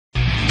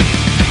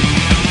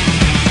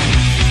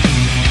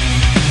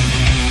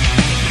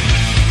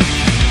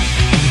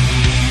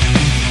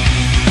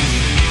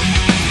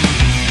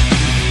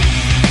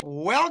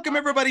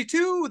everybody,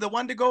 to the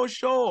One to Go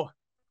show,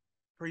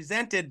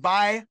 presented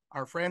by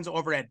our friends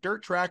over at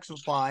Dirt Track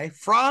Supply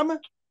from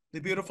the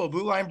beautiful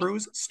Blue Line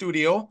Brews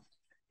studio.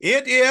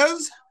 It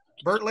is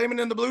Bert Lehman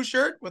in the blue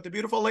shirt with the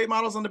beautiful late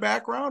models in the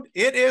background.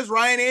 It is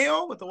Ryan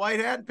Ayo with the white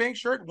hat and pink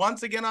shirt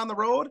once again on the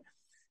road.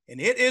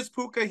 And it is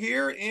Puka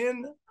here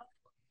in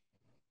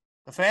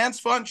the Fans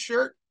Fun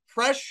shirt,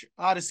 fresh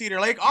out of Cedar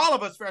Lake. All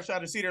of us fresh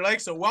out of Cedar Lake.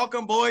 So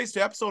welcome, boys,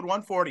 to episode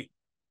 140.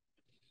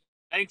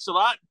 Thanks a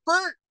lot.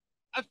 Bert,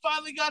 I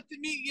finally got to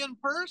meet you in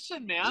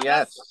person, man.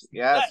 Yes.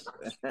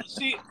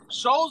 See,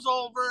 show's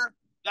over.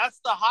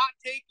 That's the hot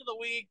take of the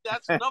week.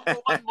 That's the number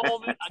one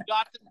moment. I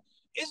got to.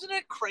 Isn't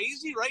it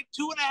crazy, right?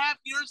 2.5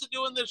 years of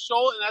doing this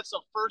show, and that's the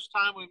first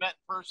time we met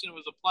in person. It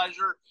was a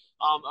pleasure. It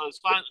was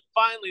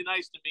finally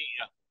nice to meet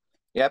you.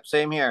 Yep,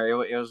 same here.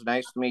 It was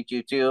nice to meet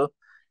you too.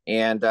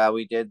 And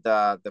we did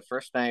the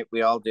first night.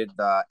 We all did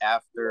the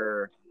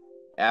after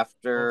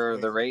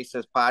the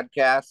races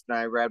podcast, and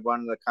I read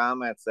one of the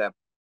comments that,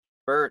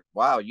 Bert,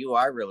 wow, you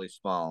are really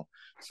small.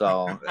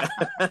 So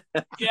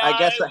yeah, I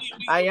guess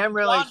I am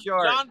really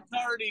short. John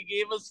Cardy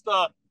gave us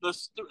the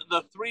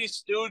Three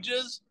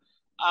Stooges.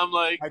 I'm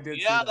like,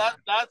 yeah,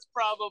 that's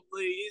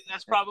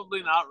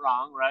probably not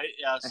wrong, right?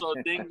 Yeah, so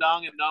ding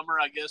dong and number,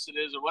 I guess it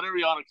is, or whatever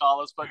you want to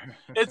call us, but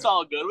it's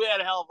all good. We had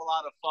a hell of a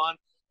lot of fun.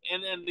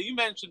 And you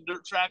mentioned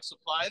Dirt Track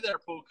Supply there,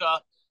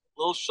 Puka.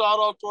 Little shout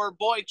out to our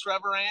boy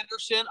Trevor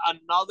Anderson,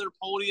 another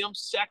podium,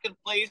 second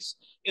place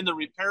in the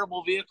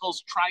repairable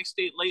vehicles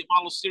Tri-State Late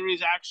Model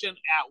Series action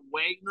at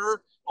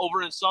Wagner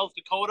over in South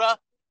Dakota,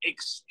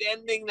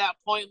 extending that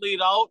point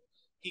lead out.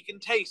 He can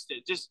taste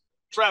it. Just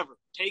Trevor,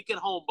 take it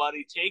home,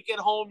 buddy. Take it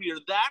home.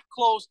 You're that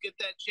close. Get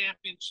that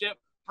championship.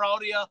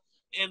 Proud of you.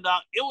 And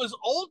it was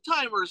Old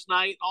Timers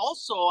Night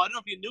also. I don't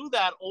know if you knew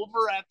that,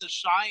 over at the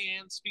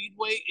Cheyenne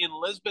Speedway in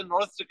Lisbon,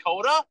 North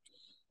Dakota.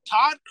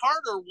 Todd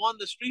Carter won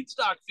the street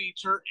stock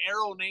feature,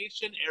 Aero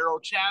Nation, Aero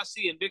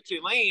Chassis, and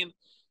Victory Lane.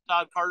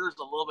 Todd Carter's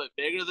a little bit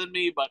bigger than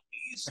me, but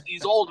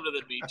he's older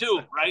than me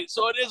too, right?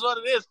 So it is what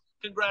it is.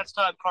 Congrats,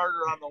 Todd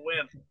Carter, on the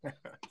win.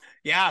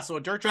 Yeah, so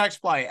Dirt Track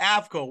Supply,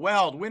 AFCO,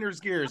 Weld, Winners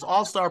Gears,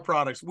 All-Star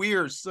Products,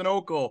 Weir's,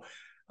 Sunoco,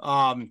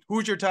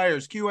 Hoosier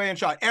Tires, QA and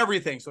Shot,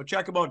 everything. So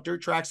check them out,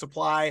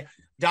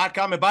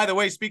 dirttracksupply.com. And by the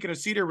way, speaking of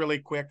Cedar really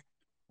quick,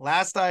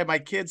 last time my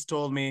kids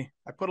told me,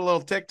 I put a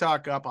little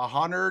TikTok up,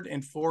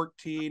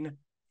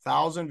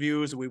 114,000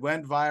 views. We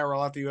went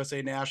viral at the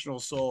USA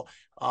Nationals. So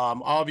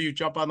all of you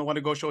jump on the One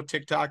to Go Show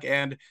TikTok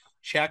and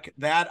check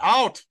that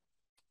out.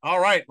 All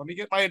right, let me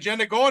get my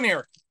agenda going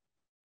here.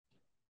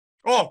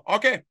 Oh,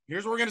 okay.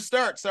 Here's where we're going to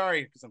start.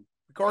 Sorry, because I'm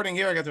recording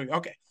here.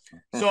 Okay.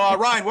 So,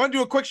 Ryan, want to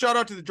do a quick shout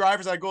out to the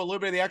drivers that go a little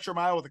bit of the extra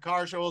mile with the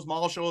car shows,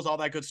 mall shows, all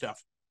that good stuff.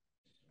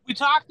 We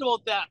talked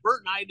about that.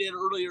 Bert and I did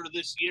earlier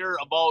this year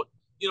about,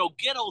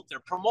 get out there,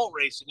 promote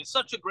racing. It's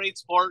such a great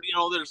sport.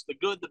 There's the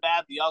good, the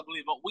bad, the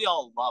ugly, but we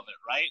all love it,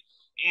 right?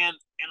 And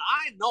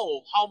I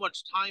know how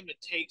much time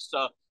it takes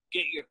to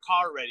get your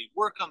car ready,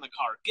 work on the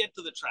car, get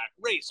to the track,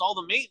 race, all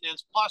the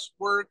maintenance plus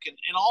work and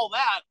all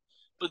that.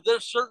 But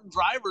there's certain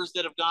drivers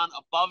that have gone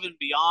above and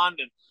beyond.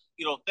 And,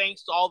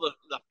 thanks to all the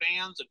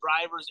fans, the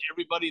drivers,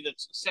 everybody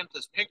that's sent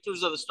us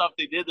pictures of the stuff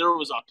they did. There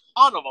was a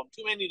ton of them,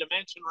 too many to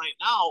mention right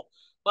now.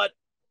 But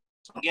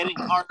getting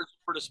cars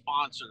for the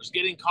sponsors,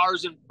 getting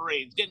cars in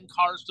parades, getting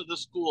cars to the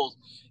schools.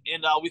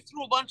 And we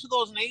threw a bunch of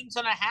those names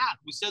in a hat.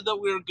 We said that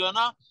we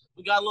got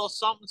a little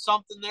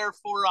something there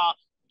for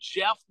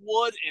Jeff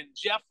Wood and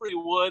Jeffrey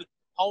Wood,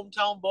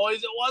 hometown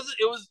boys.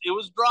 It was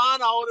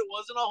drawn out. It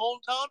wasn't a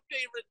hometown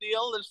favorite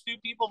deal. There's a few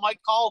people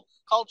might call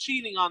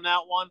cheating on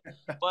that one,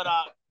 but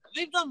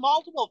they've done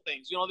multiple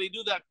things. They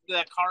do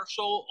that car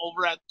show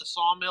over at the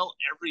Sawmill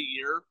every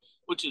year,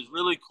 which is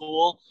really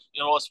cool.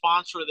 A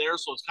sponsor there,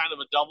 so it's kind of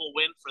a double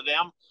win for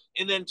them.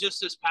 And then just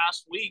this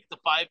past week, the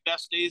 5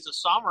 best days of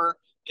summer,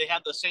 they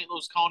had the St.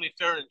 Louis County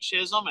Fair in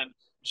Chisholm, and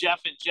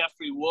Jeff and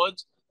Jeffrey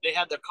Woods, they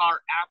had their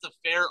car at the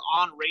fair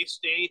on race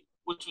day,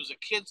 which was a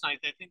kids' night.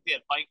 I think they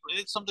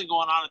had something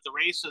going on at the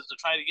races to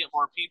try to get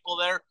more people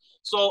there.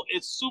 So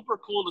it's super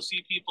cool to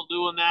see people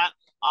doing that.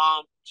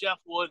 Jeff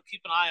Wood,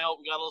 keep an eye out.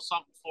 We got a little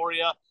something for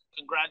you.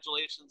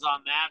 Congratulations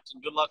on that,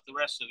 and good luck the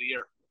rest of the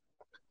year.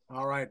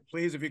 All right.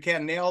 Please, if you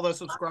can, nail the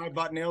subscribe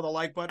button, nail the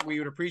like button. We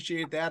would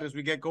appreciate that as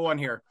we get going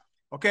here.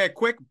 Okay, a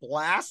quick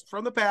blast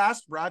from the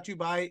past brought to you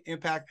by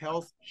Impact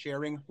Health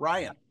Sharing.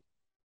 Ryan.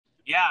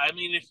 Yeah, I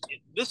mean, if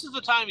this is the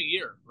time of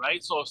year,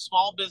 right? So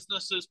small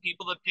businesses,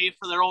 people that pay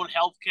for their own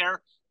health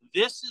care,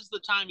 this is the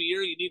time of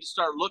year you need to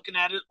start looking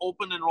at it.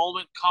 Open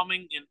enrollment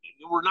coming, and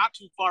we're not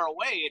too far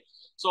away.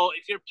 So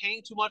if you're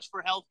paying too much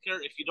for health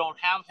care, if you don't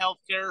have health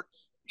care,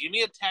 give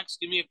me a text,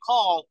 give me a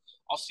call.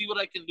 I'll see what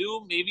I can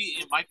do. Maybe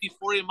it might be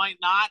for you, might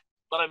not,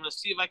 but I'm going to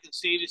see if I can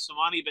save you some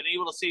money. Been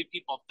able to save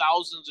people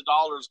thousands of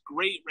dollars.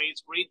 Great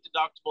rates, great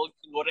deductible. You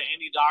can go to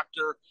any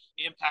doctor.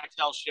 Impact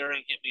Health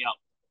Sharing. Hit me up.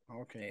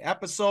 Okay,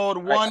 episode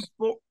 1.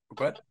 Go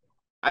ahead.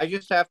 I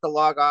just have to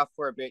log off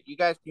for a bit. You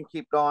guys can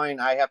keep going.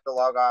 I have to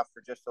log off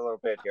for just a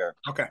little bit here.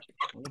 Okay,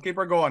 we'll keep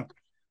her going.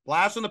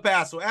 Blast from the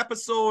past. So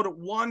episode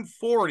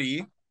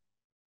 140.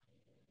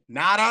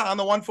 Nada on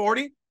the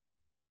 140?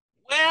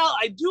 Well,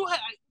 I do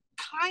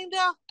kind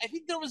of. I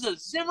think there was a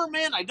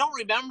Zimmerman. I don't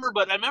remember,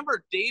 but I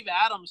remember Dave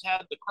Adams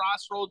had the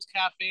Crossroads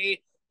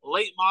Cafe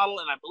late model,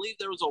 and I believe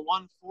there was a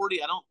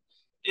 140. I don't.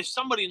 If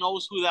somebody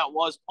knows who that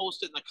was,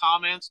 post it in the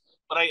comments.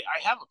 But I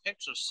have a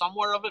picture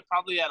somewhere of it,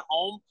 probably at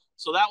home.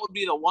 So that would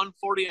be the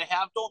 140 I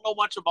have. Don't know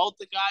much about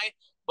the guy,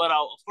 but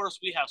of course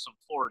we have some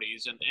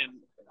 40s. And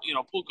you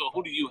know, Puka,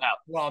 who do you have?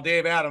 Well,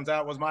 Dave Adams,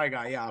 that was my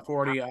guy. Yeah,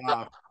 40.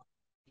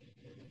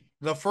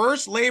 The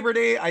first Labor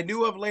Day, I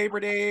knew of Labor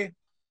Day,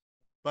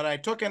 but I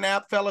took a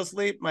nap, fell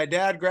asleep. My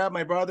dad grabbed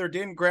my brother,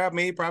 didn't grab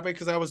me, probably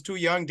because I was too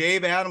young.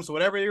 Dave Adams,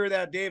 whatever year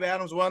that Dave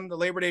Adams won the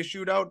Labor Day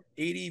shootout,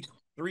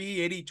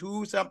 83,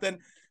 82, something.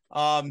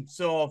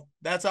 So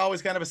that's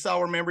always kind of a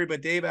sour memory,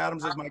 but Dave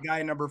Adams is my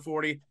guy, number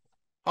 40.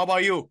 How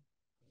about you?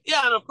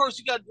 Yeah, and of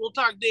course we'll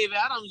talk Dave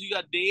Adams. You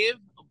got Dave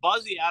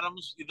Buzzy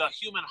Adams, the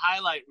human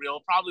highlight reel,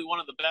 probably one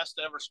of the best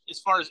ever as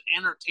far as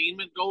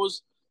entertainment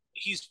goes.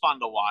 He's fun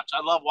to watch.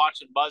 I love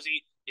watching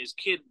Buzzy. His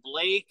kid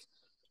Blake,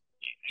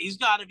 he's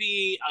got to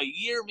be a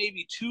year,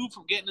 maybe two,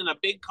 from getting in a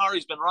big car.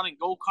 He's been running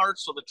go-karts,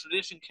 so the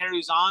tradition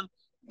carries on.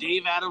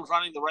 Dave Adams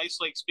running the Rice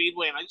Lake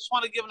Speedway, and I just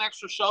want to give an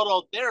extra shout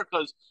out there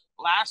because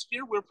last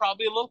year we were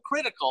probably a little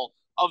critical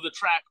of the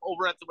track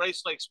over at the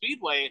Rice Lake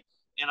Speedway,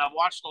 and I've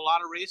watched a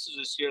lot of races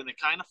this year, and they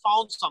kind of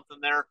found something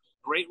there.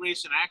 Great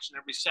race in action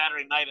every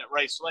Saturday night at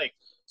Rice Lake.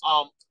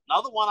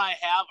 Another one I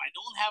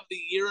don't have the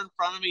year in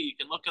front of me. You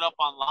can look it up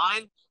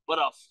online, but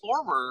a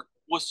former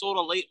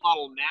Wissota late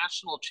model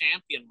national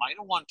champion might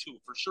have won two.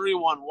 For sure he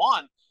won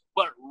one,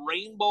 but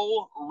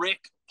Rainbow Rick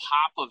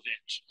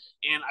Popovich.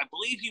 And I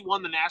believe he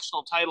won the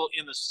national title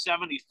in the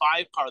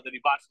 75 car that he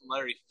bought from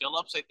Larry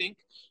Phillips, I think.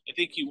 I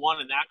think he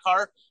won in that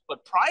car.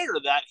 But prior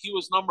to that, he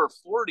was number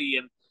 40,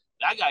 and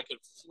that guy could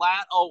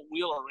flat out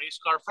wheel a race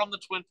car from the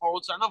Twin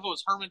Ports. I don't know if it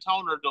was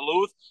Hermantown or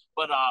Duluth,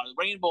 but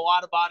Rainbow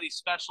Auto Body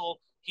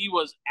Special. He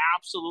was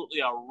absolutely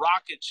a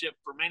rocket ship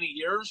for many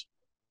years.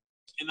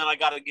 And then I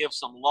got to give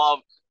some love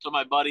to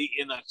my buddy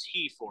in the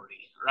T40,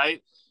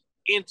 right?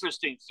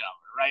 Interesting fella,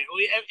 right?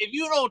 If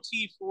you know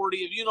T40,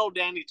 if you know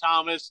Danny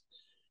Thomas,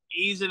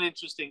 he's an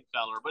interesting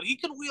fella. But he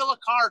can wheel a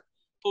car.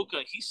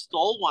 Puka, he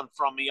stole one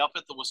from me up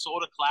at the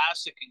Wissota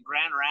Classic in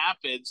Grand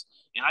Rapids,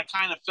 and I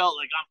kind of felt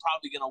like I'm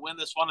probably going to win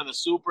this one in the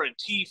Super, and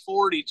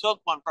T40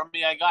 took one from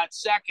me. I got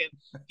second.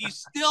 He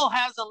still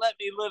hasn't let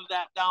me live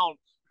that down,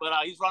 but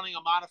he's running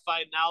a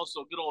modified now,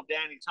 so good old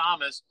Danny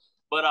Thomas.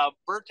 But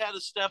Bert had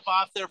to step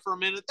off there for a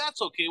minute.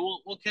 That's okay.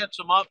 We'll catch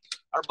him up.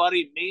 Our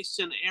buddy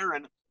Mason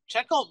Aaron.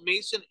 Check out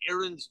Mason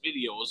Aaron's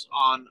videos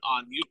on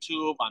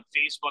YouTube, on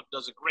Facebook.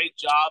 Does a great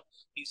job.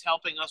 He's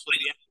helping us with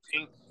the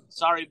editing.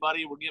 Sorry,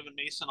 buddy, we're giving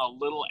Mason a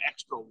little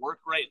extra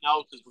work right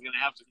now because we're going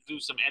to have to do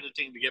some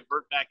editing to get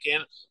Bert back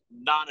in.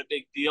 Not a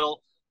big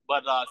deal,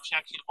 but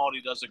check him out.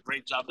 He does a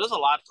great job. Does a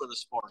lot for the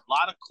sport. A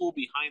lot of cool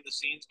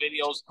behind-the-scenes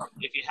videos.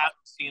 If you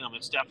haven't seen them,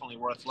 it's definitely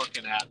worth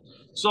looking at.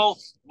 So,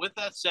 with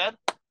that said,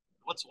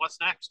 what's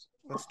next?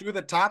 Let's do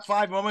the top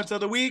 5 moments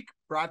of the week,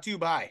 brought to you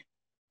by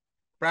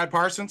Brad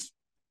Parsons,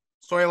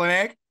 Soil and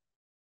Ag.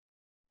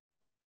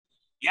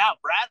 Yeah,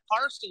 Brad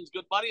Parsons,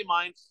 good buddy of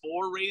mine,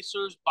 for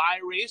racers, by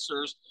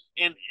racers.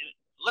 And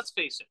let's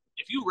face it,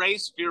 if you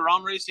race, if you're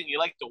around racing, you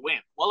like to win.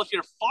 Well, if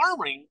you're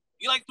farming,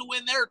 you like to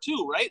win there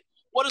too, right?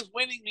 What does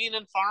winning mean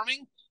in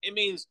farming? It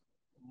means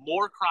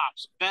more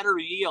crops, better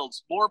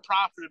yields, more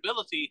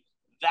profitability.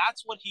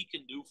 That's what he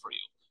can do for you.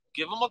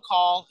 Give him a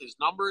call. His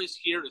number is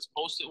here. It's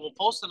posted. We'll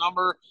post the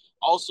number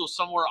also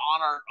somewhere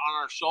on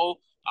our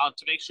show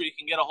to make sure you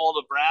can get a hold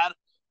of Brad.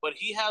 But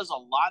he has a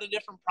lot of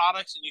different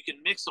products, and you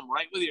can mix them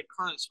right with your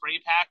current spray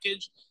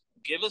package.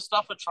 Give his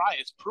stuff a try.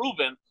 It's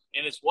proven,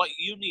 and it's what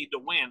you need to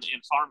win in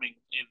farming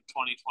in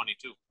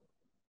 2022.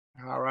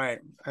 All right.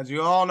 As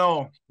you all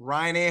know,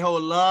 Ryan Aho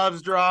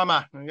loves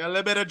drama. We got a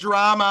little bit of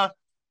drama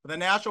for the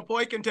national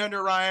point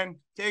contender, Ryan.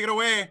 Take it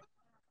away.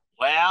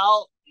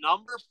 Well,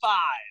 number 5,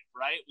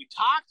 right?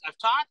 I've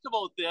talked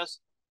about this.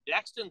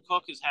 Dexton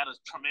Cook has had a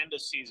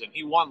tremendous season.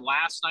 He won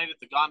last night at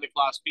the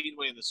Gondiclaw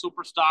Speedway in the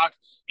Superstock.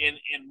 And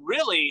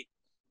really,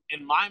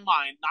 in my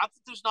mind, not that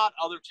there's not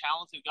other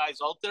talented guys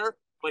out there,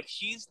 but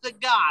he's the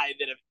guy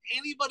that if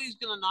anybody's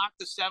going to knock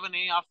the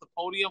 7A off the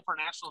podium for a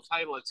national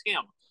title, it's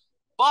him.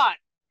 But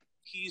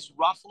he's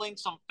ruffling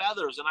some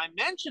feathers. And I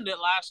mentioned it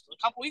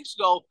a couple weeks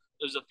ago.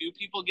 There's a few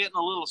people getting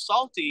a little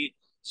salty.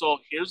 So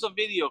here's a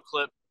video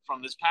clip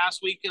from this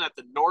past weekend at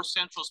the North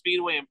Central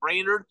Speedway in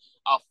Brainerd,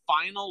 a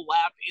final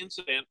lap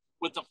incident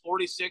with the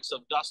 46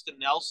 of Dustin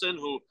Nelson,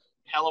 who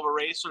hell of a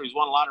racer. He's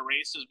won a lot of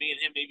races. Me and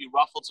him maybe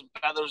ruffled some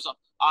feathers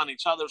on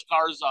each other's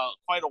cars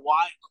quite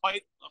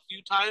a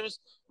few times.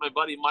 My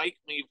buddy Mike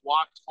may have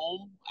walked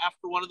home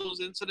after one of those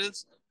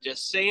incidents.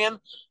 Just saying.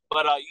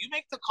 But you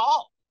make the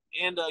call,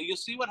 and you'll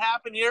see what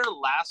happened here.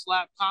 Last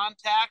lap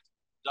contact.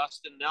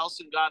 Dustin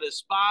Nelson got his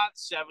spot,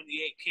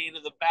 78K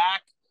to the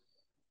back.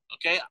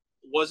 Okay,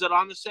 was it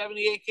on the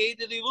 78K?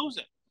 Did he lose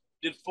it?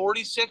 Did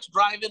 46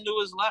 drive into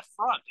his left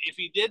front? If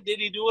he did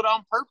he do it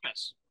on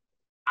purpose?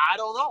 I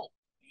don't know.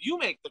 You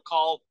make the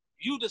call.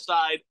 You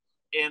decide.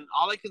 And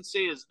all I can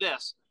say is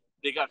this.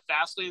 They got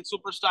Fastlane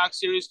Superstock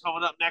Series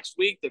coming up next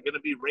week. They're going to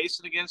be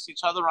racing against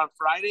each other on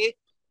Friday.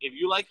 If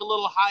you like a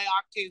little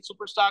high-octane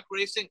Superstock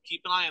racing,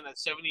 keep an eye on that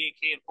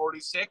 78K and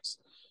 46.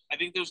 I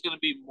think there's going to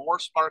be more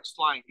sparks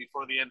flying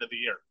before the end of the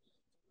year.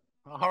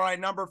 All right,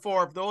 number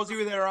 4. For those of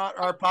you that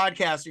are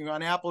podcasting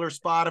on Apple or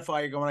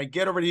Spotify, you're going to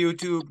get over to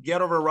YouTube,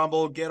 get over to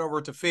Rumble, get over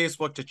to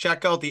Facebook to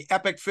check out the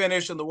epic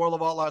finish in the World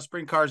of Outlaw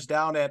Sprint Cars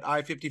down at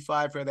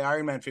I-55 for the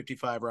Ironman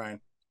 55, Ryan.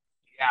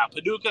 Yeah,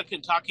 Paducah,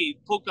 Kentucky.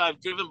 Puka, I've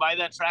driven by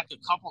that track a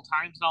couple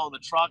times now in the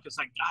truck. It's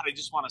like, God, I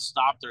just want to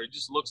stop there. It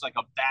just looks like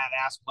a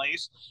badass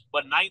place.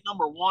 But night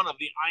number 1 of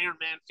the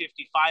Ironman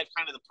 55,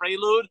 kind of the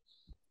prelude,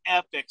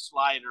 epic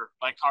slider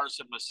by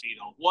Carson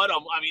Macedo.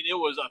 It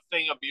was a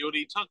thing of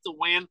beauty. Took the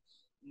win.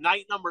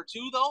 Night number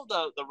 2, though,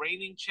 the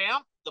reigning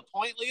champ, the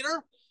point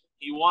leader,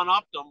 he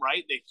one-upped them,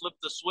 right? They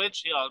flipped the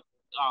switch.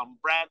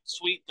 Brad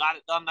Sweet got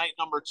it done night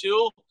number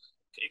 2,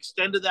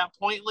 extended that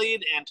point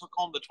lead, and took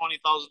home the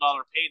 $20,000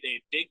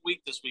 payday. Big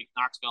week this week,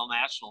 Knoxville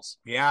Nationals.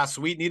 Yeah,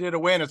 Sweet needed a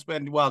win. It's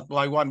been,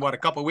 I won, a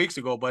couple of weeks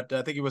ago, but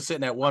I think he was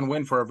sitting at 1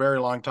 win for a very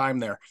long time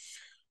there.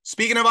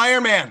 Speaking of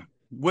Ironman,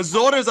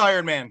 Wazota's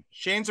Ironman,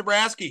 Shane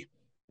Zabrowski.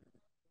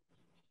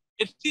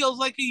 It feels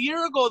like a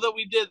year ago that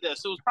we did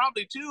this. It was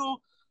probably 2.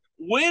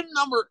 Win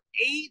number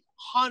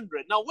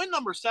 800. Now, win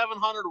number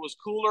 700 was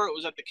cooler. It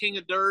was at the King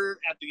of Dirt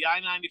at the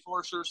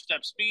I-94 Sure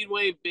Step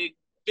Speedway. Big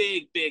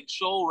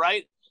show,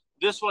 right?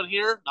 This one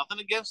here, nothing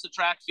against the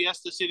track,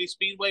 Fiesta City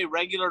Speedway,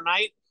 regular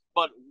night,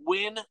 but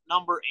win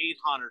number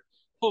 800.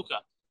 Puka,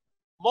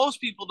 most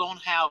people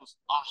don't have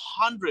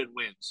 100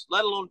 wins,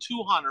 let alone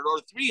 200 or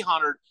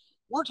 300.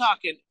 We're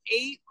talking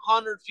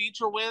 800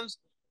 feature wins.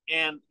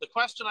 And the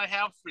question I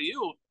have for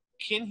you,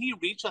 can he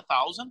reach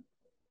 1,000?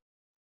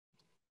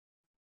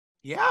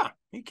 Yeah,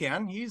 he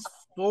can. He's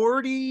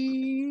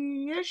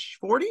 40-ish,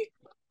 40?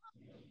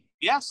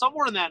 Yeah,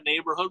 somewhere in that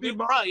neighborhood.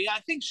 Probably,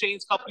 I think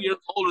Shane's a couple years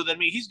older than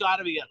me. He's got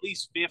to be at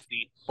least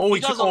 50. He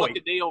doesn't look a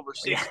day over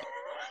 60.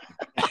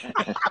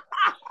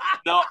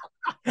 No.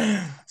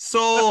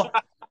 So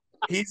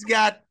he's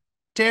got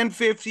 10,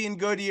 15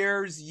 good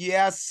years.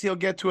 Yes, he'll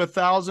get to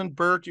 1,000.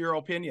 Bert, your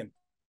opinion?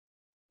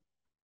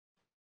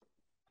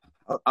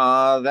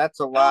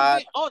 That's a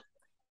lot.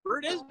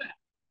 Bert is back.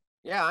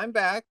 Yeah, I'm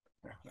back.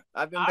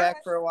 I've been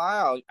back for a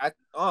while.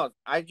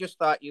 I just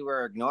thought you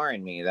were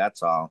ignoring me.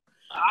 That's all.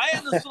 I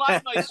had to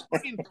slide my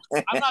screen.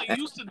 I'm not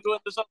used to doing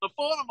this on the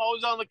phone. I'm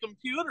always on the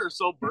computer.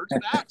 So Bert's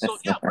back. So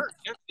yeah, Bert,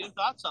 your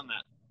thoughts on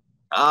that?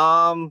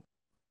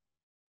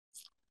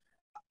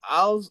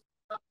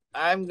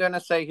 I'm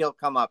gonna say he'll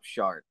come up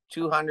short.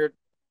 200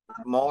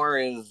 more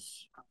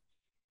is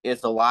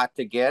a lot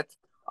to get.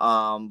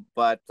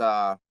 But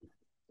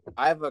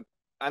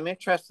I'm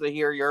interested to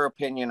hear your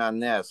opinion on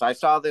this. I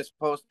saw this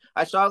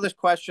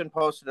question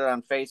posted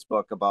on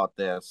Facebook about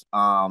this.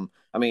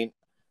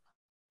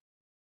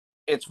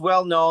 It's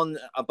well known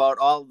about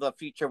all the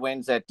feature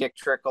wins that Dick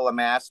Trickle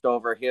amassed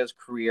over his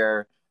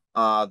career.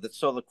 So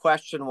the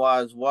question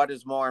was, what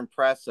is more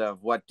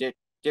impressive? What Dick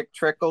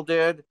Trickle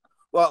did?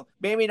 Well,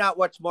 maybe not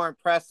what's more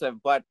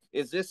impressive, but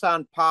is this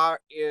on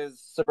par?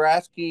 Is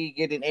Zabrowski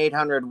getting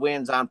 800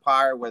 wins on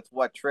par with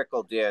what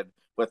Trickle did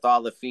with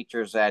all the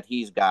features that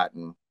he's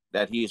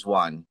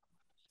won?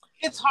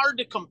 It's hard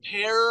to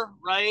compare,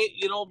 right?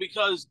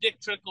 Because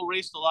Dick Trickle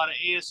raced a lot of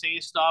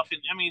ASA stuff.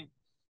 And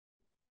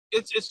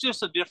it's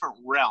just a different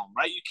realm,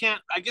 right?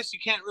 I guess you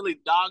can't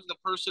really dog the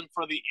person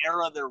for the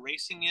era they're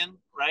racing in,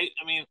 right?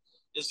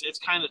 It's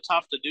kind of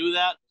tough to do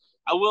that.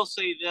 I will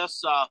say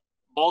this,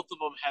 both of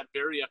them had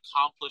very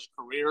accomplished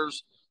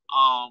careers.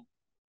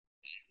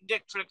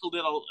 Dick Trickle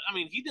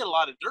he did a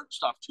lot of dirt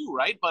stuff too,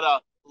 right? But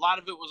a lot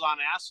of it was on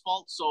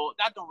asphalt, so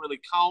that don't really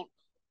count.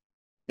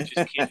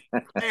 Just kidding.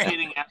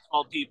 Kidding,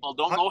 asphalt people.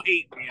 Don't no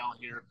hate me out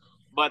here.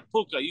 But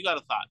Puka, you got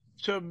a thought?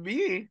 To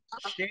me,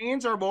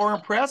 Shane's are more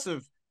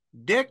impressive.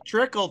 Dick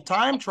Trickle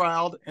time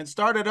trialed and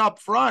started up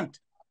front.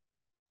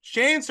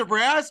 Shane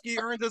Zabrowski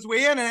earned his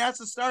way in and has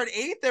to start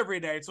 8th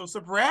every night. So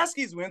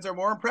Zabrowski's wins are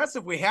more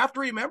impressive. We have to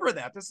remember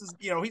that. This is,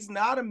 he's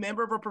not a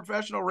member of a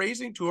professional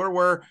racing tour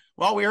where,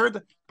 we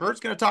heard Bert's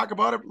going to talk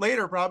about it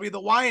later, probably the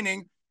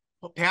whining,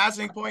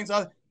 passing points.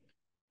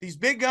 These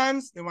big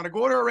guns, they want to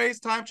go to a race,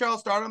 time trial,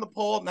 start on the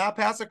pole, not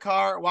pass a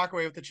car, walk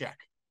away with the check.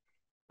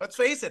 Let's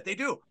face it, they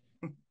do.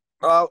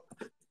 Well,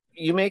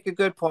 you make a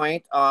good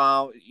point.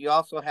 You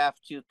also have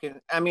to,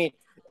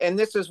 and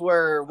this is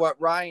where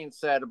what Ryan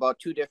said about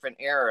 2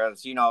 different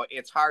eras,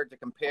 it's hard to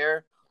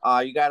compare.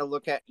 You got to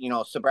look at,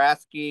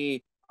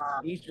 Zabrowski,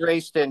 he's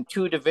raced in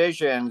 2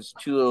 divisions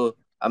to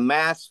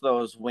amass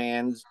those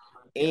wins.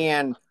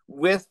 And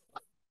with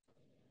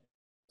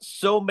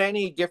so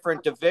many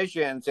different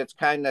divisions, it's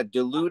kind of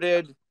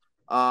diluted.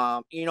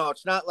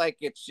 It's not like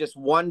it's just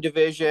one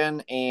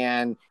division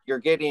and you're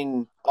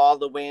getting all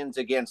the wins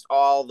against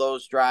all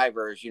those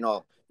drivers.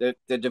 The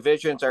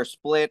divisions are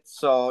split,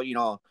 so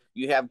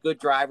you have good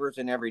drivers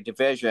in every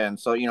division.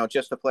 So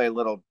just to play a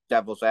little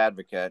devil's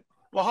advocate.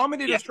 Well, how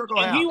many does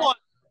Trickle have?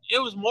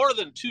 it was more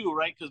than two,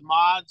 right? Because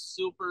mods,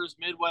 supers,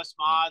 Midwest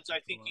mods,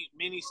 I think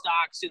mini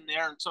stocks in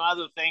there and some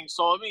other things.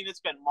 So I mean, it's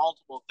been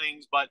multiple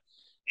things, but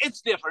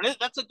it's different.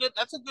 That's a good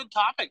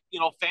topic. You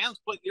know, fans,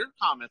 put your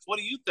comments. What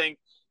do you think?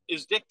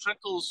 Is Dick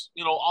Trickle's,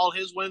 you know, all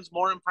his wins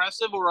more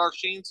impressive, or are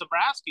Shane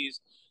Zabrowski's?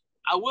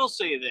 I will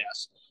say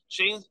this.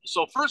 Shane,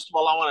 so first of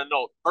all, I want to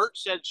note, Bert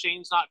said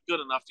Shane's not good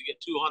enough to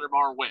get 200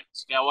 more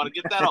wins. Okay, I want to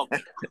get that out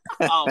there.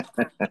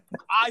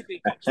 I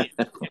think he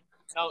can.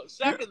 Now,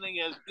 second thing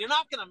is, you're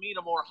not going to meet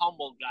a more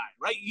humble guy,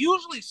 right?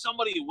 Usually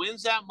somebody who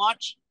wins that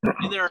much,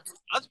 and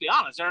let's be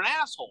honest, they're an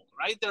asshole,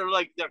 right? They're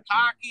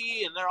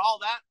cocky and they're all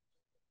that.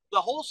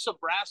 The whole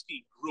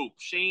Sabrowski group,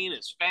 Shane,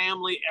 his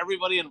family,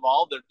 everybody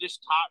involved, they're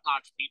just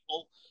top-notch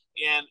people.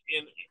 And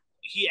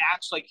he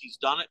acts like he's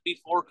done it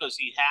before because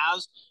he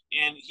has.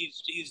 And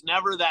he's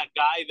never that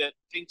guy that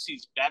thinks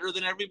he's better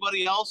than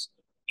everybody else,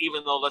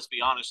 even though, let's be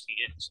honest, he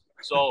is.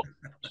 So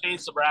Shane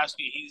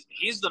Zabrowski,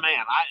 he's the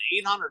man.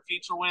 800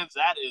 feature wins,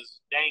 that is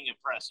dang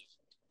impressive.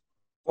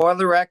 For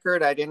the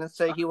record, I didn't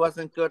say he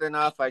wasn't good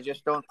enough. I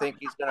just don't think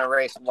he's going to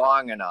race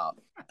long enough.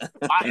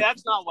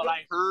 That's not what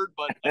I heard,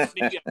 but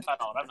maybe I cut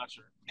out. I'm not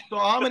sure. So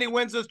how many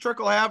wins does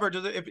Trickle have? Or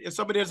does it, if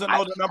somebody doesn't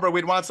know the number,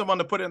 we'd want someone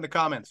to put it in the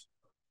comments.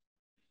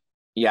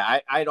 Yeah,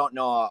 I don't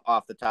know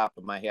off the top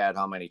of my head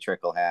how many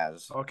Trickle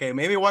has. Okay,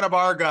 maybe one of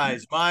our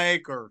guys,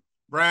 Mike or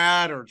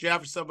Brad or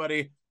Jeff or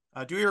somebody,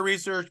 do your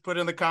research, put it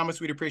in the comments.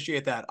 We'd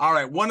appreciate that. All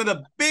right, one of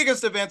the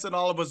biggest events in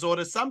all of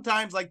Wazota,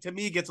 sometimes, like to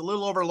me, gets a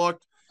little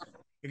overlooked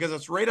because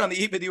it's right on the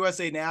eve of the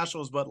USA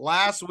Nationals. But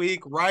last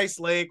week, Rice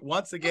Lake,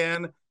 once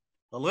again,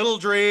 the Little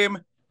Dream,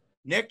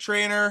 Nick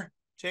Trainer,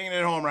 taking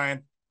it home,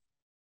 Ryan.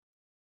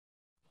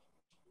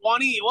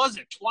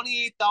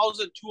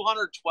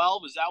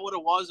 28,212? Is that what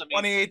it was? I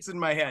mean, 28's in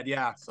my head.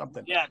 Yeah,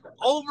 something. Yeah,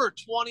 over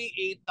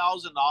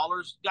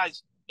 $28,000.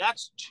 Guys,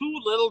 that's two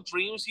Little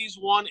Dreams he's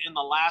won in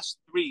the last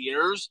 3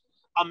 years,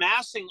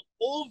 amassing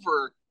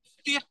over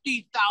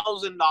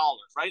 $50,000,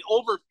 right?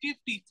 Over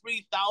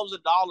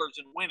 $53,000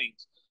 in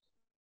winnings.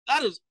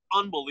 That is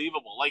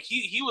unbelievable. Like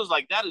he was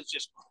like, that is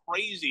just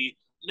crazy.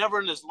 Never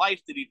in his life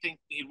did he think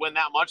he'd win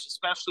that much,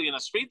 especially in a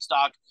street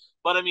stock.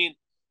 But I mean,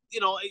 you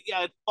know,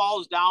 yeah, it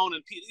falls down,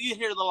 and you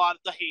hear a lot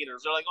of the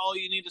haters. They're like, "Oh,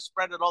 you need to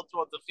spread it out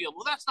throughout the field."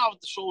 Well, that's not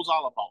what the show's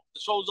all about.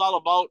 The show's all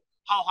about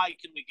how high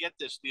can we get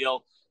this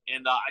deal.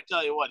 And I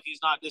tell you what, he's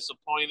not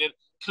disappointed.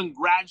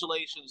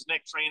 Congratulations,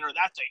 Nick Trainer.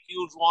 That's a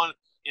huge one.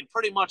 And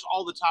pretty much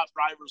all the top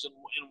drivers in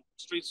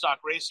street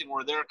stock racing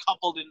were there. A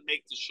couple didn't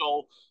make the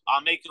show,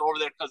 make it over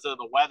there because of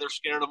the weather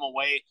scared them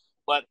away.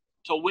 But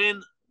to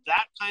win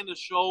that kind of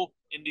show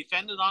and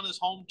defend it on his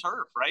home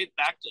turf, right?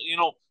 Back to, you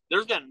know,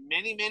 there's been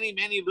many, many,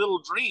 many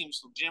Little Dreams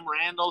from Jim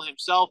Randall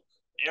himself,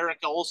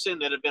 Eric Olson,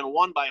 that have been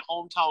won by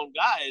hometown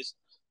guys.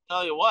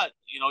 Tell you what,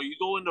 you know, you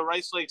go into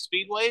Rice Lake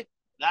Speedway,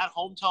 that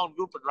hometown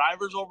group of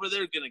drivers over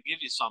there are going to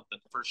give you something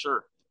for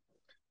sure.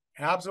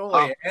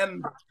 Absolutely.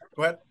 And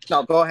go ahead.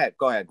 No, go ahead.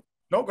 Go ahead.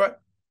 No, go ahead.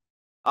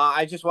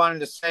 I just wanted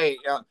to say,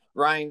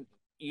 Ryan,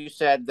 you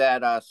said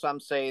that some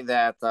say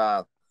that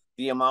the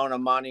amount of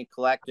money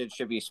collected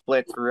should be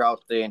split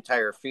throughout the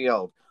entire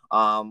field.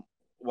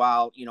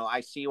 While, you know,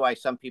 I see why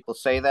some people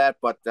say that,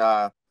 but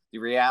the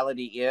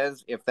reality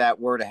is, if that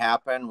were to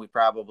happen, we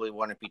probably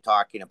wouldn't be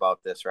talking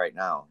about this right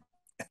now.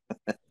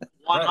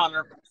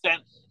 100%.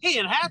 Hey,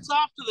 and hats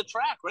off to the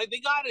track, right? They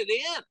got it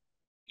in.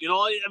 You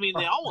know, I mean,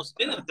 they almost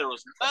did it. There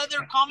was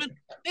weather coming.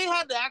 They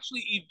had to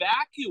actually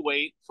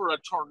evacuate for a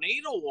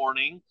tornado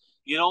warning,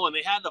 you know, and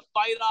they had to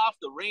fight off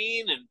the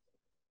rain, and,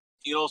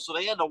 you know, so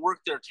they had to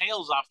work their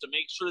tails off to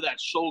make sure that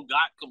show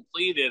got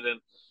completed. And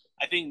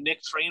I think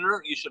Nick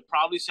Trainer, you should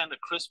probably send a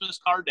Christmas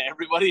card to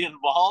everybody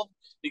involved,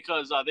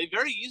 because they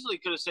very easily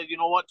could have said, you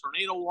know what,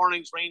 tornado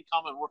warnings, rain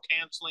coming, we're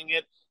canceling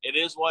it. It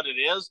is what it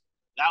is.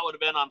 That would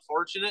have been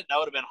unfortunate. That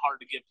would have been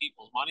hard to get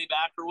people's money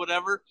back or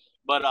whatever.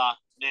 But,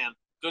 man,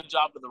 good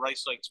job to the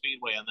Rice Lake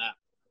Speedway on that.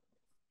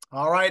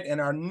 All right,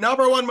 and our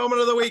number one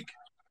moment of the week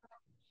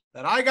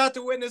that I got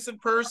to witness in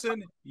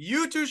person.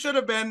 You two should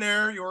have been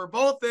there. You were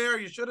both there.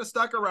 You should have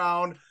stuck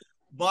around.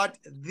 But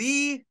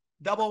the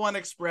Double One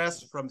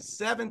Express from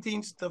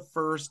 17th to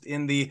 1st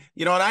in the,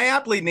 you know, and I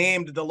aptly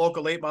named the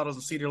local late models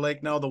in Cedar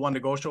Lake now the One to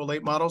Go Show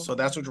late models. So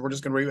that's what we're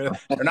just going to read.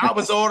 They're not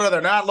Wazota.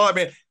 They're not low. I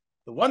mean,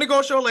 the One to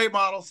Go Show late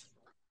models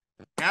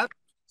at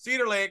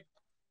Cedar Lake.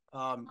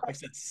 Like I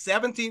said,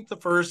 17th to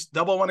 1st,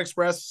 Double One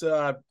Express.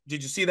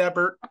 Did you see that,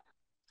 Bert?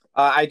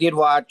 I did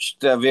watch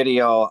the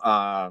video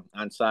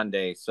on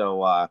Sunday.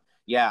 So,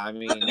 yeah, I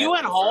mean. You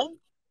went home?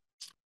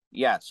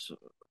 Yes.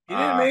 You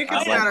didn't make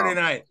it Saturday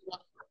night.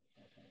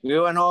 We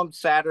went home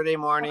Saturday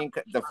morning.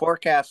 The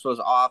forecast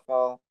was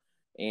awful.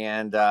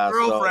 And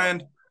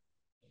girlfriend.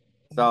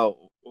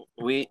 So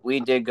we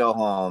did go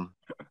home.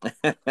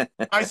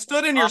 I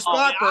stood in your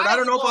spot, Bert. I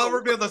don't know if I'll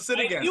ever be able to sit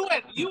again.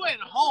 You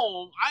went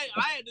home. I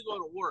had to go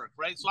to work,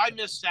 right? So I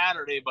missed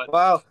Saturday, but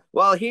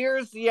well,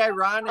 here's the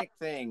ironic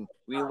thing.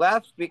 We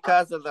left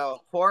because of the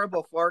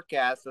horrible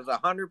forecast. There's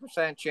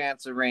 100%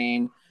 chance of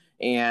rain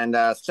and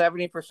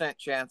 70%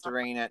 chance of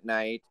rain at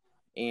night.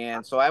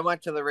 And so I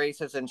went to the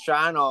races in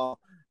Shawano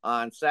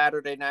on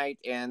Saturday night,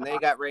 and they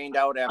got rained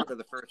out after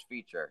the first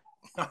feature.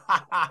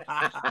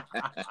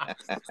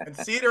 And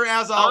Cedar,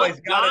 as always,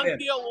 got it in.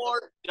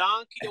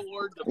 Donkey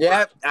award.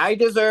 Yep, I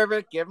deserve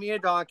it. Give me a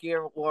donkey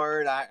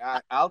award.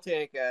 I'll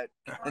take it.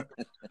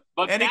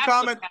 But any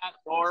comment? Pat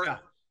Dorr,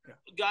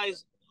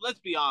 guys, let's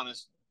be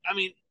honest. I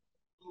mean,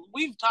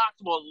 we've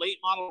talked about late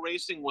model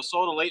racing,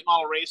 WISSOTA late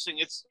model racing.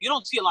 You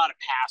don't see a lot of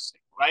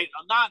passing, right?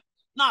 Not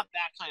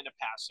that kind of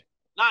passing.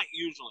 Not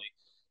usually.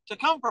 To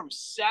come from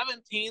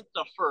 17th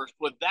to 1st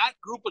with that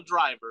group of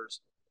drivers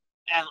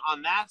and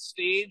on that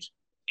stage,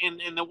 and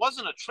there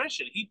wasn't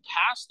attrition. He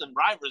passed them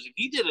drivers, and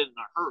he did it in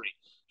a hurry.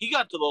 He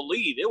got to the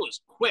lead. It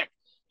was quick.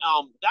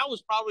 That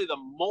was probably the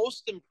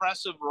most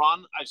impressive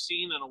run I've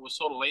seen in a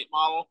WISSOTA late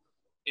model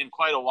in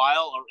quite a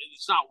while. Or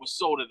it's not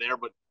WISSOTA there,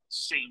 but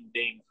same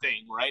dang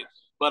thing, right?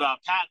 But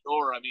Pat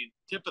Dorr, I mean,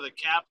 tip of the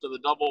cap to the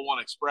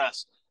 111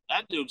 Express.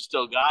 That dude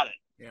still got it.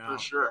 Yeah, for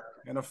sure.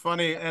 And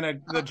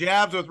the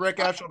jabs with Rick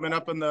Eshelman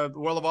up in the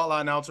World of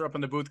Outlaw announcer up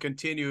in the booth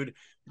continued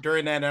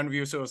during that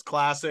interview, so it was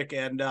classic.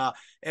 And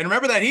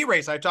remember that heat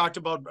race I talked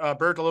about,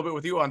 Bert, a little bit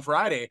with you on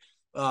Friday.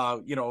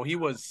 He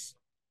was,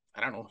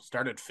 I don't know,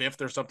 started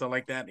 5th or something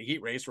like that in the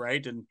heat race,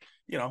 right? And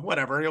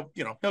whatever, he'll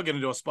get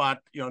into a spot,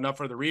 enough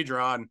for the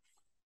redraw, and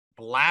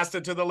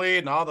blasted to the lead,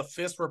 and all the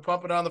fists were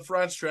pumping on the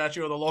front stretch.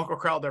 The local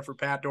crowd there for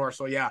Pat Dorr.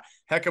 So yeah,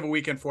 heck of a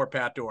weekend for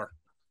Pat Dorr.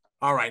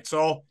 All right,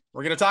 so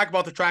we're going to talk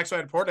about the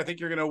trackside report. I think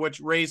you're going to know which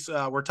race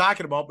we're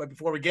talking about, but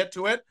before we get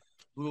to it,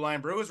 Blue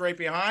Line Brew is right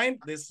behind.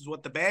 This is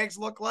what the bags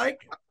look like.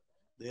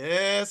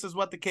 This is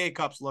what the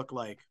K-Cups look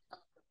like.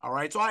 All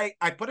right, so I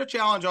put a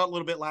challenge out a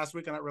little bit last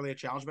week, not really a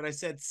challenge, but I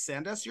said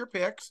send us your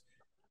picks,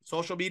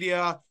 social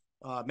media,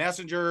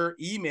 messenger,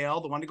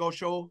 email,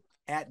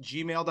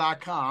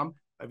 theonetogoshow@gmail.com,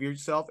 of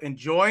yourself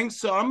enjoying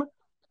some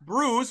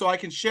brews so I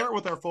can share it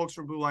with our folks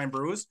from Blue Line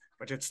Brews,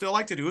 which I'd still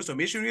like to do. So I'm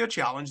issuing you a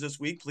challenge this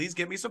week. Please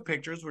get me some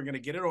pictures. We're going to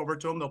get it over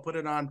to them. They'll put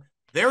it on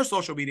their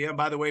social media. And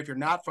by the way, if you're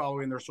not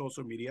following their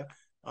social media,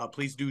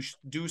 please do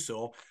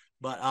so.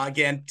 But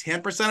again,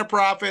 10% of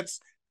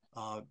profits,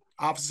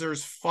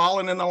 officers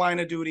fallen in the line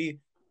of duty,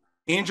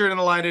 injured in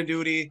the line of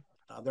duty.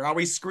 They're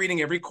always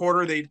screening every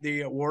quarter.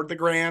 They award the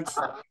grants,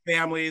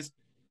 families.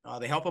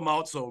 They help them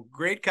out. So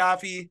great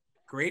coffee,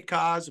 great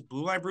cause.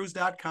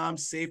 BlueLineBrews.com.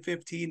 Save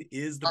 15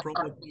 is the promo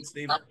code.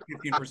 Save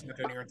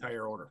 15% on your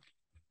entire order.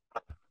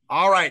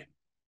 All right.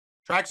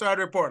 Trackside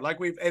report. Like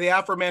the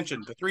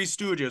aforementioned, the Three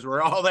Stooges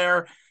were all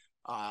there.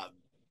 I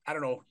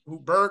don't know who,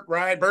 Bert,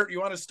 Ryan. Bert, you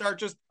want to start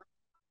just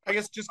kind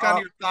of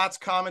your thoughts,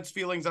 comments,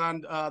 feelings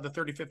on the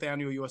 35th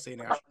annual USA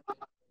National?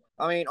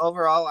 I mean,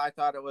 overall, I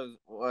thought it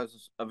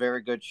was a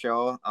very good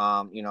show.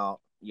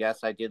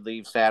 Yes, I did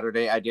leave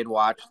Saturday. I did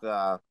watch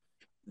the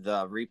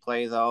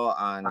replay though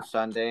on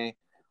Sunday.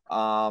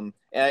 And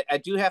I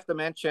do have to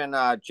mention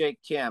Jake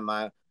Tim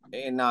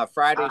in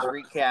Friday's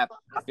recap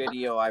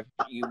video.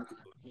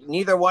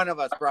 Neither one of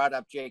us brought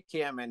up Jake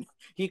Tim, and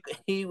he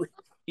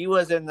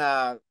was in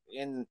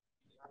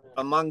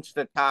amongst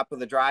the top of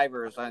the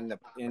drivers in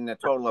the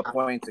total of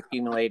points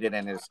accumulated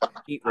in his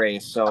heat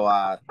race. So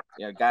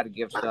got to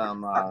give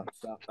some a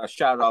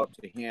shout out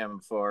to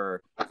him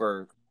for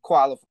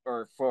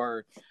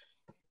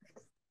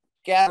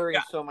gathering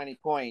so many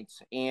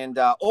points. And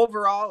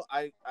overall,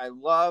 I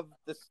love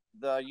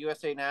the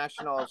USA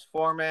Nationals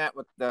format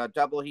with the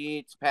double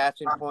heats,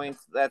 passing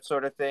points, that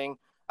sort of thing.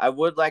 I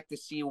would like to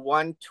see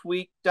one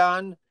tweak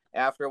done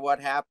after what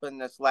happened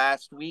this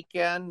last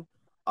weekend.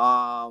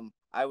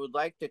 I would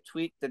like to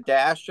tweak the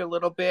dash a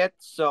little bit.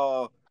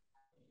 So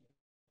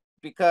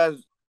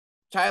because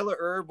Tyler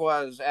Erb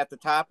was at the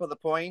top of the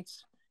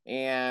points,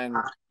 and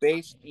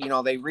they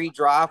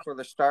redraw for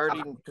the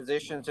starting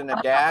positions in the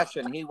dash,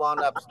 and he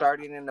wound up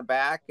starting in the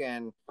back.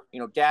 And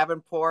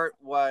Davenport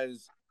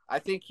was, I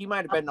think he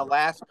might have been the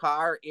last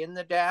car in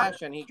the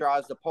dash, and he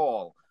draws the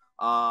pole.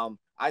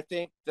 I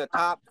think the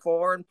top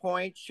 4 in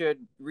points should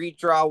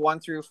redraw 1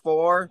 through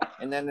 4,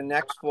 and then the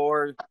next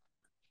 4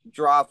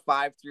 draw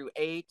 5 through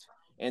 8,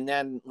 and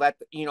then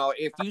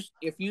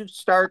if you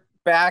start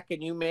back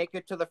and you make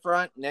it to the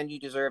front, then you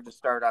deserve to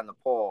start on the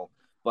pole.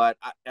 But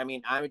I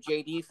mean, I'm a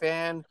JD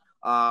fan,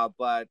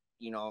 but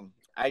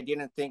I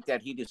didn't think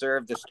that he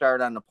deserved to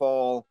start on the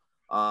pole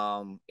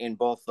in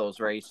both those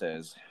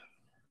races.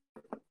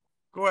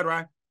 Go ahead,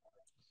 Ryan.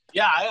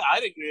 Yeah,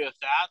 I'd agree with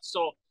that.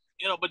 So,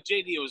 but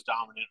JD was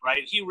dominant,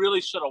 right? He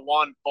really should have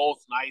won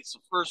both nights. The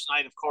first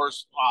night, of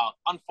course,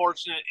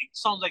 unfortunate. It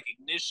sounds like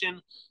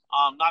ignition.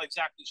 Not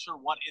exactly sure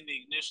what in the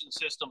ignition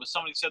system, but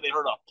somebody said they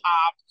heard a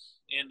pop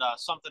and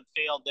something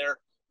failed there.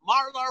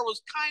 Marlar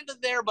was kind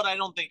of there, but I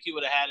don't think he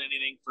would have had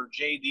anything for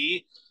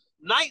JD.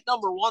 Night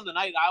number 1, the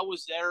night I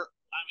was there,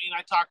 I mean,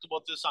 I talked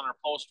about this on our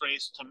post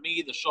race. To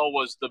me, the show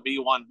was the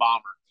B1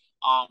 Bomber.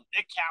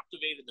 It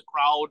captivated the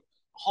crowd.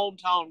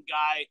 Hometown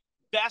guy.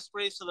 Best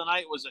race of the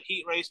night was a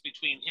heat race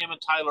between him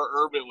and Tyler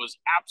Erb. It was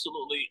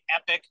absolutely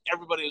epic.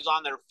 Everybody was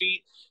on their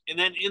feet. And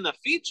then in the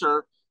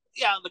feature,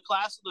 the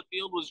class of the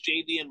field was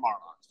JD and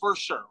Marlar, for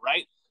sure,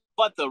 right?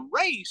 But the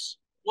race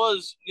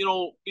was,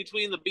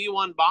 between the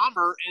B1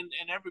 Bomber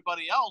and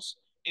everybody else,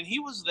 and he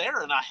was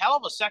there in a hell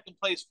of a second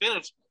place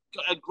finish.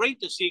 Great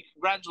to see.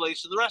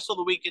 Congratulations. The rest of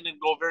the weekend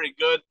didn't go very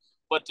good,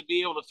 but to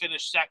be able to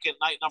finish second,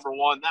 night number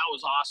one, that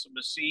was awesome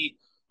to see.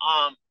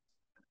 Of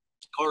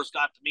course,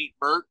 got to meet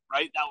Bert,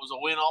 right? That was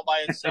a win all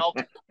by itself.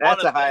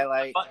 That's a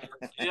highlight.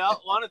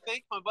 Want to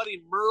thank my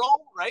buddy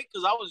Merle, right?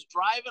 Because I was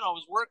driving, I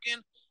was working,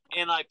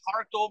 and I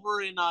parked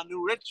over in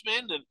New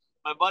Richmond, and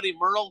my buddy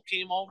Merle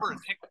came over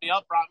and picked me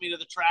up, brought me to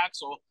the track.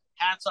 So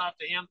hats off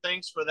to him.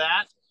 Thanks for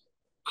that.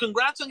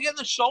 Congrats on getting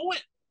the show in,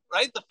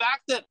 right? The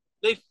fact that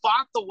they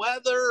fought the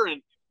weather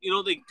and,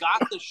 they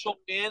got the show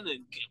in,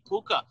 and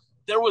Puka,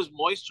 there was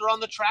moisture on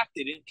the track.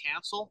 They didn't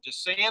cancel.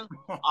 Just saying.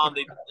 And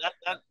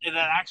it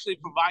actually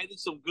provided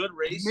some good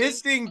racing.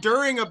 Misting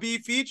during a B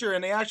feature,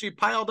 and they actually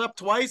piled up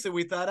twice. And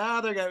we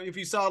thought, they're gonna. If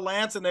you saw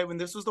Lance and when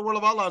this was the World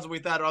of Outlaws, we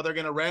thought, they're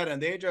gonna red,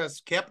 and they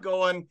just kept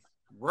going.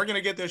 We're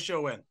gonna get this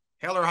show in,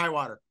 hell or high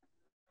water.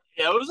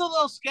 Yeah, it was a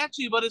little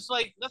sketchy, but it's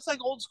like that's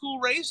like old school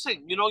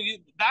racing. You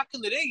back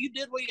in the day, you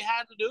did what you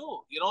had to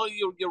do.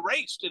 You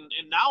raced, and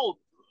now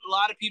a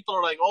lot of people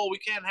are like, oh, we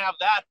can't have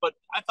that. But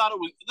I thought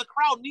the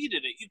crowd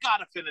needed it. You got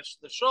to finish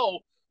the show.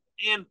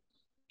 And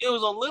it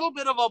was a little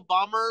bit of a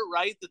bummer,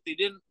 right, that they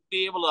didn't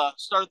be able to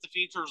start the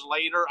features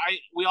later.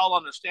 We all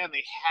understand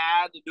they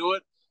had to do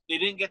it. They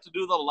didn't get to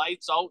do the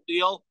lights out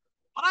deal.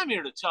 But I'm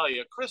here to tell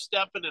you, Chris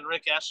Steppen and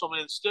Rick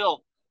Eshelman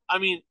still,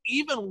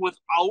 even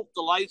without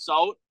the lights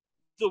out,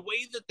 the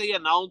way that they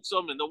announce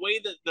them and the way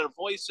that their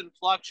voice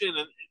inflection,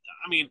 and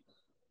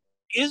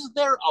is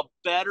there a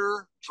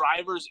better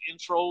driver's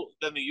intro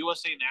than the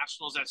USA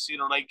Nationals at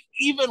Cedar Lake,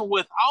 even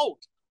without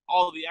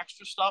all the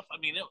extra stuff?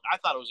 I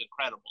thought it was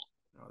incredible.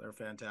 Oh, they're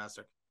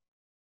fantastic.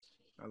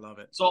 I love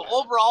it. So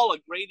overall, a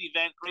great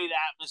event, great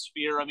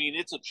atmosphere.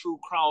 It's a true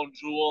crown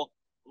jewel.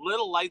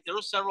 Little light. There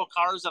were several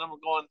cars that I'm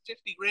going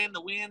 $50,000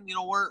 to win.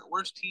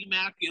 Where's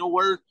T-Mac?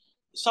 Where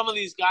some of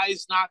these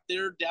guys not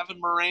there. Devin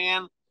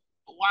Moran.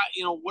 Why?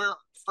 Where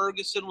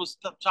Ferguson was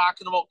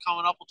talking about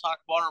coming up. We'll talk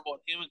about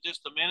him in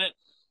just a minute.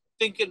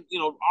 Thinking,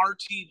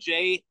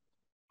 RTJ,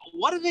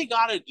 what do they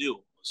got to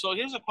do? So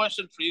here's a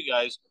question for you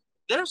guys.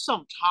 There's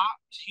some top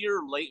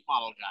tier late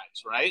model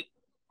guys, right,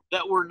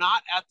 that were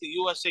not at the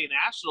USA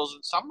Nationals,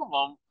 and some of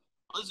them,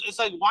 it's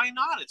like, why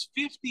not? It's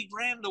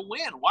 $50,000 to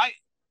win. Why?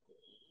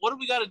 What do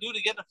we got to do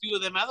to get a few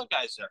of them other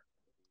guys there?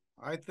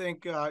 I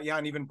think,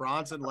 and even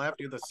Bronson left.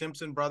 The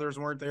Simpson brothers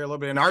weren't there a little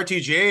bit, and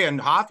RTJ and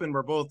Hoffman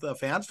were both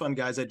fans fun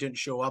guys that didn't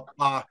show up.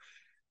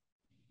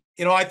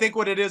 I think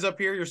what it is up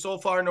here, you're so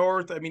far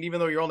north. Even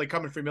though you're only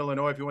coming from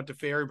Illinois, if you went to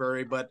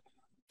Fairbury, but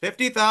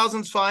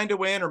 50,000's fine to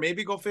win, or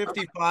maybe go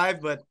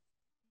 55. But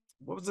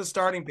what was the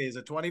starting pay? Is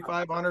it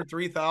 2,500,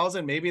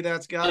 3,000? Maybe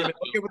that's got. Look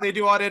at what they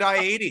do out at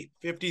I-80,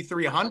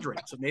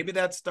 5,300. So maybe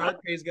that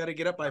start pay's got to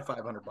get up by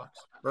 $500.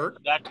 Bert?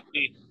 That could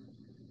be.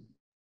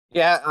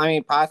 Yeah,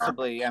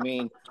 possibly.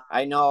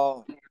 I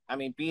know.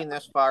 Being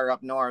this far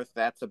up north,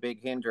 that's a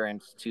big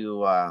hindrance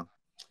to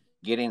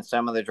getting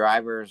some of the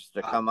drivers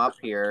to come up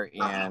here,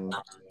 and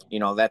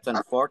that's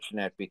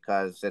unfortunate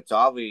because it's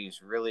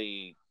always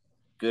really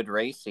good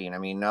racing.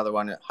 Another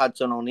one,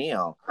 Hudson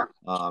O'Neill.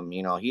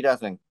 He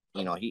doesn't.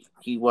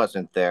 He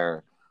wasn't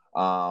there.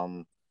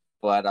 But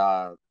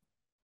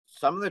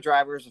some of the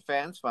drivers the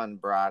Fans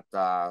Fund brought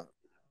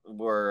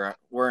were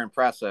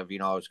impressive. It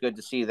was good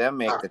to see them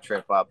make the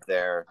trip up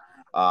there.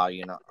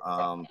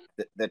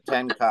 The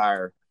 10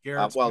 car.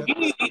 Well,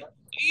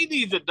 he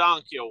needs a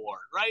donkey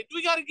award, right?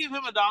 We got to give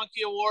him a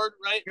donkey award,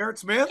 right? Garrett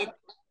Smith?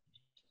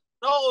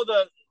 No,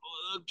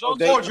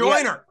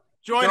 Joyner.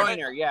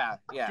 Joyner, yeah.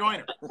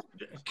 Joyner.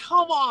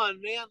 Come on,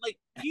 man! Like,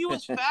 he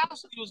was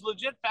fast. He was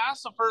legit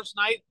fast the first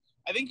night.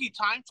 I think he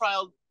time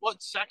trialed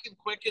second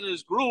quick in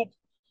his group,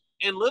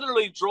 and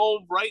literally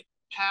drove right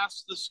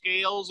past the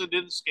scales and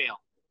didn't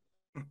scale.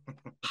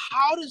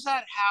 How does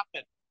that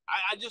happen?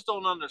 I just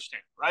don't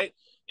understand, right?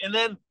 And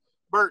then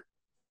Bert,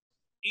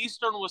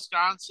 Eastern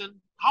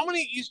Wisconsin. How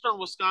many Eastern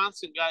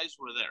Wisconsin guys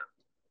were there?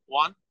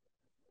 One.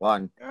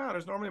 Yeah,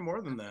 there's normally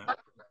more than that.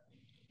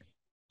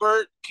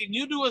 Bert, can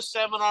you do a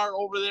seminar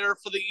over there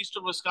for the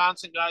Eastern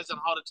Wisconsin guys on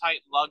how to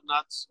tighten lug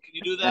nuts? Can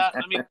you do that?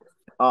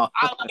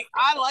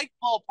 I like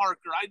Paul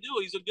Parker. I do.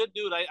 He's a good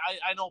dude.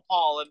 I know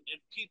Paul, and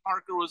Pete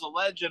Parker was a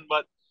legend,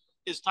 but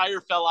his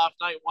tire fell off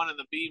night one in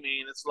the B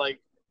main. It's like,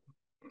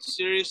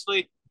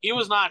 seriously, he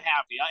was not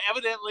happy.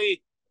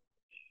 Evidently,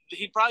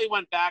 he probably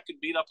went back and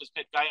beat up his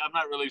pit guy. I'm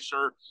not really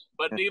sure,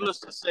 but needless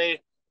to say,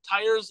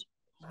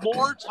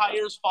 more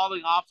tires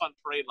falling off on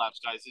parade laps,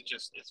 guys.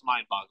 It's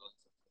mind-boggling.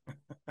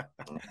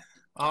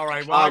 All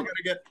right.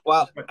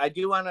 Well, I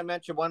do want to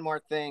mention one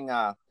more thing.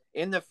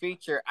 In the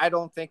feature, I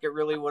don't think it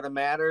really would have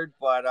mattered,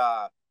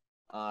 but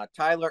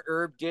Tyler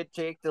Erb did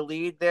take the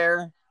lead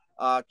there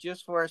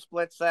just for a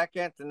split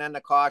second, and then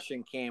the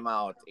caution came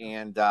out.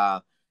 And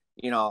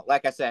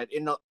like I said,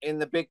 in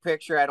the big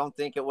picture, I don't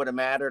think it would have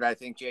mattered. I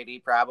think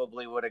JD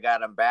probably would have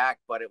got him back,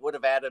 but it would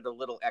have added a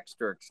little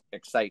extra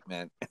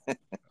excitement.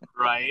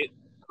 Right.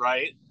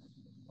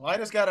 Well,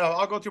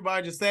 I'll go through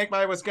mine. Just thank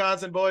my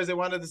Wisconsin boys. They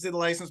wanted to see the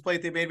license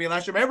plate they made me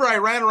last year. Remember, I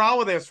ran around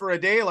with this for a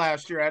day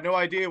last year. I had no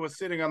idea it was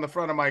sitting on the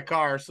front of my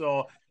car.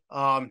 So,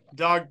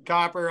 Doug,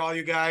 Copper, all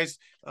you guys,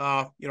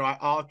 I'll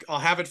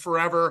have it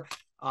forever.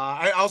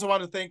 I also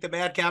want to thank the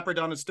Mad Capper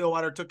down in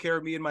Stillwater. Took care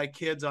of me and my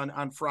kids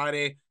on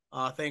Friday.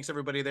 Thanks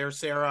everybody there.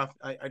 Sarah,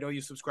 I know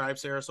you subscribe,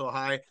 Sarah, so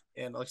hi.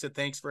 And like I said,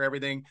 thanks for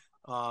everything.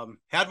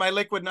 Had my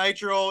liquid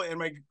nitro and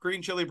my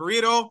green chili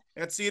burrito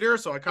at Cedar,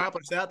 so I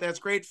accomplished that. That's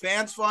great.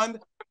 Fans Fund,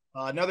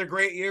 another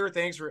great year.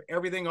 Thanks for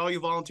everything, all you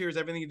volunteers,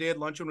 everything you did.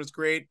 Luncheon was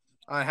great.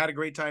 I had a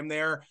great time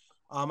there.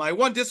 My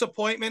one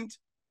disappointment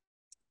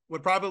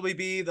would probably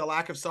be the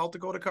lack of South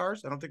Dakota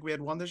cars. I don't think we had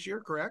one this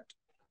year, correct?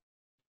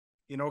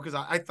 Because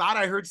I thought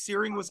I heard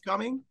Searing was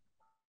coming.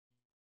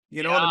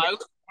 I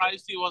was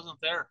surprised he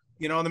wasn't there.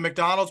 The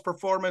McDonald's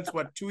performance,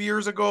 2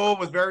 years ago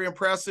was very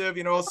impressive,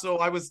 so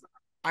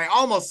I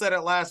almost said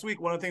it last week.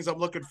 One of the things I'm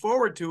looking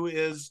forward to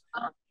is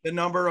the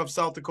number of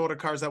South Dakota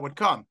cars that would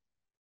come.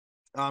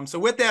 So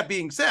with that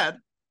being said,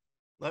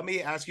 let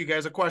me ask you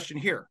guys a question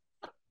here.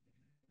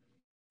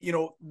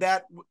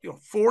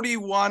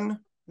 41, I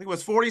think it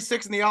was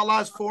 46 in the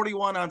Outlaws,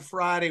 41 on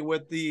Friday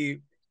with the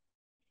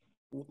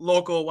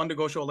local One to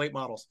Go Show late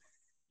models.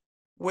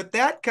 With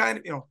that kind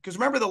of, because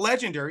remember the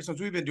legendary,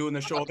 since we've been doing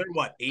the show, they're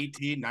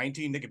 18,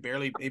 19, they could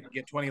barely maybe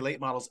get 20 late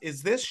models.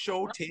 Is this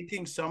show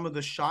taking some of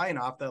the shine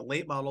off that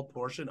late model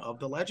portion of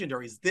the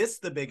legendary? Is this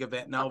the big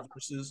event now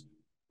versus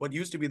what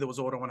used to be the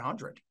Wisconsin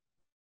 100?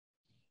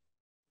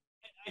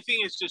 I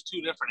think it's just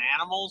two different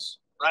animals,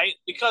 right?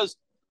 Because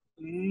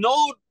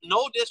no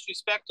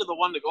disrespect to the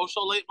One to Go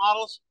Show late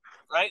models,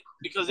 right?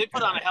 Because they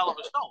put on a hell of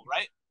a show,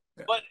 right?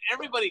 Yeah. But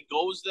everybody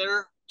goes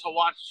there to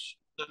watch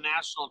the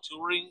national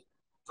touring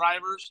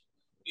drivers,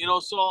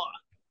 so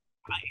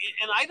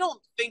I don't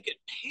think it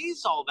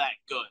pays all that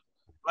good,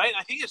 right?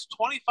 I think it's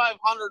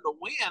 $2,500 to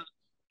win,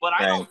 but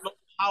I don't know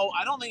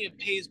I don't think it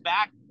pays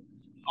back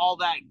all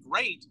that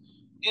great.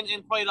 And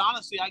quite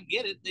honestly, I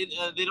get it.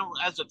 They don't,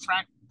 as a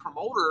track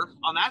promoter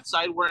on that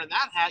side, wearing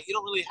that hat, you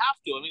don't really have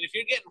to. I mean, if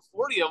you're getting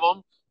 40 of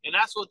them and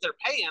that's what they're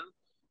paying,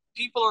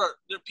 people are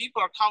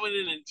coming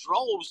in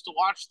droves to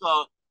watch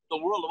the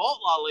World of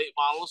Outlaw late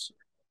models,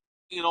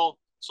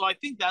 So I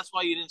think that's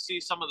why you didn't see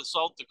some of the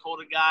South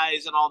Dakota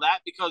guys and all that,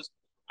 because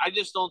I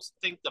just don't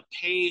think the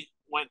pay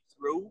went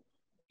through.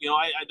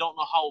 I don't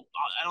know how.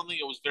 I don't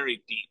think it was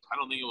very deep. I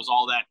don't think it was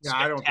all that. Yeah,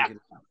 I don't think it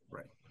is.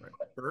 Right.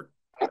 Bert?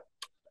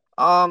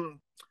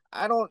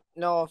 I don't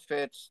know if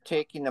it's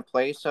taking the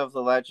place of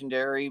the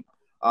legendary.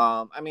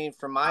 I mean,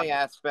 from my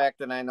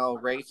aspect, and I know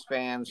race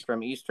fans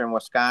from Eastern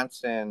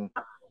Wisconsin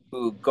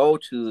who go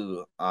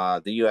to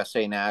the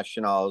USA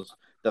Nationals,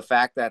 the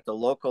fact that the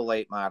local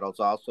late models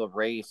also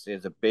race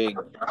is a big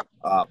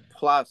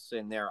plus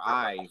in their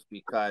eyes,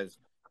 because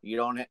you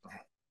don't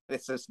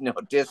this is no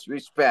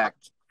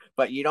disrespect,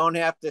 but you don't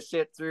have to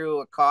sit through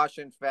a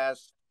caution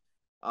fest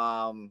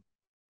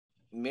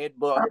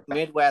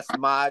Midwest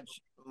mod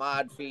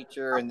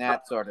feature and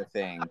that sort of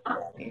thing.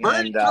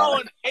 And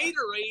throwing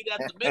haterade at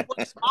the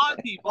Midwest mod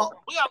people.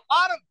 We got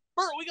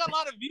a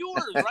lot of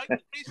viewers,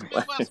 right?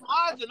 Midwest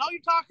mods, and now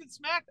you're talking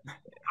smack.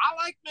 I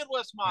like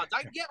Midwest mods.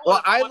 I get.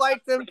 Well, I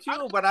like them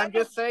too, but I'm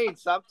just saying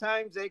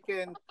sometimes they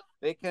can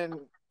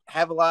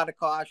have a lot of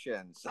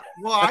cautions.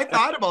 Well, I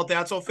thought about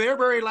that. So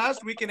Fairbury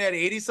last weekend had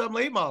 80-some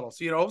late models.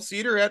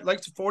 Cedar had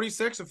like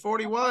 46 and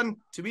 41.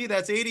 To me,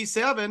 that's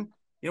 87.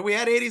 We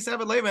had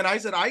 87 late men. I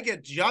said I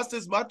get just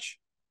as much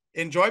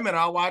enjoyment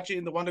out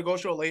watching the One to Go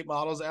Show late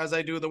models as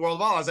I do the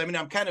World of Outlaws. I mean,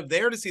 I'm kind of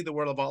there to see the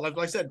World of Outlaws.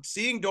 Like I said,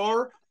 seeing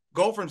Dorr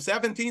go from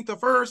 17th to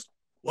 1st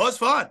was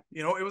fun.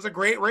 It was a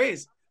great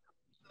race.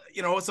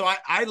 So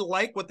I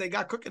like what they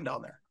got cooking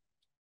down there.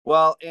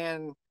 Well,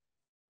 and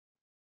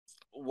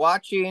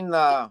watching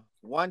the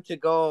One to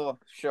Go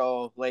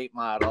Show late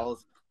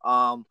models,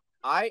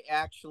 I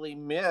actually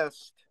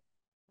missed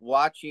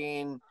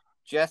watching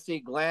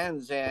Jesse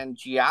Glenns and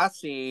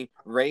G.O.A.T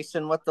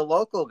racing with the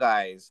local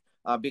guys,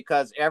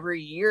 because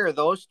every year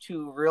those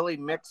two really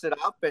mix it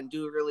up and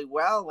do really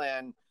well.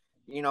 And,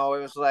 it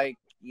was like,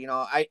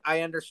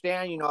 I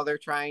understand, they're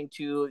trying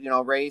to,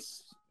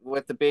 race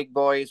with the big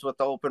boys with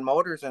the open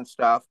motors and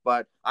stuff,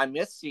 but I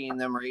miss seeing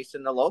them race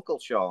in the local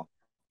show.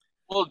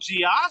 Well,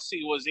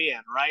 G.O.A.T was in,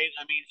 right?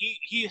 I mean,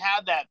 he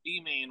had that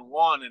B-main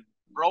one and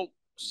broke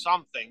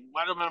something.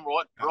 I don't remember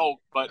what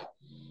broke, but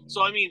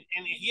so, I mean,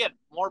 and he had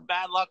more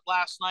bad luck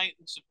last night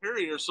in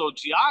Superior. So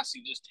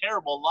G.O.A.T just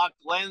terrible luck.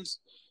 Glenns,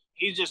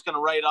 he's just going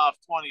to write off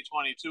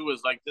 2022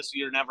 as like this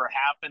year never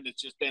happened.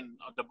 It's just been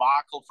a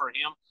debacle for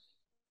him.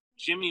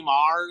 Jimmy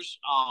Mars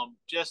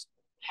just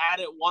had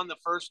it won the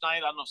first night. I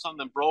don't know if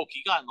something broke.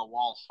 He got in the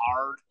wall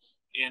hard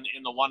in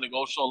the One to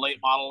Go Show late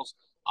models.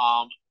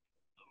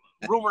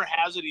 Rumor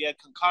has it he had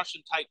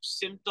concussion type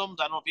symptoms.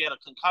 I don't know if he had a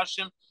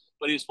concussion,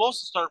 but he was supposed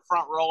to start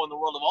front row in the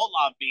World of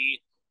Outlaw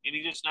B, and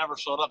he just never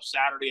showed up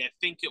Saturday. I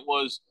think it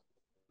was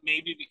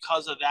maybe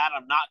because of that.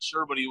 I'm not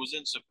sure, but he was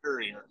in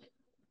Superior.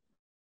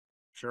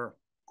 Sure.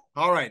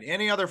 All right.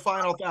 Any other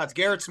final thoughts?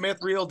 Garrett Smith,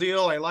 real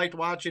deal. I liked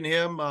watching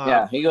him.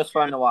 Yeah, he was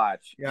fun to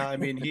watch. Yeah, I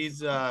mean,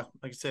 he's like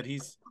I said,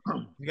 he's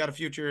got a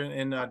future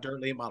in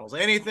dirt late models.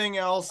 Anything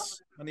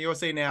else on the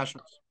USA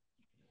Nationals?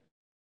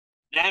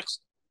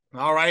 Next.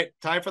 All right.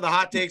 Time for the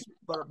hot takes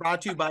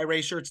brought to you by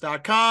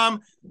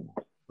raceshirts.com.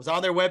 Was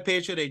on their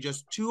webpage today,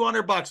 just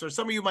 $200. Or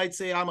some of you might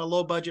say, I'm a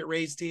low budget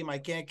race team. I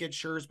can't get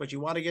shirts, but you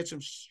want to get some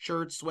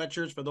shirts,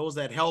 sweatshirts for those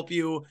that help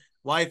you,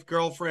 wife,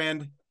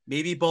 girlfriend,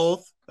 maybe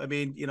both. I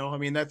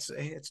mean, that's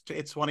it's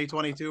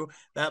 2022.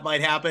 That might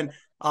happen.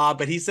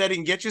 But he said he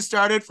can get you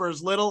started for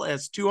as little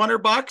as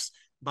 $200.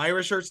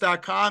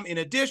 BuyRaceshirts.com. In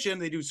addition,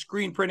 they do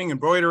screen printing,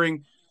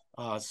 embroidering,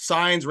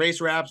 signs,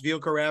 race wraps,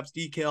 vehicle wraps,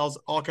 decals,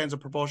 all kinds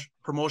of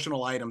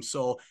promotional items.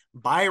 So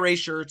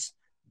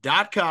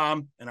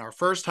BuyRaceshirts.com. And our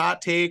first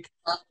hot take,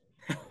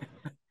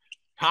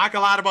 talk a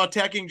lot about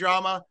teching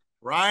drama.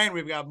 Ryan,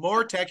 we've got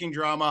more teching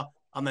drama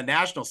on the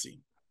national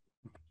scene.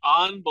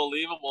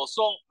 Unbelievable.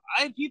 So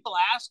I had people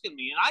asking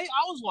me, and I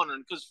was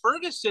wondering, because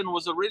Ferguson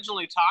was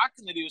originally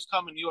talking that he was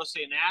coming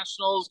USA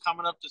Nationals,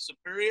 coming up to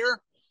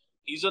Superior.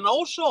 He's a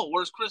no-show.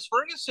 Where's Chris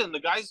Ferguson?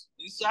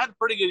 He's had a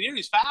pretty good year.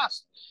 He's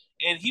fast.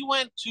 And he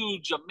went to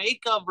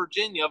Jamaica,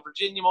 Virginia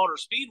Motor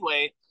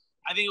Speedway.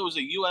 I think it was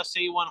a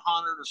USA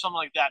 100 or something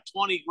like that,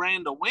 20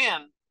 grand to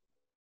win.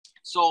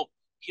 So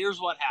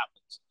here's what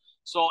happens.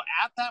 So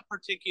at that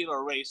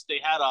particular race, they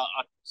had a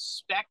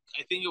spec,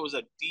 I think it was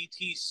a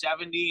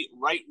DT70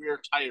 right rear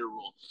tire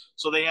rule.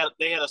 So they had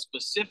a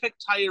specific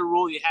tire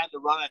rule you had to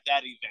run at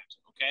that event,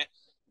 okay?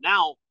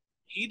 Now,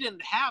 he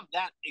didn't have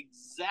that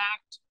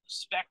exact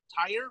spec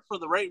tire for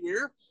the right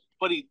rear,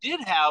 but he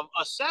did have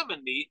a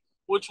 70,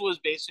 which was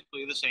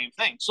basically the same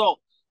thing. So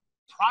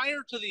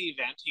prior to the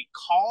event, he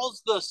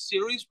calls the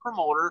series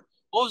promoter.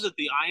 What was it?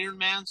 The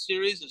Ironman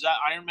series? Is that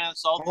Ironman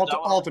South?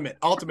 Ultimate.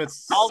 Yeah.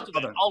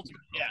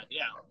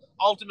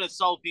 Ultimate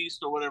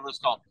Southeast or whatever it's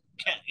called.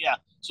 Yeah.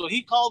 So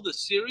he called the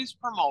series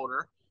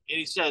promoter and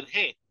he said,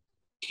 "Hey,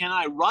 can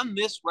I run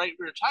this right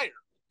rear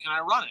tire? Can I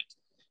run it?"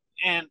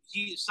 And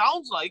he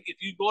sounds like,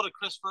 if you go to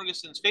Chris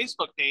Ferguson's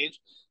Facebook page,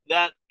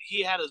 that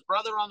he had his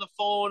brother on the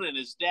phone and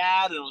his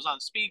dad, and it was on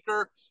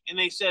speaker. And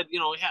they said,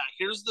 yeah,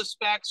 here's the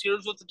specs,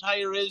 here's what the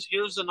tire is,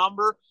 here's the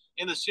number.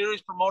 And the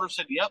series promoter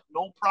said, yep,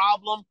 no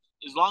problem.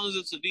 As long as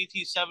it's a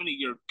DT70,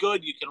 you're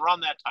good. You can run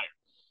that tire.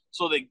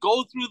 So they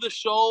go through the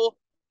show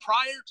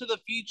prior to the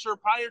feature,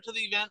 prior to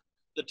the event.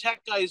 The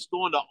tech guys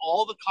go into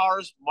all the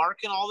cars,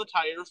 marking all the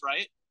tires,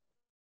 right?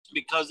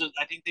 Because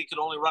I think they could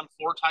only run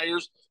 4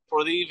 tires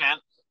for the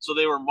event. So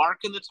they were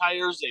marking the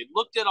tires. They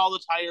looked at all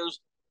the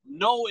tires.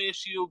 No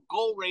issue.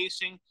 Go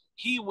racing.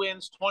 He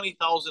wins $20,000.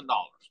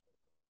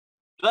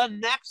 The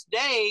next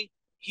day,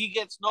 he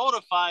gets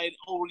notified,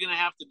 we're going to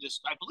have to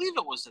I believe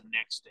it was the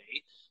next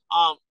day.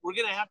 We're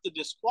going to have to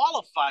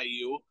disqualify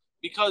you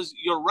because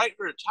your right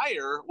rear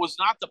tire was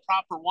not the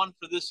proper one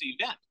for this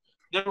event.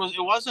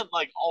 It wasn't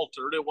like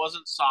altered. It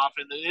wasn't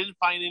softened. They didn't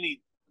find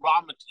any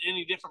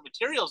different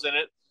materials in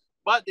it,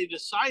 but they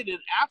decided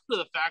after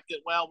the fact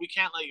that, well, we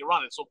can't let you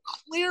run it. So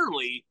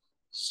clearly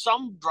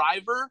some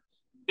driver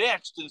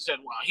bitched and said,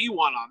 well, he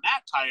won on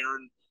that tire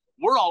and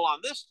we're all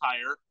on this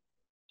tire.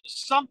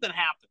 Something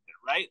happened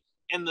there, right?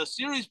 And the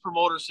series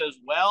promoter says,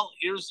 well,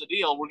 here's the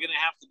deal. We're going to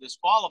have to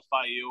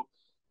disqualify you.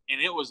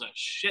 And it was a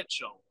shit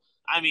show.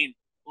 I mean,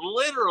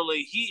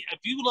 literally, if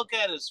you look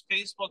at his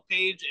Facebook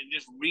page and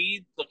just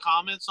read the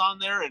comments on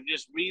there and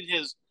just read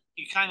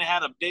he kind of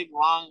had a big,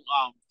 long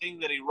thing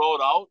that he wrote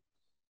out.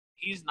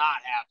 He's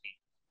not happy.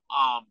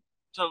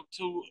 To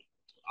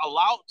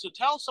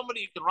tell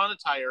somebody you can run a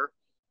tire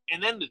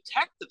and then to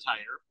tech the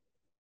tire,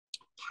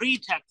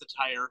 pre-tech the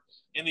tire,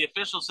 and the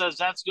official says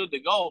that's good to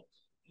go.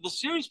 The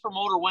series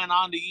promoter went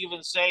on to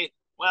even say,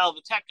 well,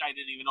 the tech guy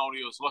didn't even know what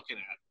he was looking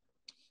at.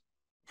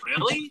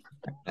 Really?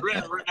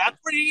 That's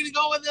where you're going to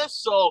go with this?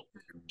 So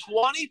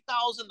 $20,000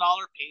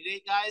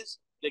 payday, guys,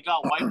 that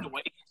got wiped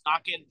away. It's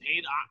not getting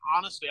paid.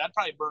 Honestly, I'd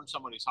probably burn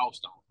somebody's house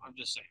down. I'm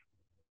just saying.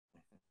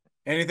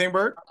 Anything,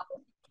 Bert?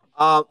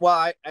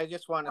 Well, I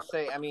just want to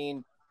say, I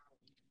mean,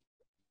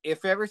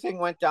 if everything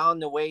went down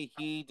the way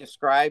he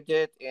described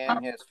it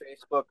in his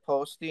Facebook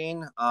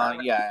posting,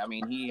 yeah, I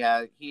mean, he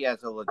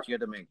has a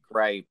legitimate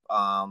gripe.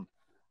 I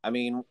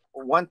mean,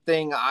 one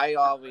thing I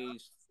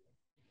always,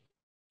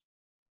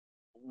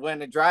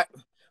 when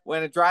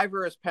a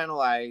driver is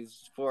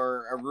penalized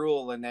for a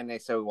rule and then they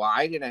say, well,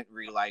 I didn't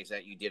realize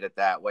that you did it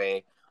that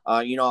way.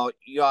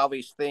 You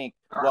always think,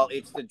 well,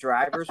 it's the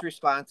driver's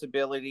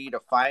responsibility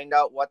to find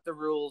out what the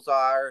rules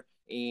are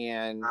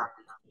and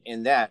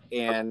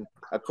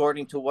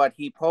according to what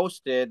he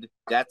posted,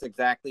 that's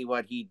exactly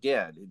what he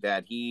did.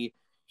 That he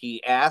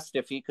asked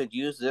if he could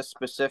use this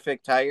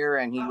specific tire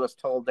and he was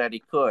told that he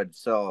could.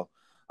 So,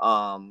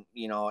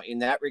 in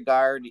that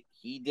regard,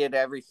 he did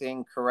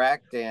everything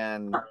correct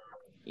and,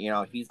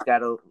 he's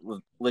got a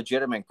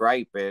legitimate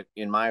gripe,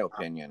 in my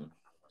opinion.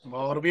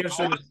 Well, it'll be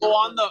interesting. Go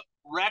on the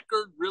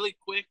record really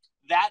quick.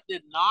 That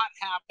did not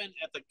happen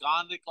at the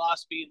Gondikla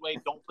Speedway.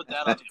 Don't put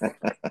that on him.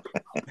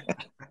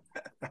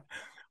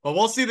 Well,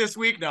 we'll see this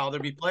week now.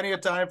 There'll be plenty of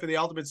time for the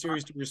Ultimate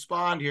Series to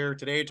respond here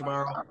today,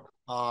 tomorrow.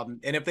 And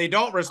if they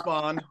don't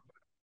respond,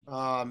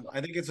 I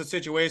think it's a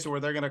situation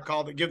where they're going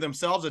to give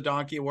themselves a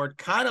donkey award,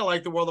 kind of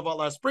like the World of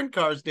Outlaw Sprint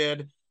Cars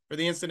did for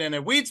the incident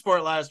at Weed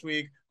Sport last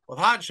week with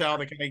Hot Shell.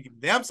 They can give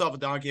themselves a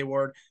donkey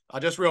award.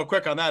 Just real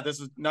quick on that,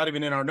 this is not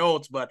even in our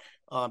notes, but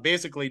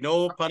basically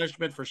no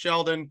punishment for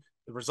Sheldon.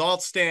 The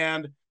results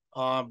stand,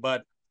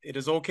 but it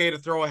is okay to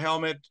throw a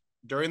helmet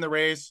during the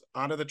race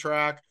onto the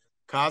track,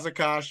 cause a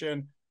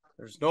caution.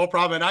 There's no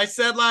problem. And I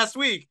said last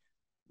week,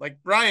 like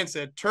Brian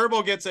said,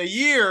 Turbo gets a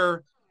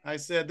year. I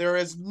said, there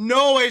is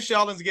no way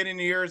Sheldon's getting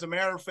a year. As a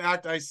matter of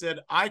fact, I said,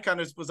 I kind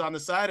of was on the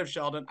side of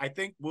Sheldon. I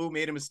think Wu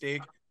made a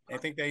mistake. I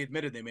think they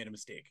admitted they made a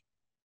mistake.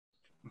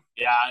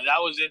 Yeah, that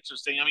was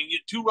interesting. I mean,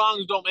 two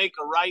wrongs don't make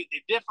a right.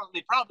 They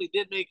probably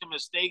did make a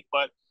mistake,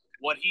 but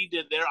what he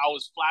did there, I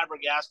was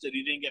flabbergasted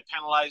he didn't get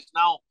penalized.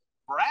 Now,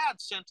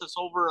 Brad sent us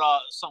over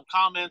some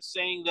comments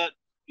saying that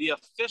the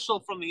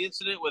official from the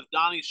incident with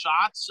Donnie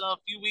Schatz a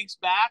few weeks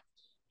back,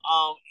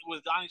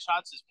 with Donnie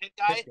Schatz's pit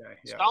guy,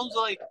 yeah. Sounds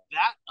like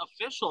that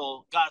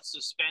official got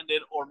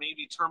suspended or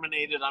maybe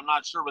terminated. I'm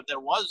not sure, but there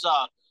was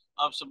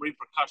some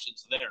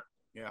repercussions there.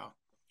 Yeah.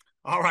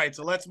 All right,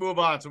 so let's move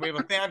on. So we have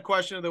a fan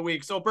question of the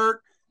week. So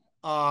Bert,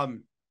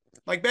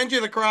 like Benji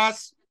the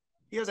Cross,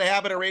 he has a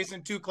habit of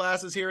racing 2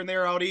 classes here and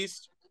there out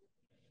east.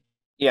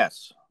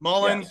 Yes.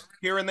 Mullen yes.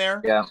 here and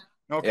there. Yeah.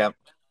 Okay. Yep.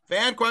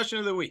 Fan question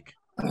of the week.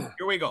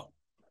 Here we go.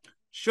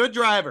 Should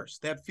drivers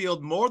that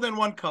field more than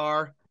one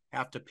car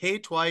have to pay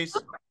twice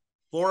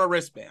for a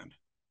wristband?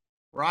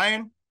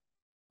 Ryan,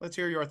 let's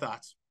hear your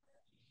thoughts.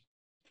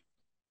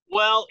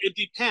 Well, it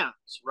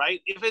depends, right?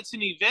 If it's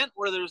an event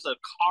where there's a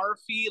car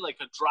fee, like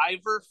a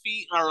driver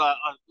fee, or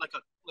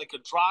like a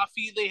draw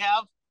fee they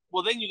have,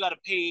 well, then you got to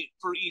pay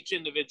for each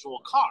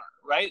individual car,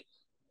 right?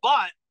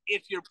 But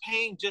if you're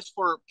paying just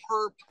for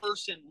per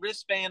person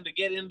wristband to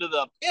get into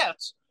the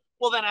pits,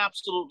 well, then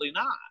absolutely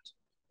not.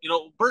 You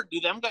know, Bert,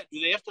 do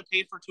they have to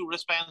pay for 2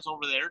 wristbands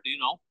over there? Do you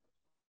know?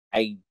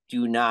 I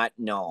do not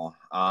know.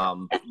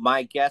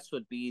 My guess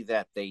would be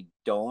that they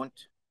don't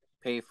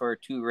pay for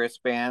 2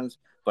 wristbands.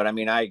 But I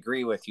mean, I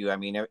agree with you. I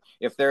mean,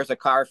 if there's a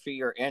car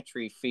fee or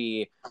entry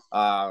fee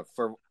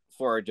for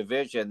a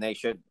division, they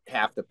should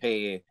have to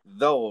pay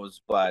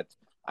those. But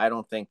I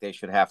don't think they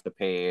should have to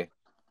pay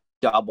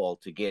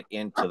double to get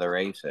into the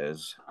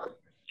races.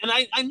 And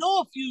I know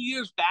a few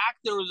years back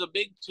there was a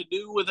big to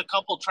do with a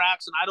couple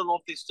tracks, and I don't know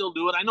if they still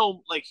do it. I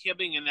know like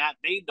Hibbing and that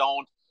they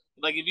don't.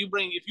 Like if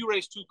you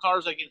race 2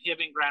 cars like in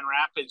Hibbing, Grand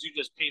Rapids, you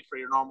just pay for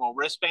your normal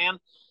wristband.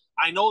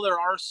 I know there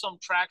are some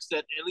tracks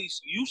that at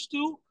least used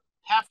to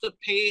have to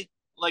pay,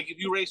 like if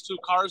you race 2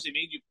 cars, they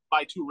made you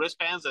buy 2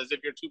 wristbands as if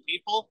you're 2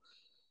 people.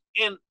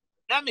 And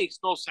that makes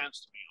no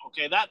sense to me.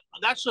 Okay.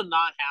 That should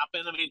not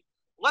happen. I mean,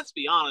 let's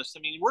be honest. I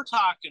mean, we're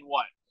talking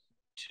what?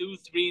 2,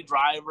 3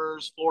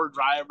 drivers, 4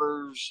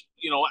 drivers,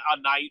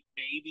 a night,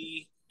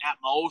 maybe at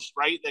most,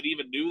 right? That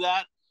even do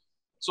that.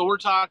 So we're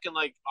talking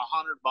like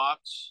 $100.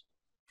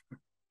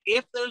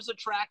 If there's a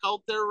track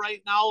out there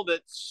right now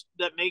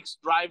that makes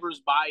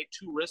drivers buy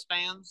 2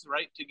 wristbands,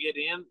 right, to get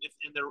in, if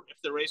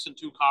they're racing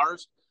 2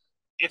 cars,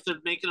 if they're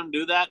making them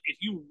do that, if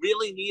you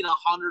really need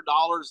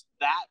 $100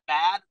 that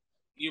bad,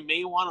 you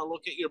may want to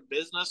look at your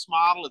business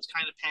model. It's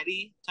kind of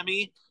petty to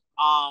me.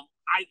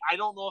 I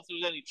don't know if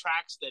there's any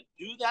tracks that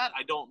do that.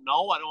 I don't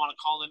know. I don't want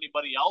to call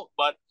anybody out,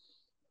 but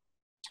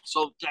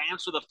so to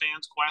answer the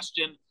fans'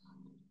 question,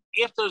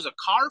 if there's a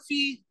car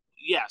fee,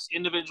 yes,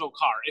 individual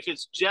car. If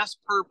it's just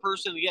per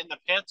person to get in the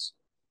pits,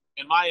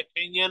 in my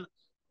opinion,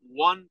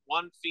 one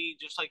fee,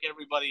 just like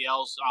everybody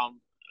else,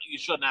 you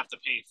shouldn't have to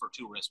pay for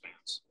 2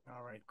 wristbands.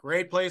 All right.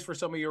 Great place for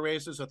some of your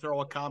races, so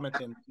throw a comment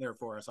in there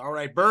for us. All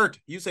right, Bert,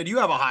 you said you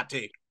have a hot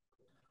take.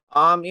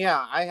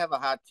 Yeah, I have a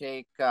hot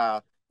take.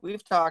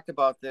 We've talked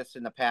about this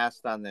in the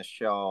past on this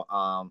show.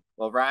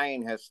 Well,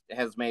 Ryan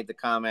has made the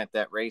comment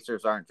that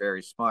racers aren't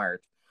very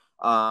smart.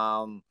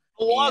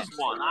 Was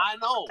one, I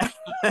know.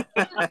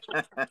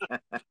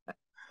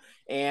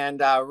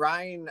 And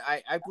Ryan,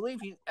 I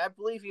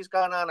believe he's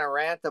gone on a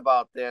rant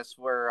about this,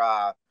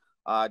 where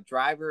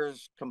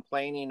drivers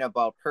complaining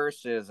about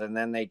purses and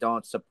then they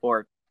don't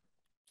support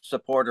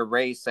a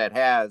race that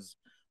has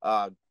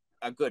a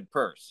good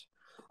purse.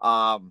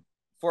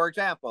 For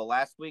example,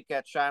 last week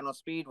at Shawano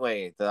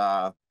Speedway,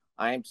 the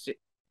IMC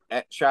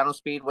at Shawano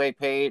Speedway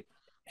paid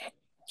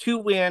to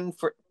win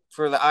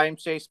for the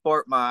IMCA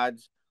Sport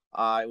Mods.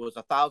 It was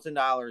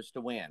 $1,000 to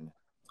win,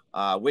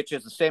 which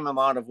is the same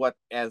amount of what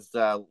as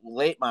the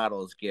late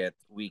models get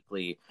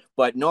weekly.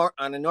 But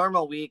on a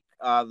normal week,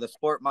 the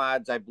Sport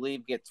Mods, I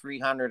believe, get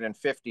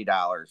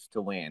 $350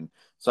 to win.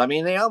 So I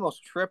mean, they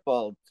almost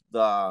tripled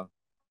the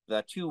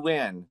to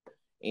win.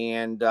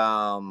 And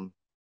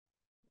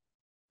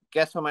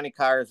guess how many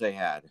cars they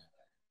had?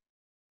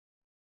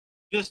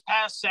 This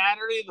past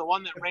Saturday, the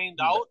one that rained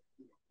out?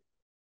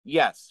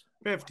 Yes.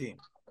 15.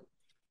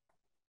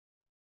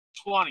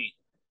 20.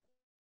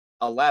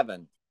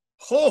 11.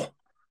 Oh,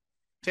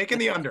 taking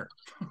the under.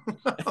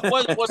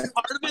 was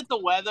part of it the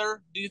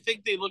weather? Do you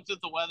think they looked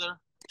at the weather?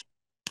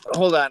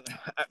 Hold on.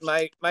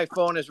 My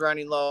phone is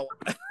running low.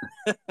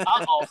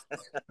 Uh-oh.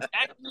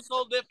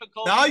 Technical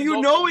difficulties. Now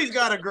you know he's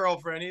got a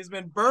girlfriend. He's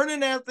been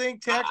burning that thing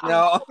texting.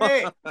 No.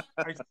 Hey, I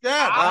said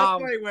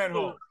that's why he went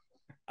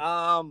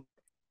home.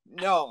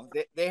 No,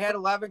 they had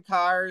 11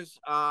 cars.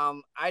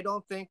 I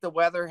don't think the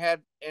weather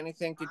had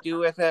anything to do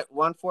with it.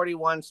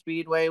 141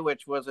 Speedway,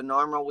 which was a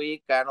normal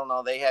week, I don't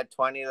know, they had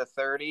 20 to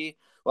 30.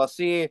 Well,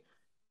 see,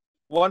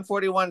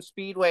 141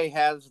 Speedway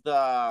has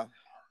the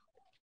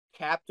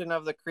Captain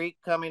of the Creek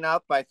coming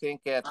up. I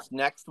think it's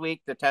next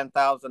week, the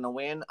 10,000 to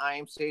win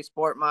IMC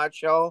Sport Mod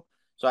show.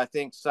 So I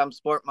think some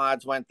sport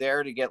mods went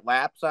there to get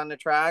laps on the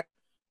track.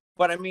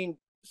 But I mean,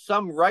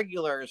 some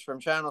regulars from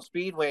Channel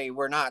Speedway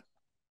were not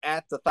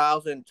at the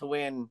 1,000 to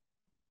win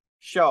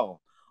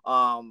show.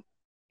 I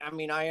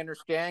mean, I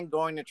understand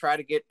going to try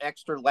to get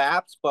extra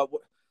laps,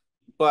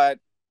 but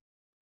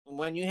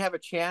when you have a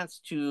chance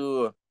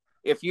to,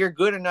 if you're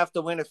good enough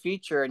to win a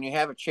feature and you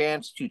have a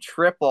chance to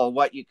triple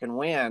what you can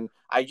win,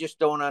 I just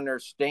don't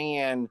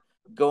understand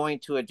going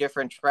to a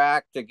different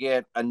track to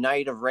get a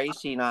night of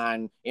racing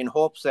on in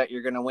hopes that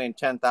you're going to win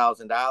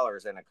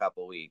 $10,000 in a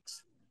couple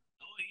weeks.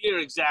 You're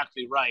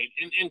exactly right.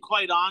 And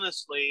quite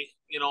honestly,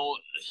 you know,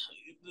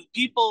 the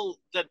people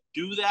that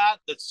do that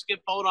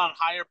skip out on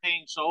higher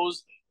paying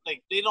shows,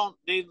 like they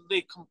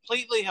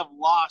completely have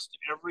lost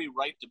every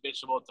right to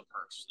bitch about the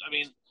purse. I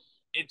mean,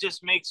 it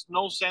just makes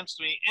no sense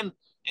to me.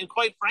 And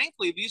quite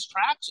frankly, these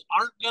tracks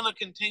aren't going to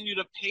continue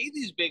to pay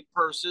these big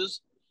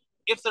purses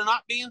if they're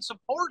not being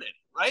supported,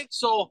 right?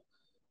 So,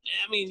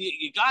 I mean,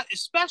 you got,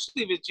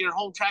 especially if it's your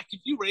home track,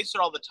 if you race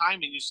it all the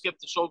time and you skip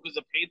the show because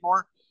it paid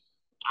more,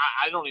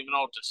 I don't even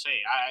know what to say.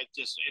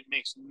 It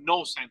makes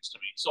no sense to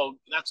me. So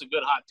that's a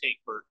good hot take,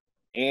 Bert.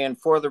 And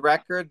for the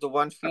record, the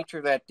one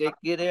feature that did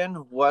get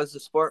in was the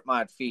sport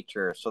mod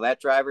feature. So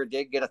that driver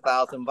did get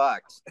 $1,000.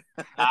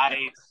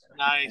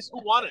 Nice.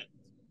 Who won it?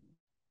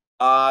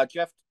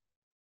 Jeffrey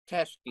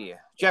Teschke.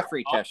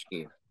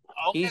 Okay.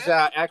 He's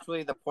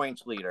actually the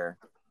points leader.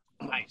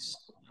 Nice.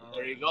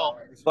 There you go.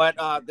 But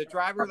the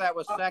driver that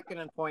was second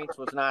in points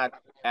was not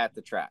at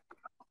the track.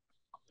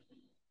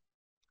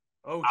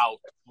 Oh, out.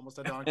 Almost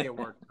a donkey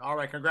award. All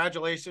right,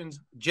 congratulations,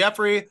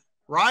 Jeffrey.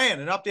 Ryan,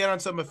 an update on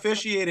some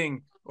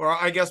officiating, or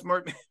I guess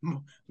more,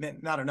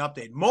 not an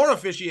update, more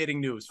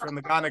officiating news from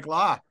the Conic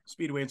Law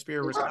Speedway in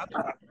Spear,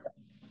 Wisconsin.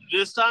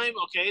 This time,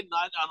 okay,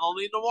 I don't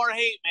need no more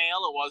hate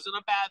mail. It wasn't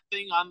a bad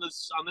thing on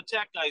the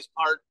tech guys'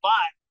 part, but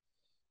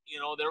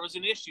you know there was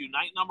an issue.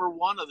 Night number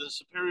 1 of the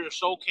Superior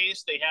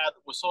Showcase, they had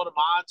WISSOTA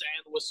mods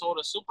and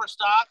WISSOTA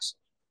Superstocks.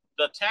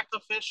 The tech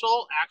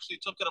official actually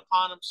took it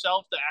upon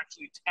himself to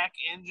actually tech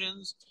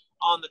engines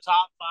on the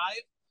top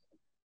 5.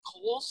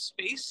 Cole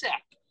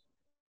Spacek,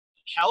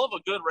 hell of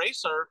a good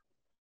racer,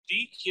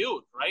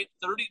 DQ'd, right?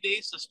 30-day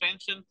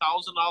suspension,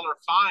 $1,000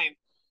 fine.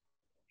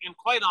 And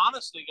quite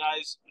honestly,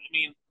 guys, I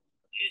mean,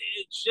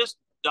 it's just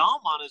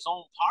dumb on his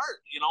own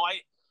part. You know,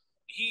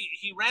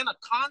 he ran a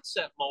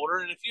concept motor,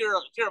 and if you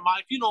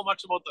know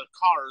much about the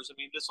cars, I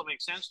mean, this will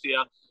make sense to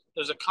you.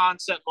 There's a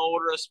concept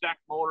motor, a spec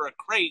motor, a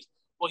crate.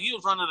 Well, he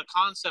was running a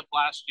concept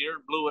last year,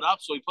 blew it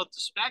up, so he put the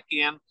spec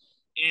in.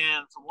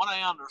 And from what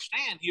I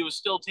understand, he was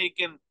still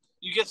taking,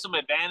 you get some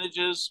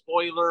advantages,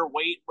 spoiler,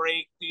 weight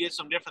break, you get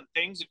some different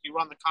things if you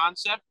run the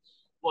concept.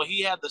 Well,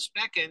 he had the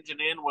spec engine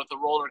in with a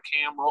roller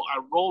cam,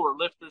 roller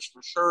lifters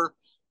for sure,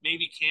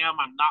 maybe cam.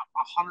 I'm not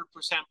 100%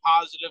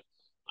 positive.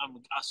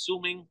 I'm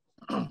assuming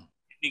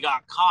he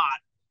got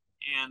caught.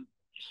 And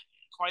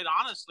quite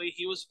honestly,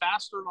 he was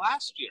faster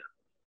last year.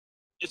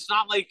 It's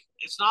not like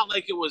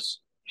it was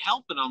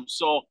helping him.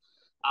 So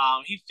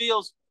he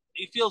feels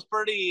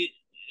pretty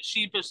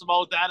sheepish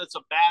about that. It's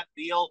a bad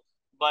deal,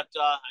 but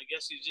I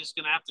guess he's just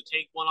gonna have to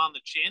take one on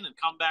the chin and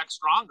come back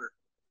stronger.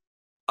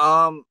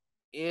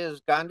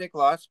 Is Gondik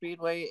Law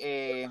Speedway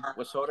a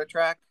WISSOTA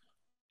track?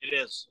 It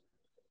is.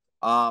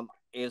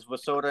 Is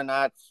WISSOTA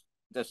not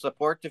the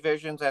support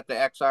divisions at the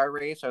XR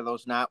race? Are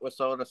those not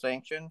WISSOTA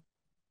sanctioned?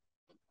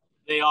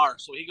 They are.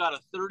 So he got a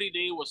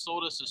 30-day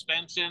WISSOTA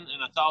suspension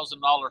and a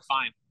 $1,000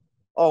 fine.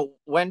 Oh,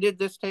 when did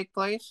this take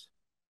place?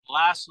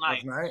 Last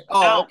night.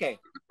 Oh, okay.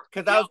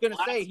 Because I was going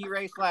to say he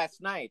raced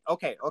last night.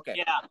 Okay.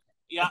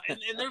 Yeah. And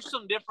there's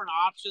some different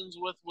options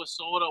with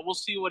WISSOTA. We'll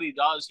see what he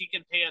does. He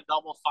can pay a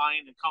double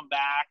fine and come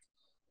back.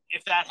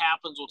 If that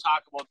happens, we'll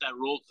talk about that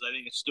rule because I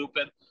think it's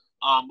stupid.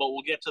 But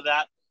we'll get to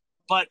that.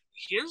 But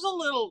here's a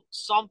little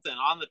something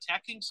on the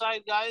teching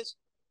side, guys.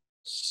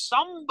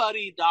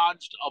 Somebody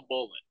dodged a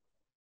bullet.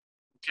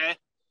 Okay?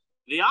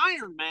 The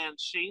Iron Man,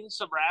 Shane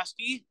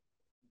Sabraski,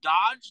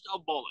 dodged a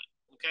bullet.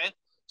 Okay?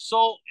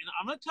 So, and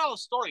I'm going to tell a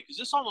story because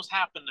this almost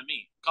happened to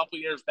me a couple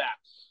years back.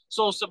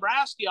 So,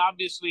 Sabraski,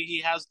 obviously, he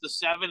has the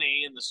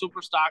 7A and the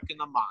Superstock and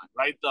the mod,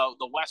 right?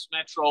 The West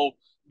Metro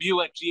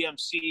Buick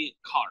GMC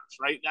cars,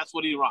 right? That's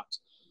what he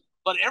runs.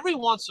 But every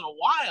once in a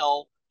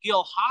while,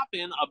 he'll hop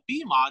in a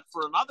B mod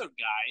for another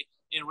guy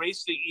and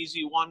race the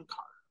Easy One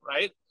car,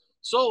 right?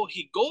 So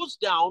he goes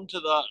down to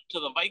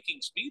the Viking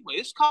Speedway.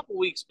 This a couple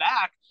weeks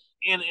back,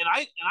 and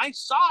I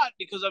saw it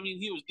because I mean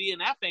he was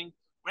DNFing.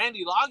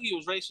 Randy Loggy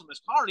was racing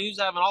this car, and he was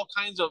having all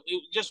kinds of,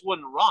 it just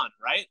wouldn't run,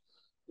 right?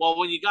 Well,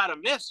 when you got a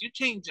miss, you're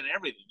changing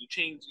everything. You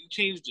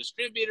change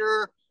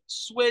distributor,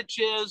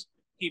 switches.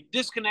 He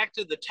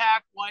disconnected the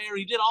tack wire.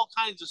 He did all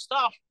kinds of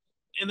stuff.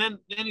 And then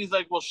he's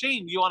like, well,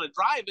 Shane, you want to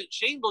drive it?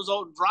 Shane goes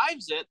out and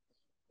drives it.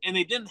 And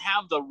they didn't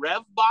have the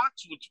rev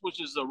box,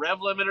 which is the rev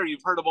limiter.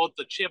 You've heard about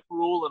the chip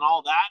rule and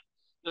all that.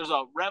 There's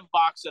a rev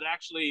box that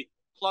actually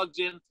plugs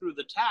in through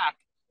the tack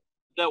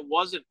that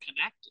wasn't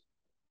connected.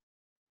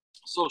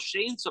 So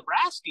Shane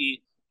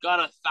Sabraski got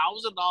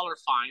 $1,000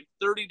 fine,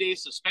 30-day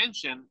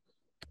suspension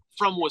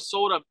from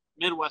WISSOTA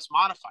Midwest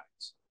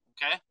Modifieds.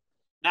 Okay.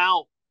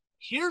 Now,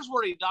 here's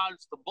where he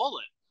dodged the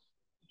bullet.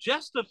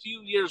 Just a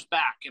few years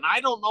back, and I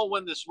don't know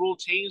when this rule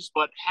changed,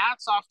 but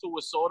hats off to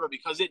WISSOTA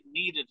because it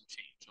needed to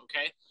change,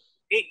 okay?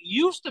 It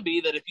used to be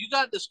that if you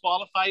got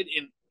disqualified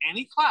in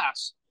any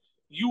class,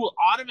 you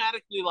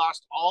automatically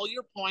lost all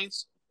your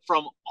points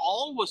from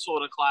all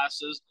WISSOTA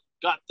classes,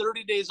 got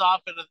 30 days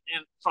off and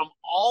from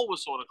all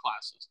WISSOTA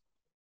classes.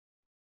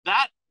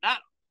 That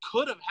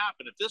could have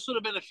happened. If this would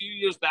have been a few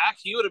years back,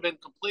 he would have been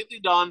completely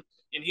done,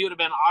 and he would have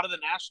been out of the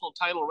national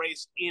title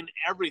race in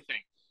everything.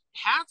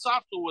 Hats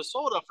off to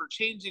WISSOTA for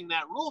changing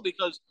that rule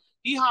because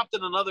he hopped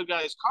in another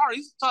guy's car.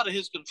 He's out of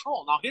his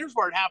control. Now, here's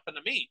where it happened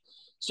to me.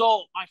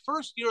 So my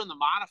first year in the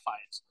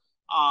modifieds,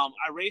 I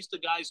raced a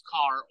guy's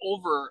car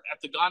over at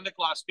the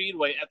Gondikla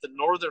Speedway at the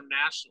Northern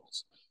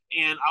Nationals.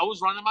 And I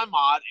was running my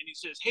mod, and he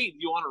says, hey, do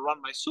you want to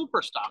run my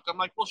super stock? I'm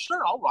like, well,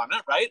 sure, I'll run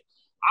it, right?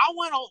 I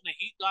went out in the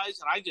heat, guys,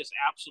 and I just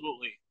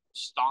absolutely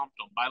stomped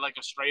him by like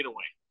a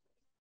straightaway.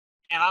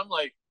 And I'm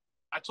like,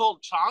 I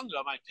told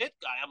Changa, my pit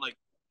guy, I'm like,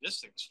 this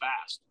thing's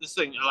fast. This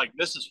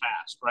is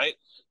fast, right?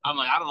 I'm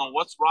like, I don't know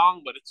what's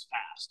wrong, but it's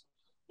fast.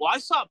 Well, I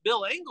saw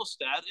Bill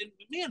Engelstad, and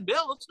me and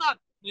Bill, it's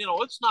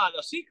not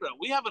a secret.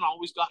 We haven't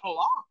always got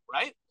along,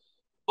 right?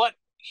 But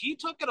he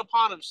took it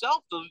upon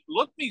himself to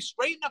look me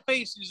straight in the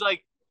face. He's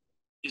like,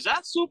 is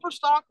that super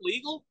stock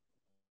legal?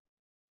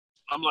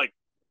 I'm like,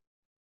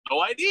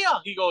 no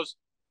idea. He goes,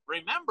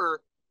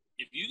 remember,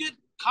 if you get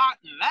caught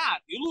in that,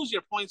 you lose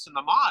your points in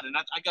the mod. And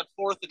I got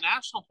 4th in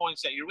national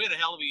points that year. We had a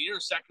hell of a year,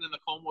 2nd in the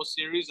Como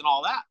series and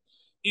all that.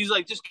 He's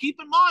like, just keep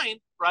in mind,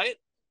 right?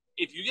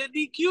 If you get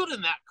DQ'd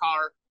in that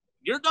car,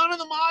 you're done in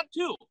the mod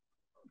too.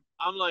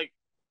 I'm like,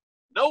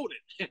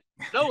 noted.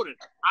 Noted.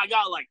 I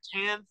got like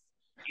 10th,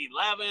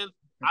 11th.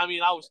 I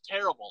mean, I was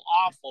terrible,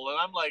 awful. And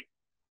I'm like,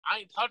 I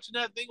ain't touching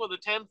that thing with a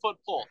 10-foot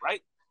pole,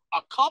 right?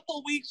 A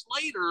couple weeks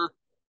later,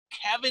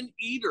 Kevin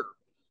Eater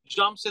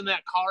jumps in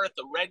that car at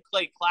the Red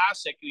Clay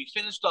Classic, and he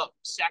finished up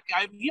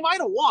second. He might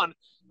have won,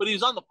 but he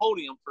was on the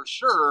podium for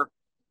sure.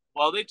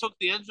 Well, they took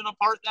the engine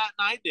apart that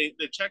night. They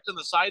checked in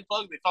the side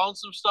plug. They found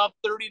some stuff,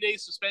 30-day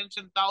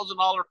suspension,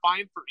 $1,000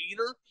 fine for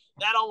Eater.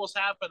 That almost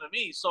happened to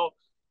me. So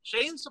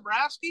Shane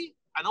Sabraski,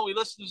 I know he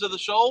listens to the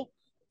show.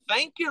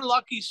 Thank your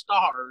lucky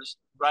stars,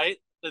 right,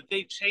 that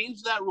they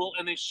changed that rule,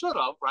 and they should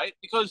have, right?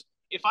 Because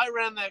if I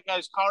ran that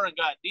guy's car and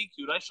got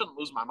DQ'd, I shouldn't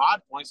lose my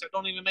mod points. That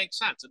don't even make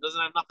sense. It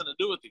doesn't have nothing to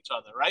do with each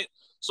other, right?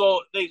 So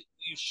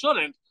you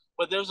shouldn't,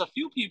 but there's a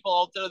few people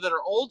out there that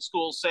are old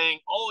school saying,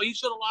 oh, he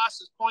should have lost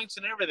his points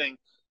and everything.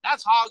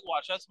 That's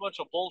hogwash. That's a bunch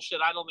of bullshit.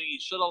 I don't think he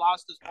should have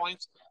lost his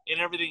points and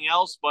everything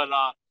else, but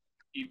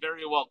he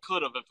very well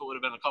could have if it would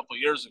have been a couple of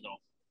years ago.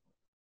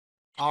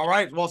 All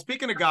right. Well,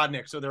 speaking of God,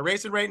 Nick, so they're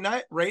racing right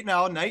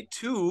now, night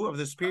 2 of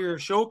the Superior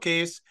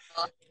Showcase.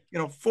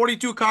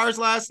 42 cars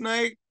last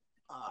night.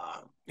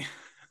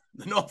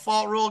 The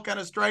no-fault rule kind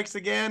of strikes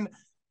again.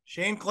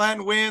 Shane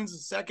Clanton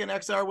wins, second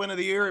XR win of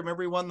the year.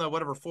 Remember, he won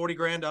the 40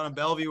 grand down in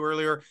Bellevue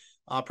earlier.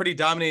 Pretty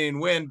dominating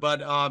win, but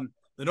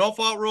the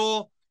no-fault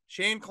rule,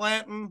 Shane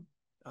Clanton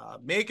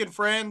making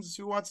friends.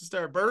 Who wants to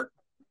start? Bert,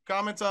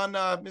 comments on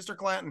Mr.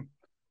 Clanton?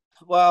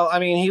 Well, I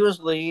mean, he was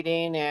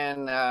leading,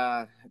 and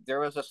there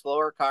was a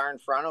slower car in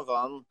front of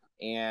him,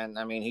 and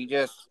he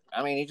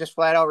just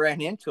flat out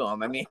ran into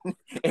him.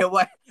 It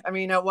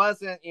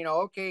wasn't,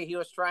 okay, he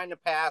was trying to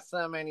pass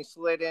him, and he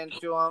slid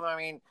into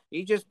him.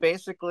 He just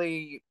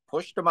basically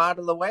pushed him out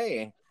of the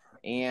way,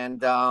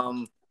 and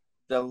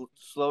the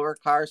slower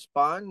car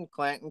spun.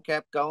 Clanton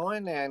kept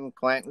going, and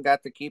Clanton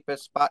got to keep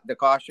his spot. The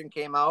caution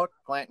came out.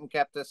 Clanton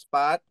kept his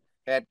spot,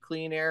 had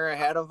clean air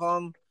ahead of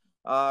him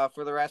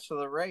for the rest of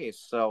the race.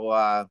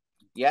 So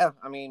yeah,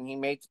 he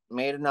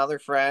made another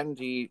friend.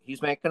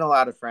 He's making a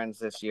lot of friends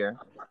this year,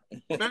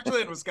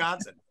 especially in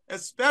Wisconsin.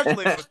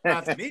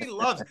 He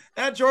loves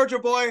that. Georgia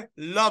boy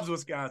loves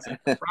Wisconsin.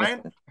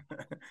 Brian,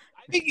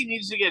 I think he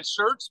needs to get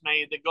shirts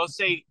made that go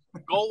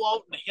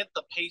out and hit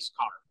the pace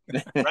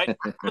car, right?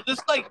 But this,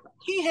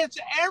 he hits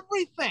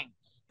everything.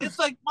 It's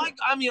like, Mike,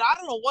 I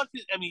don't know what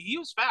he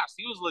was fast.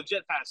 He was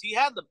legit fast. He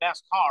had the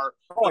best car.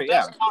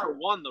 Best car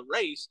won the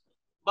race.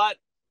 But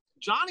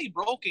Johnny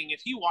Broking,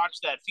 if he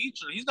watched that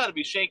feature, he's got to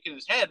be shaking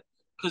his head,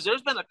 because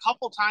there's been a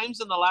couple times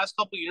in the last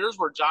couple of years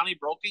where Johnny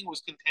Broking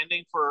was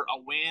contending for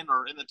a win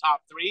or in the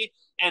top 3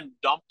 and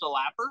dumped a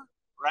lapper,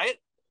 right?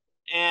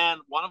 And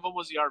one of them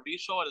was the RV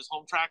show at his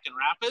home track in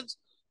Rapids.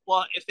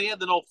 Well, if they had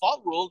the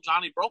no-fault rule,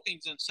 Johnny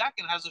Broking's in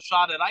second, has a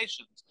shot at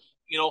Ishins.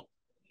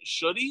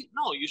 Should he?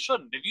 No, you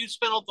shouldn't. If you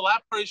spin out the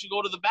lap car, you should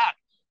go to the back.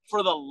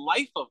 For the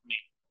life of me,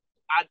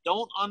 I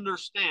don't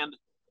understand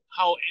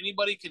how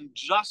anybody can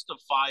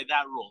justify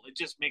that rule. It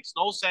just makes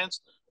no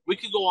sense. We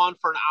could go on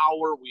for an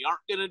hour. We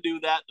aren't going to do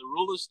that. The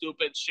rule is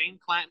stupid. Shane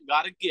Clanton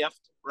got a gift,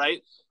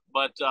 right?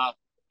 But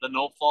the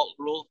no-fault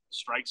rule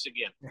strikes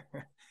again.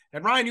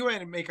 And Ryan, you had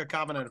to make a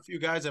comment on a few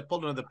guys that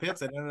pulled into the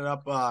pits that ended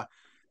up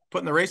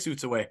putting the race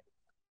suits away.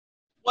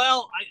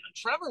 Well,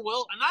 Trevor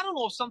will, and I don't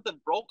know if something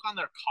broke on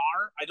their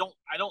car. I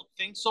don't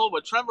think so.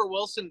 But Trevor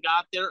Wilson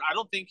got there. I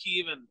don't think he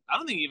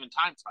even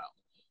time trialed.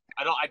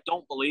 I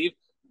don't believe.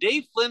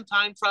 Dave Flynn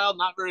time trialed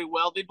not very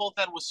well. They both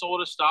had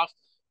WISSOTA stuff,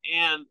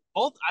 and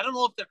both. I don't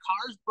know if their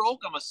cars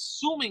broke. I'm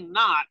assuming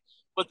not,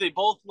 but they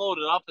both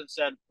loaded up and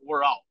said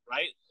we're out.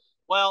 Right.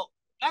 Well,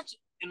 that's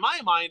in my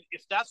mind.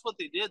 If that's what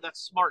they did, that's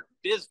smart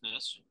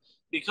business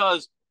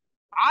because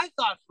I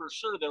thought for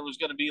sure there was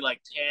going to be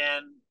like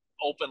 10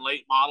 open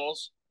late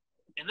models,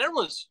 and there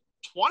was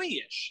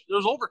 20-ish. There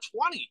was over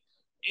 20.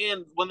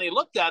 And when they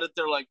looked at it,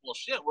 they're like, well,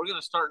 shit, we're going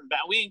to start in back.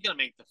 We ain't going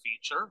to make the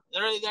feature.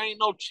 There ain't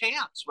no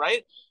chance,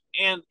 right?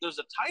 And there's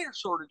a tire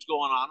shortage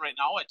going on right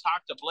now. I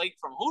talked to Blake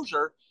from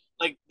Hoosier.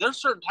 Like,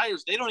 there's certain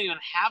tires, they don't even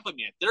have them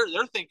yet.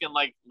 They're thinking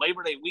like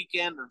Labor Day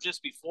weekend or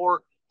just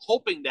before,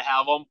 hoping to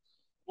have them.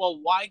 Well,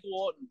 why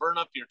go out and burn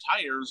up your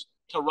tires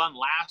to run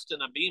last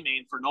in a B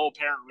main for no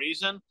apparent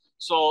reason?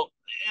 So,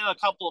 and a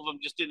couple of them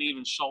just didn't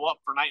even show up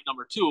for night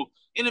number 2.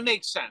 And it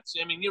makes sense.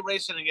 I mean, you're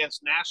racing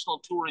against national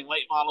touring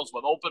late models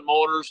with open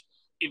motors.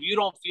 If you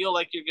don't feel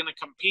like you're going to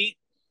compete,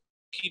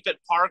 keep it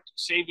parked,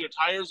 save your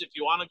tires. If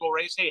you want to go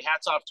race, hey,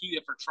 hats off to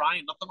you for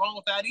trying. Nothing wrong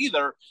with that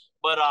either.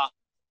 But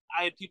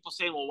I had people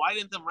saying, well, why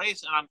didn't them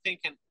race? And I'm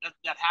thinking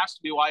that has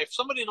to be why. If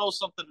somebody knows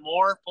something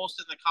more, post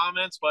it in the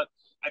comments. But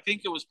I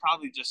think it was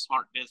probably just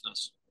smart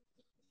business.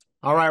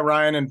 All right,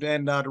 Ryan, and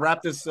to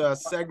wrap this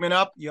segment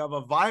up, you have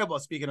a viable,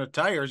 speaking of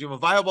tires, you have a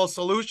viable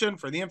solution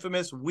for the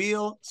infamous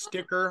wheel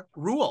sticker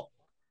rule.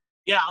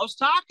 Yeah, I was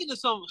talking to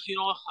some,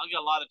 I got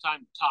a lot of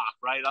time to talk,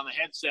 right, on the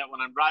headset when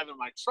I'm driving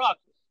my truck.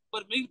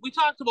 But we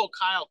talked about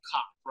Kyle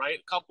Kopp, right,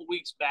 a couple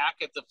weeks back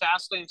at the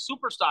Fastlane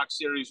Superstock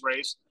Series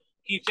race.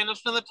 He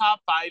finished in the top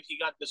 5. He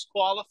got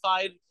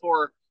disqualified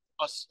for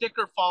a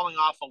sticker falling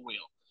off a wheel.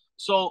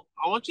 So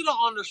I want you to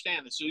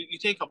understand this. So you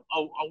take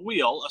a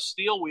wheel, a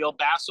steel wheel,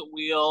 Bassett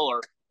wheel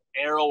or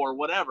Arrow or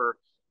whatever.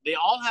 They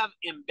all have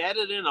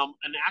embedded in them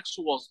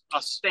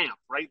a stamp,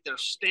 right? They're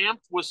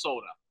stamped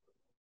WISSOTA.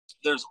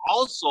 There's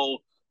also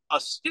a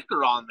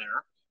sticker on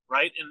there,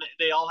 right? And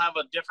they all have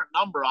a different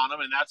number on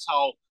them. And that's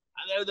how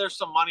there's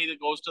some money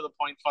that goes to the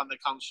point fund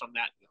that comes from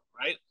that deal,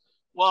 right?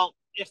 Well,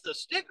 if the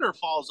sticker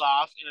falls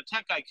off and a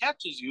tech guy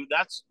catches you,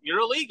 you're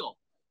illegal.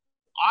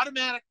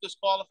 Automatic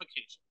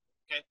disqualification.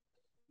 Okay.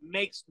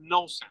 Makes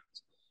no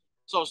sense.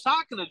 So I was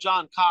talking to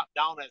John Kopp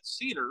down at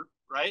Cedar,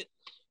 right?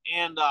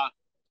 And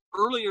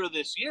earlier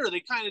this year, they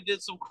kind of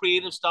did some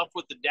creative stuff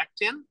with the deck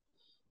tin,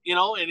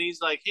 and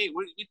he's like, hey,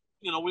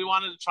 we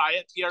wanted to try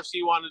it.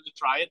 TRC wanted to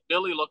try it.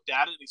 Billy looked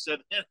at it and he said,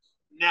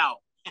 no,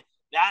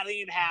 that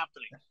ain't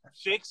happening.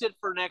 Fix it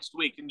for next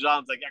week. And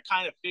John's like, I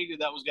kind of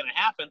figured that was going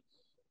to happen,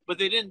 but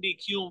they didn't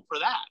DQ him for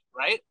that,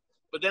 right?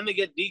 But then they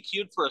get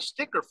DQ'd for a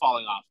sticker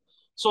falling off.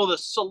 So the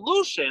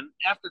solution,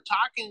 after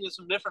talking to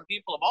some different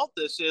people about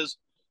this, is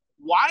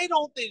why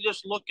don't they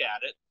just look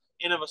at it?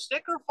 And if a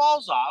sticker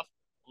falls off,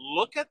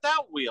 look at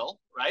that wheel,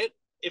 right?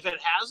 If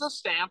it has a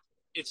stamp,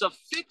 it's a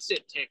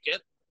fix-it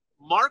ticket.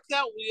 Mark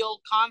that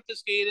wheel,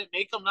 confiscate it,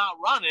 make them not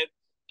run it,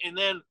 and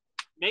then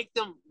make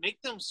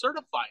them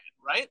certify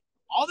it, right?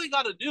 All they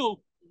got to do.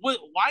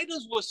 Why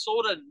does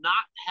WISSOTA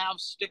not have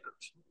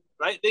stickers,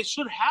 right? They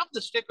should have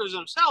the stickers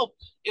themselves.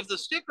 If the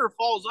sticker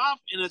falls off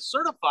and it's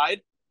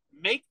certified,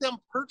 make them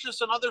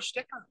purchase another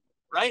sticker,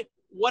 right?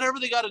 Whatever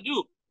they got to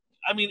do.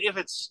 I mean, if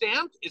it's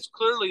stamped, it's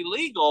clearly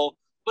legal,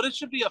 but it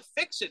should be a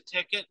fix-it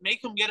ticket.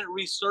 Make them get it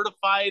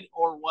recertified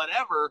or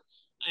whatever.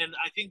 And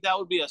I think that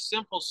would be a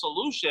simple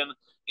solution,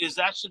 is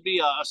that should be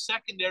a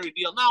secondary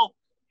deal. Now,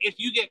 if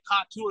you get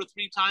caught 2 or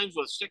 3 times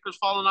with stickers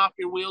falling off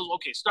your wheels,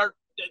 okay, start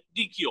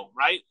DQ them,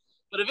 right?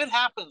 But if it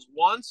happens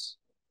once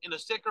in a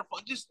sticker,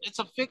 it's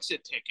a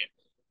fix-it ticket.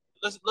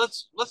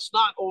 Let's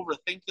not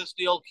overthink this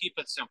deal. Keep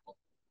it simple.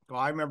 Well,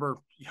 I remember,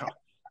 it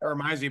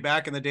reminds me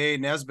back in the day,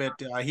 Nesbitt,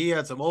 he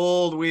had some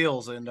old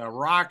wheels and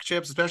rock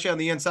chips, especially on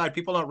the inside.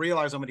 People don't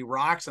realize how many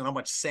rocks and how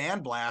much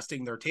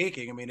sandblasting they're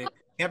taking. I mean, it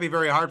can't be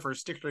very hard for a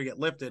sticker to get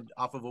lifted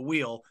off of a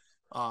wheel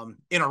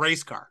in a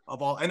race car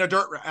at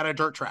a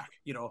dirt track,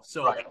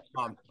 So right.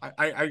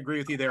 I agree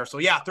with you there. So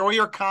yeah, throw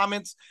your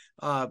comments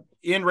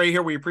in right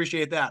here. We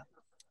appreciate that.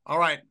 All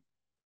right,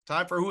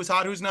 time for who's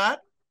hot, who's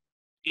not.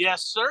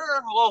 Yes,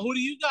 sir. Well, who do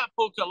you got,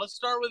 Puka? Let's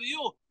start with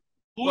you.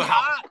 Who's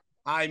hot?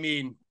 I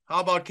mean,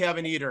 how about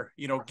Kevin Eater?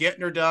 Getting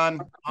her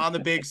done on the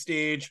big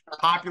stage,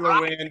 popular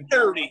win.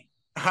 Dirty.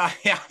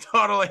 Yeah,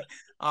 totally.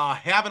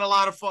 Having a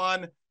lot of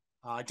fun.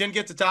 Didn't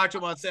get to talk to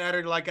him on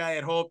Saturday like I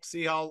had hoped,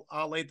 see how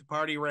late the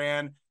party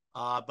ran.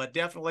 But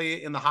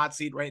definitely in the hot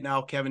seat right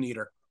now, Kevin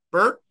Eater.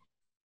 Bert?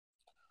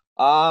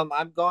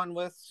 I'm going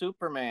with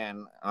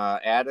Superman.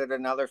 Added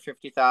another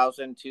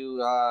 50,000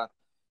 to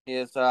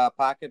his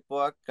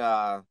pocketbook.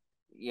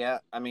 Yeah,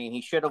 I mean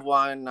he should have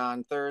won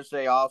on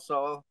Thursday.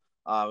 Also,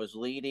 was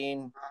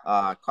leading.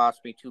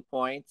 Cost me 2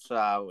 points.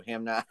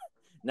 Him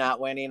not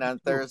winning on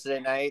Thursday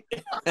night,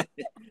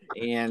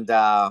 and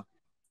but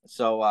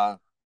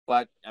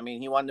I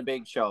mean he won the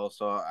big show,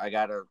 so I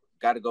gotta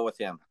go with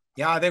him.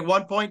 Yeah, I think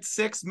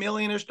 1.6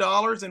 million-ish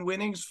dollars in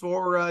winnings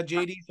for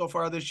JD so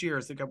far this year.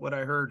 I think what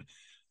I heard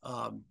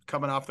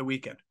coming off the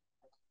weekend.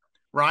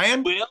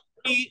 Ryan? Will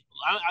he?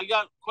 I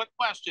got a quick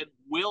question.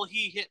 Will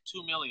he hit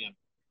 2 million?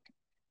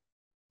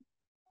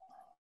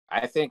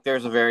 I think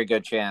there's a very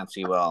good chance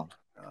he will.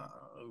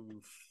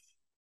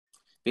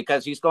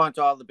 Because he's going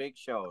to all the big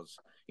shows.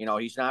 You know,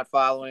 he's not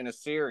following a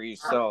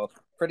series. So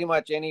pretty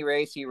much any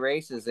race he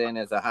races in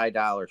is a high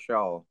dollar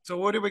show. So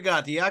what do we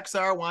got? The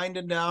XR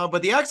winding down,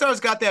 but the XR's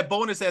got that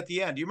bonus at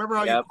the end. Do you remember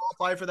how you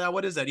qualify for that?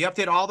 What is that? You have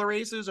to hit all the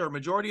races or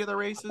majority of the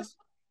races?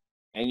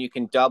 And you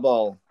can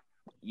double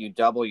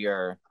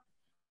your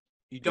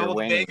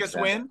the Vegas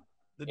win,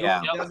 the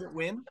yeah. Desert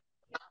win.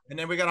 And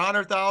then we got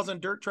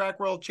 100,000 Dirt Track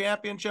World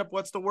Championship.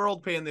 What's the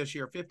world paying this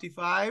year?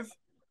 55?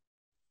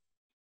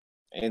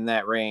 In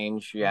that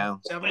range, yeah.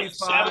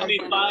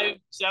 75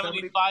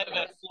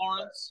 at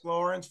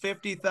Florence,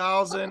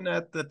 50,000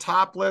 at the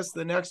Topless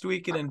the next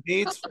weekend in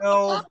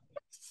Batesville.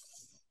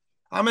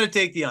 I'm going to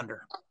take the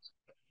under.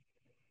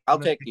 I'll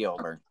take the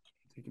over.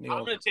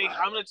 I'm gonna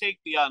take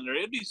the under.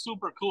 It'd be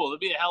super cool. It'd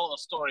be a hell of a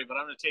story, but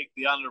I'm gonna take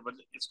the under. But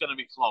it's gonna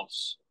be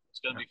close. It's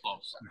gonna be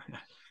close.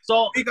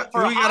 So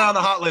who we got on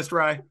the hot list,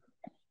 Ryan?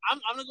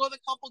 I'm gonna go with a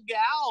couple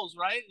gals,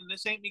 right? And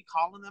this ain't me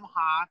calling them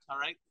hot. All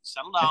right,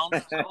 settle down.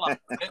 Right?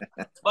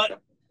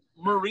 But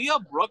Maria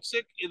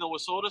Brooksick in the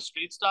Wissota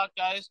Street Stock,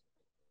 guys,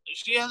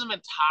 she hasn't been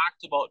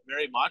talked about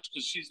very much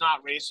because she's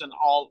not racing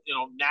all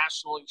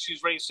nationally.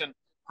 She's racing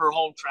her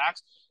home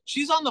tracks.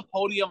 She's on the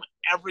podium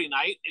every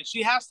night, and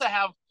she has to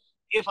have.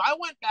 If I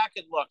went back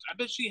and looked, I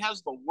bet she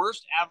has the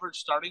worst average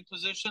starting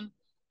position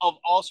of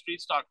all street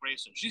stock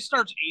racers. She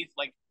starts 8th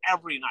like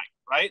every night,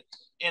 right?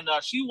 And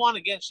she won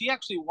again. She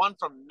actually won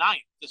from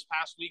 9th this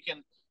past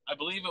weekend. I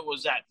believe it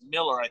was at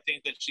Miller. I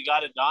think that she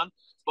got it done.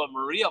 But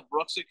Maria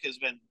Brooksick has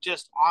been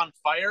just on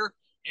fire.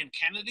 And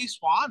Kennedy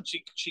Swan,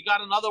 she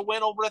got another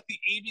win over at the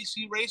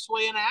ABC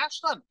Raceway in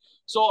Ashland.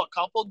 So a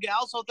couple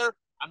gals out there.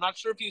 I'm not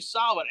sure if you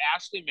saw, but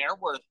Ashley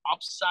Merworth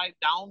upside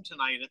down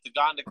tonight at the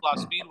Gonda Claw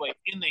Speedway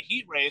in the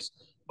heat race.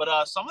 But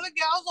some of the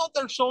gals out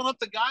there showing up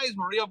the guys,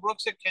 Maria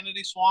Brooksick,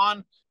 Kennedy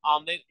Swan,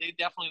 they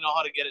definitely know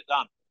how to get it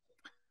done.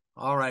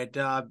 All right.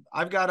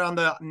 I've got on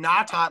the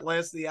not hot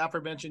list the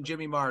aforementioned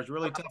Jimmy Mars.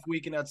 Really tough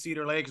weekend at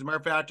Cedar Lake. As a matter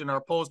of fact, in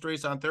our post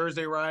race on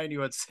Thursday, Ryan,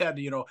 you had said,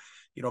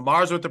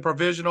 Mars with the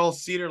provisional,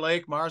 Cedar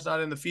Lake, Mars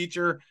not in the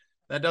feature.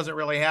 That doesn't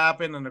really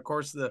happen. And of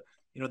course, the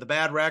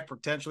bad wreck,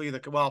 potentially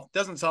it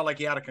doesn't sound like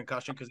he had a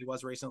concussion because he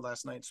was racing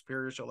last night in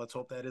Superior. So let's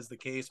hope that is the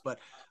case. But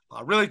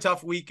really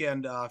tough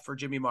weekend for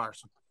Jimmy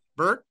Mars.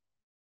 Bert?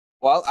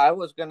 Well, I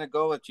was going to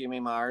go with Jimmy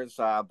Mars,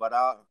 but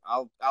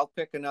I'll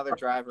pick another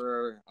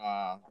driver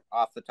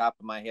off the top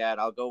of my head.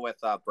 I'll go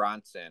with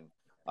Bronson.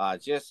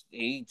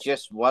 He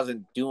just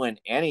wasn't doing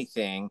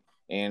anything,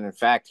 and in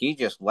fact, he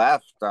just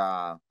left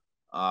the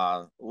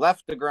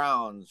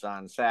grounds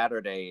on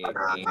Saturday,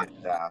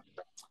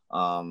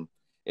 and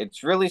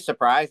it's really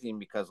surprising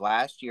because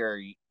last year,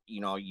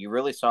 you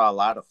really saw a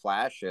lot of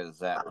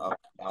flashes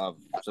of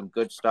some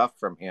good stuff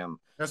from him.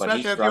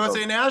 Especially at the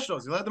USA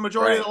Nationals. He led the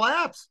majority of the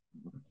laps.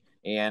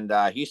 And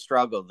he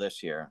struggled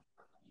this year.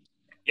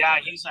 Yeah,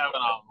 he's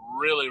having a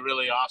really,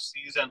 really off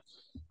season.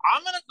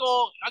 I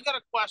got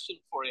a question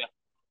for you.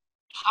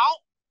 How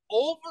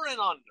over and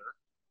under,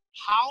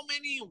 how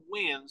many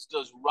wins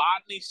does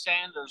Rodney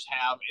Sanders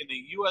have in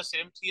the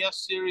USMTS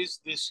series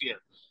this year?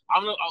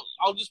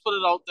 I'll just put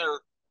it out there.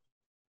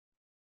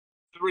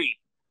 3.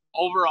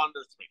 Over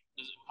under 3.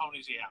 How many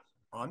does he have?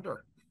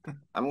 Under.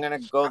 I'm gonna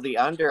go the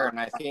under, and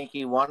I think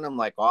he won them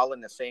like all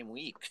in the same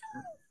week.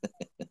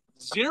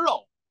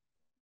 0.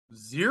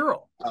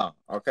 Oh,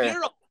 okay.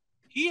 0.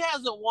 He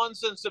hasn't won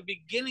since the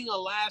beginning of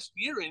last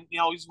year, and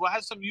he's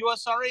has some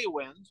USRA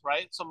wins,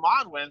 right? Some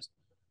mod wins,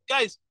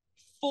 guys.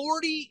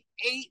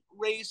 48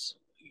 race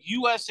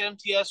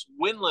USMTS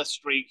winless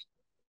streak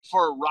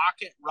for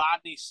Rocket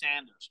Rodney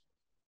Sanders.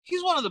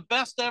 He's one of the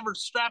best ever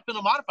strapped in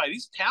a modified.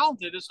 He's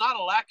talented. It's not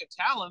a lack of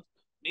talent.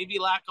 Maybe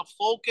lack of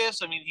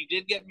focus. I mean, he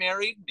did get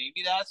married.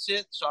 Maybe that's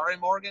it. Sorry,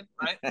 Morgan.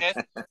 Right? Okay.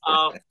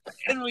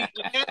 And we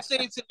can't say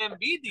it's an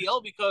MB deal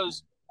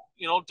because,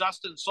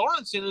 Dustin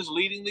Sorensen is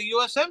leading the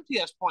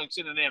USMTS points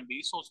in an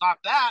MB, so it's not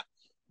that.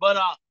 But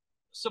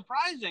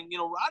surprising,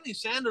 Rodney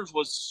Sanders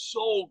was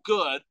so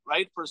good,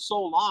 right, for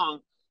so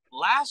long.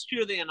 Last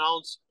year they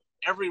announced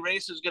every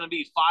race is going to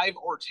be 5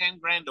 or 10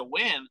 grand to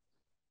win.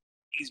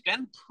 He's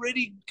been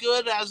pretty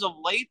good as of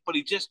late, but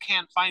he just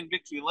can't find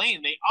victory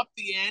lane. They up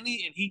the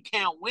ante, and he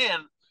can't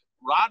win.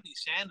 Rodney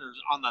Sanders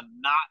on the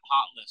not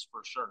hot list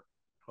for sure.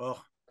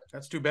 Well,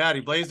 that's too bad.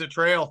 He blazed a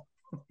trail.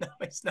 Now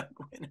he's not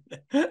winning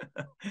it.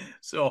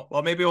 So,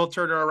 maybe we'll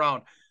turn it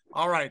around.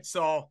 All right,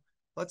 so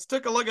let's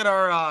take a look at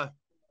our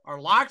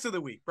locks of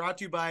the week, brought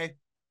to you by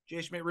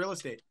J. Schmidt Real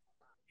Estate.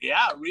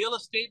 Yeah, Real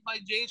Estate by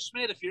J.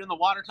 Schmidt. If you're in the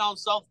Watertown,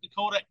 South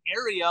Dakota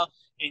area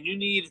and you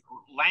need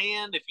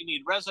land, if you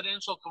need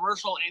residential,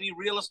 commercial, any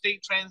real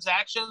estate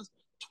transactions,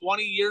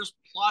 20 years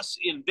plus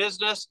in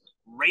business,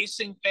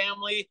 racing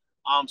family,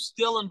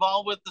 still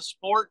involved with the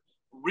sport,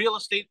 Real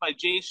Estate by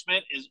J.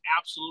 Schmidt is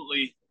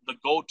absolutely the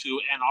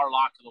go-to and our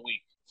lock of the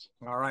week.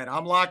 All right,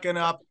 I'm locking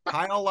up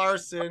Kyle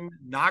Larson,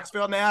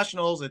 Knoxville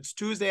Nationals. It's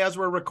Tuesday as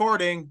we're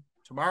recording.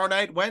 Tomorrow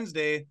night,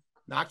 Wednesday,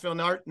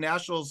 Knoxville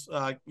Nationals,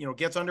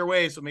 gets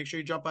underway. So make sure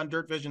you jump on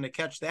Dirt Vision to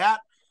catch that.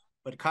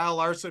 But Kyle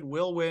Larson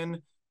will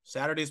win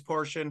Saturday's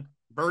portion.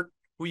 Bert,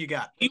 who you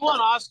got? He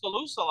won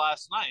Oskaloosa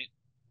last night.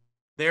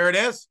 There it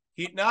is,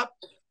 heating up.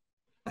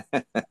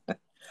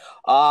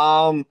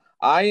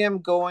 I am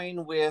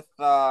going with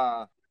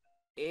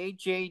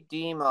AJ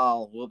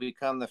Demo will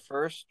become the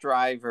first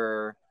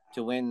driver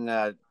to win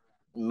the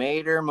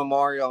Mater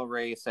Memorial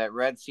race at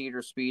Red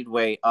Cedar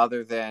Speedway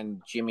other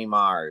than Jimmy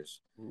Mars.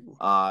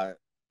 I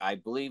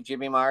believe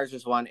Jimmy Mars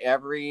has won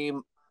every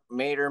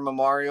Mater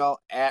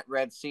Memorial at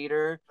Red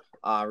Cedar.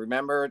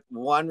 Remember,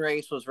 one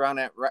race was run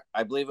at,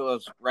 I believe it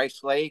was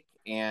Rice Lake,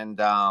 and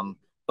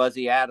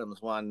Buzzy Adams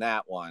won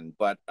that one.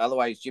 But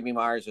otherwise, Jimmy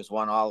Mars has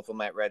won all of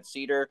them at Red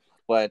Cedar.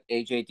 But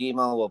AJ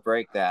Demo will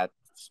break that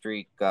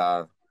streak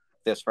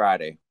this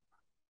Friday.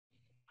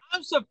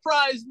 I'm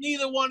surprised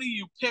neither one of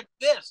you picked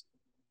this.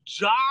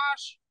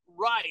 Josh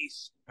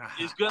Rice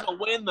is going to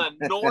win the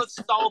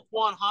North-South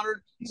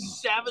 100,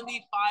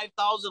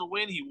 75,000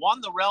 win. He won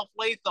the Ralph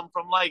Latham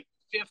from like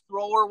fifth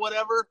row or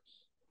whatever.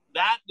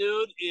 That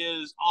dude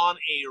is on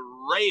a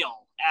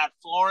rail at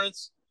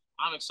Florence.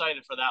 I'm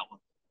excited for that one.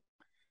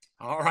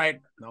 All right,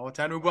 now it's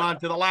time to move on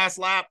to the last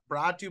lap,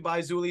 brought to you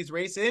by Zuli's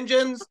Race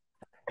Engines.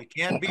 You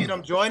can't beat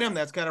them, join them.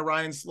 That's kind of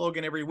Ryan's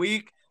slogan every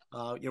week.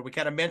 We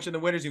kind of mention the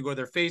winners. You go to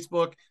their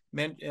Facebook,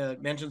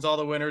 mentions all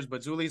the winners,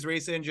 but Zuli's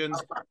Race Engines,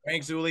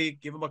 Frank Zuli,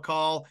 give him a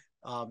call.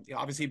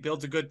 Obviously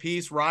builds a good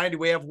piece. Ryan, do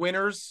we have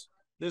winners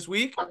this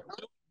week?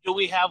 Do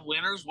we have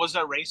winners? Was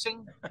there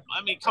racing?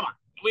 I mean, come on.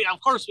 Of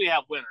course we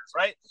have winners,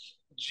 right?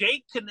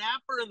 Jake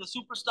Knapper in the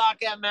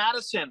Superstock at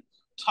Madison.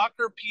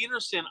 Tucker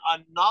Peterson,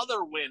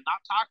 another win.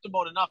 Not talked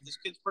about enough. This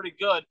kid's pretty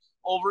good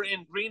over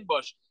in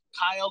Greenbush.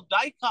 Kyle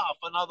Dykoff,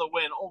 another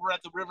win over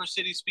at the River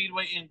City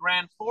Speedway in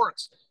Grand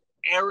Forks.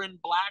 Aaron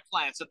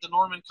Blacklance at the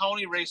Norman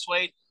County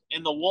Raceway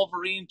in the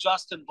Wolverine.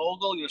 Justin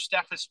Vogel, your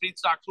Steffes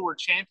Speedstock Tour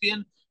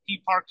champion.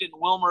 He parked in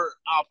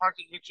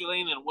Victory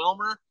Lane in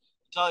Wilmer.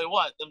 Tell you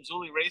what, them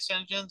Zuli Race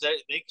Engines,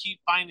 they keep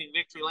finding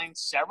Victory Lane.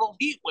 Several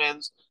heat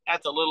wins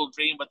at the Little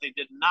Dream, but they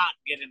did not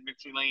get in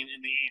Victory Lane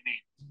in the A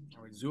main.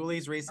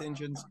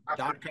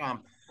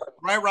 Zuli'sRaceEngines.com.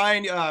 Right,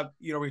 Ryan,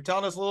 we're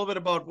telling us a little bit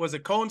about, was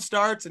it cone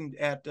starts and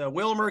at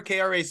Wilmer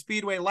KRA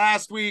Speedway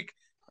last week.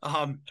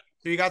 So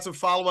you got some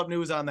follow-up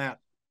news on that.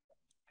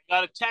 I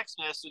got a text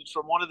message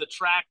from one of the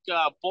track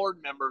board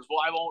members.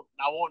 Well, I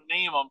won't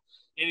name him.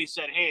 And he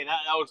said, hey,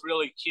 that was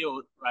really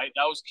cute, right?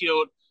 That was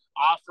cute.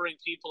 Offering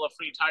people a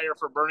free tire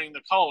for burning the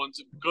cones.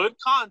 Good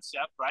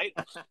concept, right?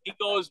 He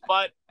goes,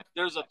 but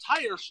there's a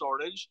tire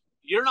shortage.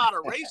 You're not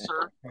a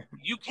racer.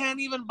 You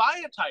can't even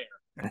buy a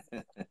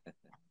tire.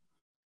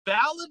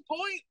 Valid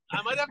point.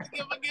 I might have to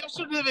give him a gift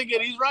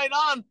certificate. He's right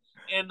on.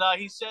 And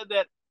he said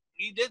that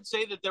he did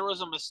say that there was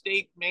a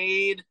mistake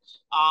made.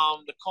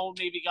 The cone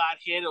maybe got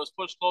hit. It was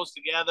pushed close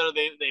together.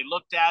 They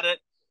looked at it.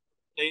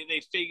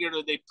 They figured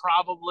they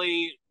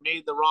probably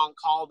made the wrong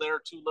call there.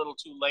 Too little,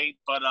 too late.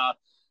 But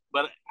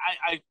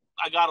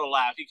I gotta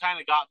laugh. He kind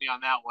of got me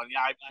on that one. Yeah,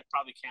 I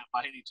probably can't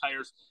buy any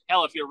tires.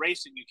 Hell, if you're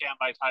racing, you can't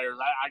buy tires.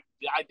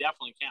 I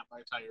definitely can't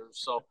buy tires.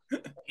 So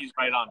he's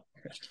right on.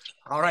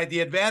 All right, the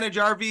Advantage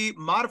RV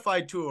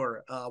Modified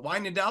Tour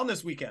winding down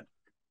this weekend.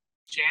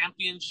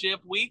 Championship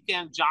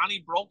weekend.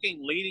 Johnny Broking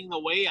leading the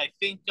way. I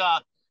think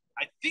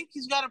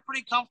he's got a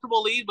pretty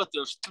comfortable lead, but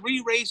there's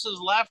 3 races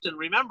left. And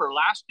remember,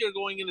 last year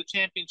going into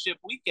championship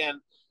weekend,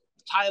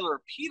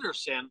 Tyler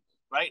Peterson,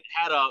 right,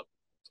 had a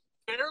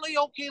fairly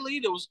okay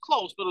lead. It was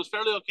close, but it was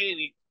fairly okay,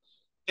 and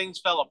things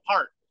fell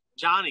apart.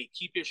 Johnny,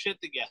 keep your shit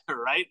together,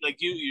 right? Like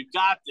you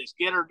got this.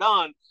 Get her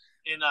done.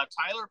 And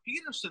Tyler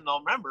Peterson, though,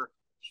 remember,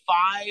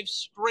 5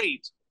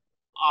 straight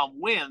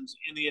wins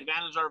in the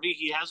Advantage RV.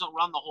 He hasn't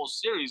run the whole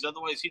series.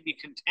 Otherwise, he'd be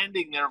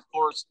contending there, of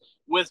course,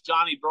 with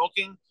Johnny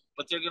Broking.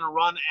 But they're going to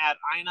run at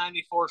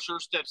I-94 Sure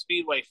Step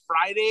Speedway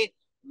Friday,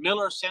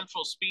 Miller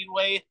Central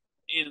Speedway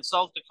in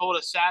South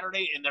Dakota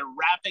Saturday, and they're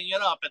wrapping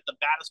it up at the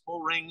Battis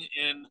Bull Ring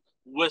in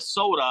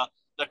Wissota,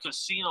 the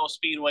Casino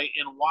Speedway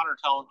in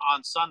Watertown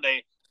on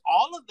Sunday.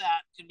 All of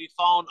that can be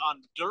found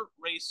on Dirt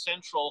Race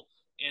Central,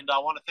 and I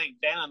want to thank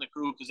Ben and the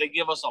crew because they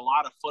give us a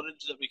lot of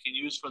footage that we can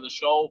use for the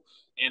show,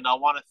 and I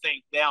want to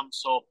thank them.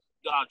 So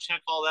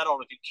check all that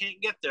out. If you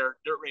can't get there,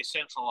 Dirt Race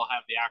Central will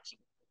have the action.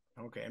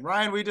 Okay, and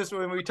Ryan, we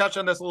touched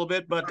on this a little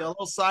bit, but a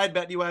little side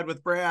bet you had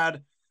with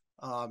Brad,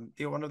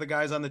 one of the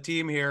guys on the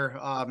team here,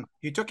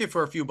 he took you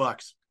for a few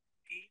bucks.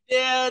 He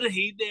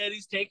He did.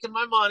 He's taking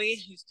my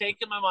money.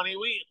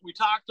 We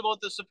talked about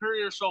the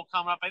Superior show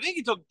coming up. I think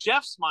he took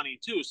Jeff's money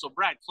too. So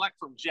Brad, collect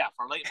from Jeff,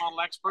 our late model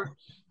expert,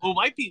 who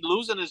might be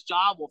losing his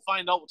job. We'll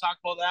find out. We'll talk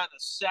about that in a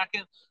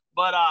second.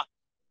 But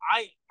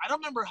I don't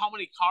remember how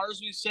many cars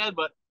we said,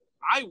 but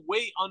I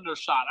way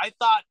undershot.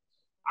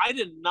 I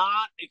did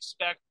not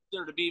expect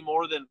there to be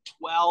more than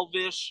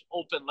 12-ish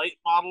open late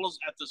models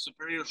at the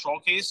Superior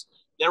Showcase.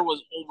 There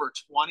was over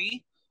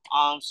 20.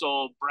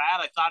 So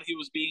Brad, I thought he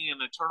was being an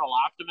eternal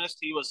optimist.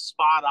 He was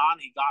spot on.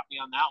 He got me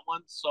on that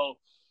one. So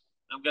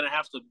I'm going to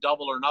have to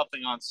double or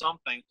nothing on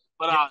something.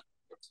 But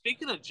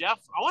speaking of Jeff,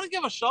 I want to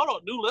give a shout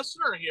out, new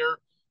listener here.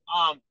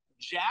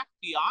 Jack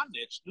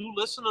Beyondich, new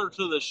listener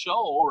to the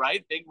show,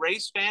 right? Big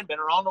race fan, been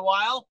around a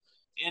while.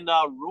 And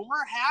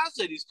rumor has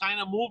it he's kind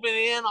of moving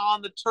in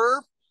on the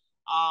turf,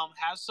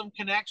 has some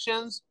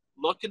connections,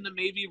 looking to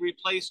maybe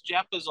replace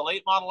Jeff as a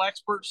late model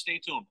expert. Stay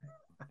tuned.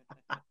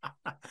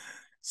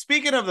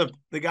 Speaking of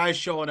the guys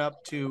showing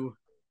up to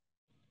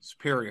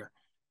Superior,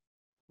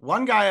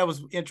 one guy I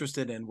was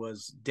interested in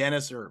was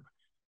Dennis Erb.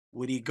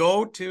 Would he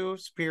go to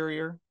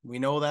Superior? We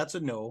know that's a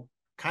no.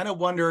 Kind of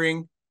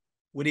wondering,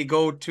 will he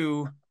go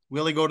to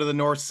the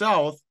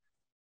North-South?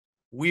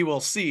 We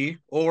will see.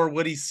 Or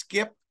would he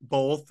skip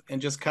both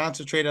and just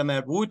concentrate on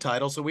that Woo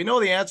title? So we know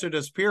the answer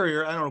to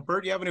Superior. I don't know,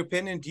 Bert, do you have an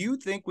opinion? Do you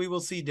think we will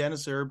see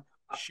Dennis Erb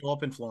show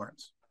up in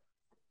Florence?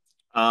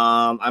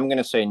 I'm going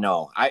to say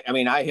no. I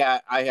mean, I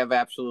have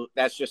absolute,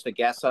 that's just a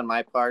guess on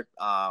my part.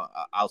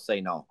 I'll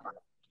say no.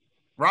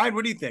 Ryan,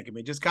 what do you think? I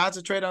mean, just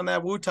concentrate on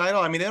that Woo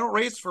title. I mean, they don't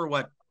race for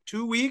what,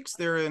 2 weeks?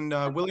 They're in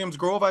Williams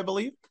Grove, I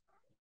believe.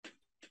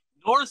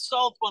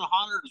 North-South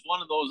 100 is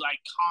one of those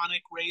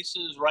iconic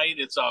races, right?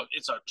 It's a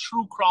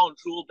true crown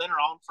jewel, been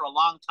around for a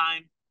long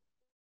time.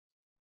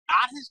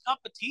 Not his cup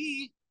of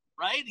tea,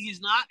 right?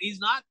 He's not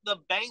the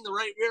bang the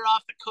right rear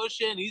off the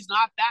cushion. He's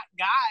not that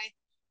guy.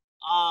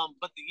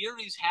 But the year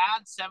he's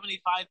had,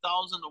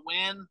 75,000 to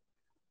win,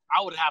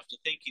 I would have to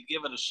think he'd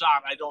give it a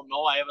shot. I don't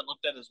know. I haven't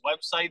looked at his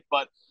website,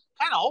 but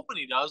kind of hoping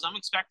he does. I'm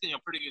expecting a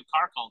pretty good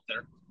car count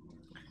there.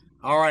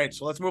 All right,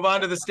 so let's move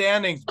on to the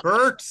standings.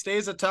 Bert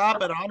stays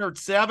atop at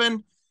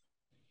 107.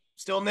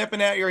 Still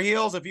nipping at your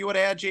heels. If you would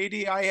have had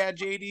JD, I had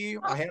JD.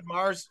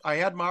 I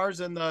had Mars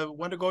in the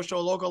When to Go Show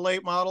local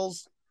late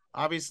models.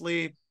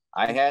 Obviously,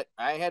 I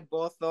had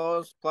both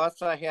those.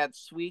 Plus, I had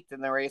Sweet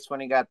in the race when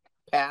he got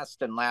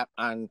passed and lap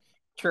on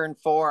turn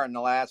 4 in the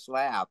last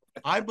lap.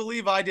 I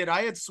believe I did.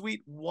 I had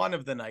Sweet one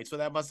of the night, so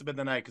that must have been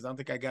the night because I don't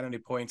think I got any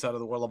points out of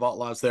the World of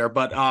Outlaws there.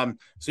 But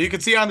so you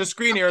can see on the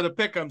screen here the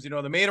pick'ems. You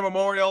know, the Maiden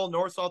Memorial,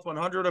 North-South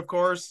 100, of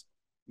course,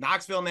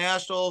 Knoxville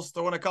Nationals,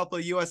 throwing a couple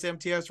of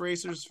USMTS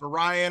racers for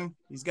Ryan.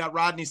 He's got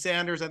Rodney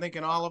Sanders, I think,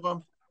 in all of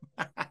them.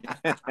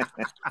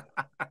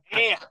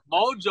 Hey,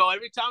 Mojo,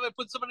 every time I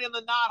put somebody on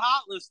the not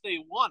hot list, they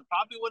won.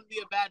 Probably wouldn't be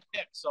a bad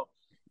pick. So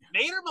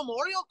Mater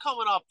Memorial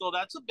coming up, though.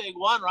 That's a big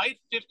one, right?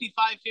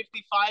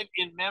 55-55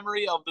 in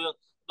memory of the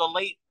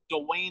late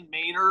Dwayne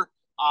Mater,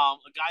 a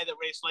guy that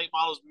raced late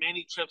models,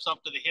 many trips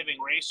up to the Hibbing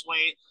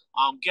Raceway.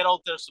 Get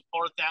out there,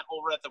 support that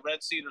over at the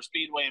Red Cedar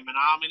Speedway in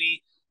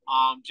Menominee.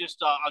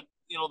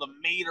 The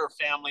Mater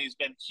family has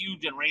been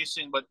huge in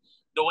racing, but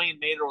Dwayne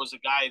Mater was a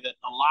guy that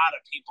a lot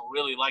of people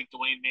really like.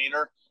 Dwayne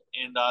Mater,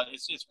 and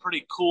it's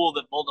pretty cool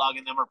that Bulldog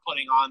and them are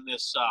putting on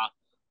this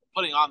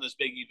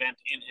big event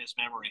in his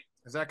memory.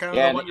 Is that kind of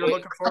the one you're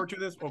looking forward to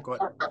this? Oh, go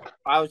ahead.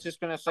 I was just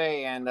going to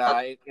say, and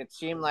it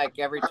seemed like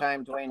every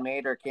time Dwayne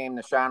Mater came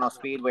to Shawano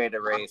Speedway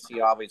to race,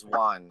 he always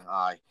won.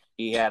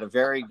 He had a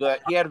very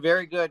good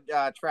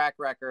track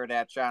record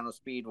at Shawano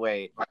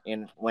Speedway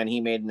when he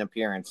made an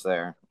appearance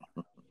there.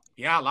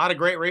 Yeah, a lot of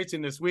great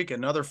racing this week.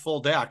 Another full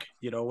deck,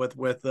 with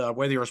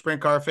whether you're a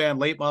sprint car fan,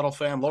 late model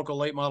fan, local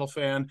late model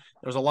fan,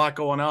 there's a lot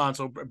going on.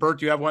 So, Bert,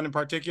 do you have one in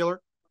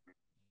particular?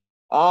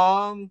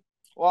 Well,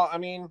 I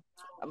mean,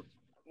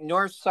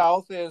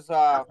 North-South is,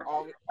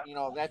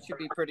 that should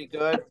be pretty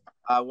good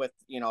with,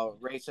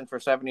 racing for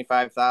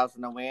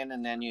 75,000 to win.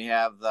 And then you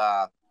have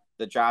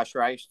the Josh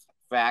Rice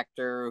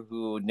factor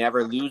who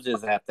never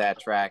loses at that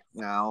track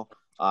now.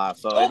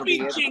 So don't be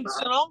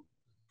jinxing him.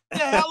 What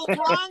the hell is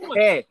wrong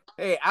with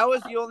Hey, I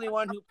was the only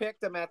one who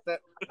picked him at the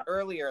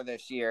earlier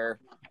this year,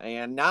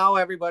 and now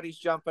everybody's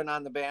jumping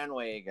on the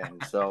bandwagon.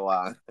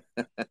 So,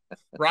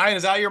 Ryan,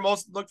 is that your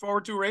most look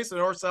forward to race, the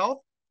North-South?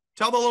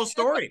 Tell the little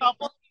story.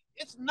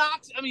 It's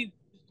not. I mean,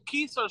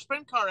 Keith's our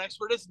sprint car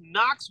expert. It's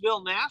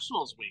Knoxville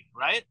Nationals week,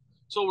 right?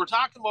 So we're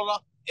talking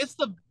about it's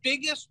the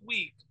biggest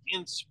week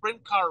in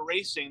sprint car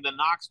racing, the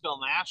Knoxville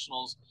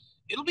Nationals.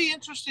 It'll be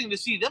interesting to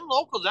see them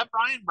locals. That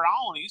Brian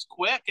Brown, he's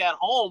quick at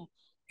home.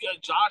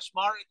 Josh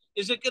Martin.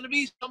 Is it going to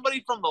be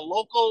somebody from the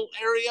local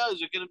area?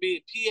 Is it going to be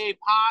a PA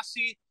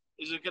posse?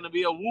 Is it going to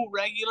be a Woo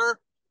regular?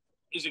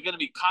 Is it going to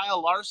be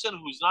Kyle Larson,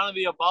 who's none of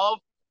the above?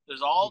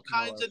 There's all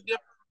kinds of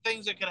different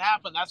things that could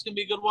happen. That's going to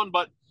be a good one.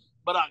 But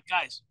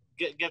guys,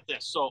 get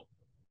this. So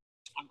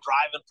I'm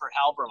driving for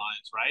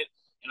Halberlines, right?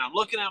 And I'm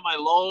looking at my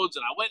loads,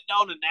 and I went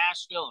down to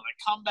Nashville, and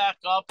I come back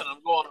up, and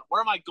I'm going,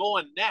 where am I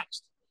going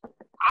next?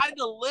 I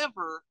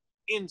deliver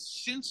in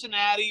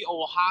Cincinnati,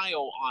 Ohio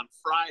on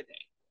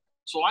Friday.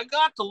 So I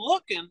got to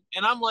looking,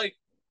 and I'm like,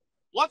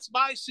 what's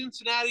by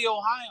Cincinnati,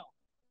 Ohio?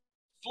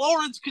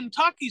 Florence,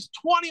 Kentucky's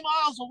 20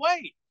 miles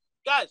away.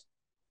 Guys,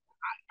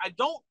 I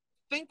don't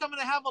think I'm going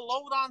to have a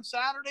load on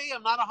Saturday.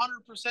 I'm not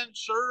 100%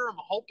 sure. I'm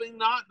hoping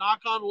not,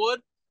 knock on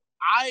wood.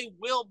 I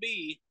will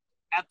be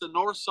at the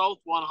North-South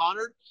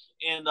 100,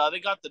 and they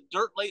got the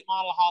Dirt Late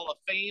Model Hall of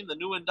Fame. The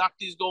new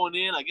inductees going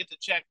in. I get to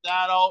check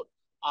that out.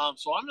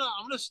 So I'm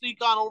gonna sneak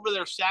on over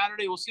there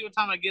Saturday. We'll see what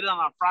time I get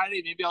on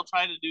Friday. Maybe I'll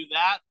try to do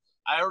that.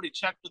 I already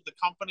checked with the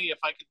company if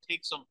I could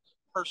take some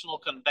personal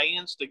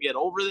conveyance to get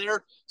over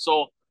there.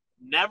 So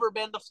never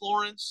been to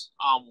Florence.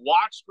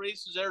 Watched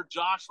races there.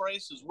 Josh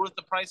Rice is worth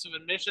the price of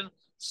admission.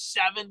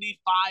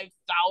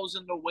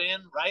 75,000 to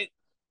win, right?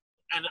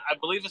 And I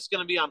believe it's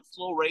going to be on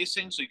Flow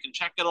Racing, so you can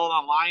check it out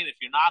online if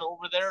you're not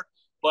over there.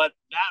 But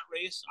that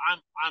race,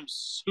 I'm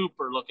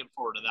super looking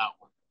forward to that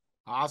one.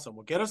 Awesome.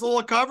 Well, get us a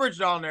little coverage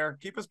down there.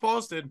 Keep us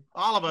posted,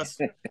 all of us.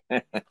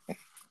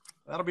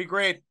 That'll be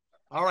great.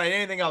 All right.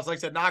 Anything else? Like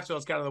I said, Knoxville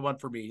is kind of the one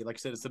for me. Like I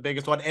said, it's the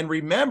biggest one. And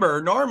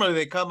remember, normally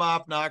they come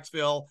off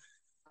Knoxville.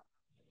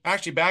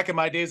 Actually, back in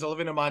my days of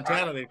living in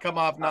Montana, they'd come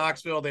off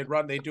Knoxville.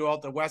 They'd do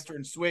out the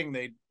Western Swing.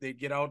 They'd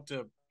get out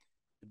to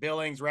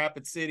Billings,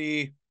 Rapid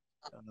City,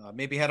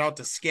 maybe head out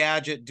to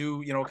Skagit,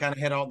 kind of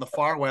head out in the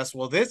far west.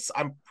 Well,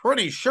 I'm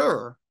pretty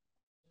sure.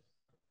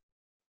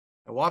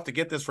 We'll have to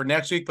get this for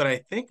next week, but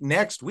I think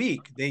next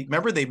week they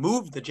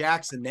moved the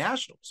Jackson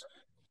Nationals.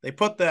 They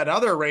put that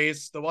other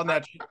race, the one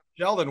that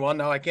Sheldon won.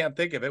 Now I can't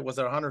think of it. Was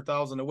it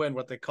 100,000 to win?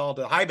 What they called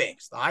the High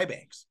Banks.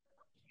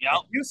 Yeah.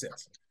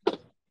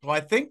 So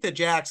I think the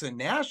Jackson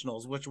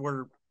Nationals, which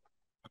were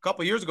a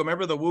couple of years ago,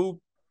 remember the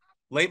Woo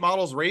late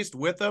models raced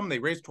with them? They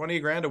raced 20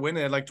 grand to win.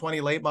 They had like 20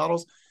 late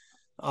models.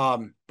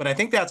 But I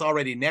think that's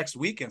already next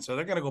weekend. So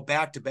they're going to go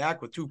back to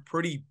back with two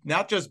pretty,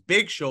 not just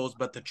big shows,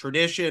 but the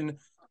tradition,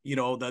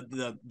 what do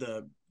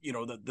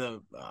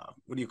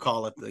you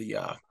call it?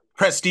 The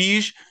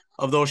prestige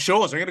of those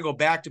shows. They're going to go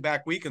back to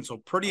back weekends. So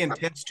pretty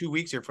intense 2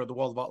 weeks here for the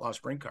World of Outlaw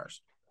Sprint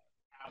Cars.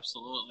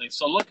 Absolutely.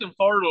 So looking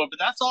forward to it. But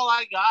that's all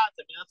I got.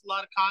 I mean, that's a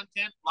lot of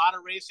content, a lot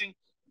of racing.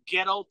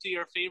 Get out to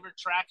your favorite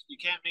track. If you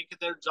can't make it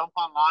there, jump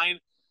online.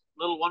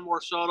 One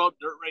more shout out,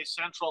 Dirt Race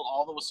Central,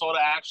 all the Wasota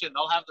action.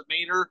 They'll have the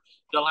Mater.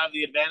 They'll have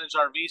the Advantage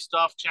RV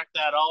stuff. Check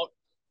that out.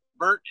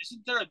 Bert,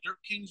 isn't there a Dirt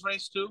Kings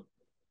race too?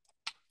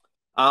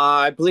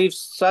 I believe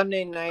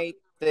Sunday night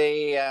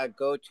they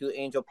go to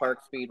Angel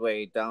Park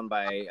Speedway down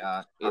by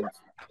in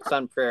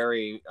Sun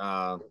Prairie,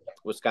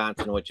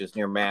 Wisconsin, which is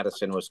near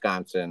Madison,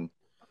 Wisconsin.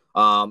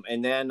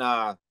 And then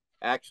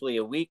actually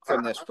a week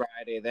from this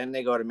Friday, then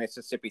they go to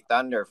Mississippi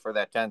Thunder for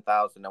that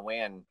 10,000 to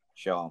win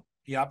show.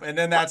 Yep, and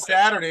then that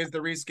Saturday is the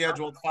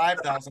rescheduled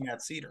 5,000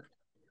 at Cedar.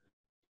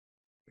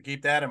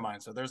 Keep that in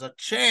mind. So there's a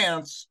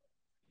chance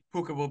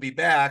Puka will be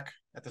back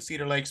at the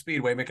Cedar Lake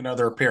Speedway, make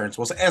another appearance.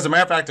 Well, as a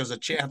matter of fact, there's a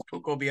chance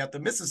Puka will be at the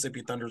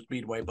Mississippi Thunder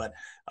Speedway, but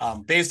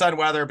based on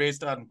weather,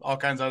 based on all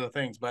kinds of other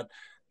things, but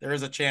there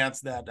is a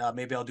chance that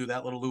maybe I'll do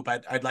that little loop.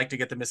 I'd like to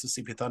get the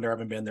Mississippi Thunder. I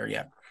haven't been there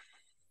yet.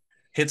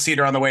 Hit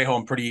Cedar on the way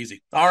home, pretty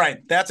easy. All right,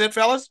 that's it,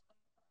 fellas?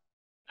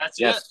 That's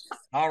it.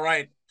 All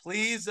right.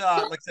 Please, like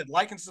I said,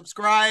 like and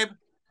subscribe.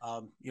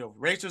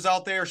 Racers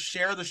out there,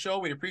 share the show.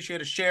 We'd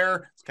appreciate a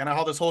share. It's kind of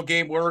how this whole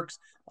game works.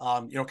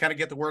 Kind of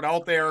get the word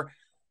out there.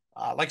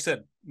 Like I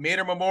said,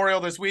 Mater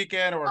Memorial this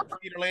weekend or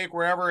Cedar Lake,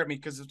 wherever. I mean,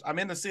 because I'm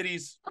in the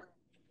cities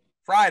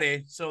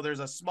Friday, so there's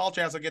a small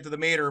chance I'll get to the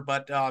Mater,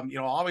 but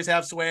always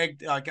have swag.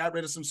 Got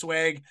rid of some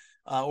swag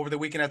over the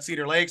weekend at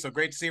Cedar Lake, so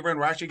great to see everyone.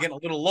 We're actually getting a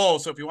little low,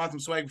 so if you want some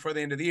swag before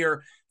the end of the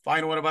year,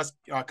 find one of us,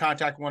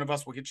 contact one of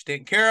us, we'll get you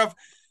taken care of.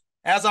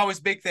 As always,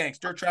 big thanks.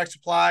 Dirt Track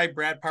Supply,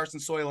 Brad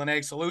Parsons Soil and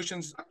Ag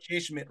Solutions,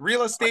 Chase Schmidt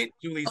Real Estate,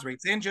 Julie's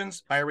Rates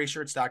Engines,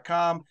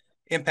 BuyRaceShirts.com,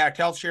 Impact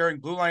Health Sharing,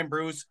 Blue Line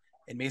Brews,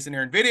 and Mason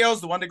Aaron Videos,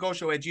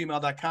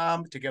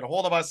 theonetogoshow@gmail.com to get a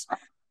hold of us.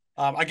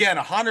 Again,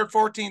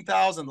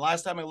 114,000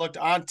 last time I looked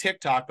on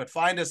TikTok, but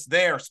find us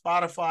there,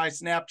 Spotify,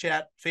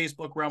 Snapchat,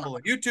 Facebook, Rumble,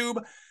 and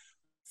YouTube.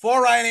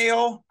 For Ryan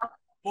Aho,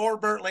 for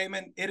Bert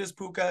Lehman, it is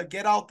Puka.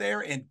 Get out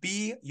there and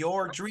be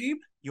your dream.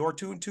 You're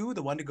tuned to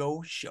The One to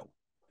Go Show.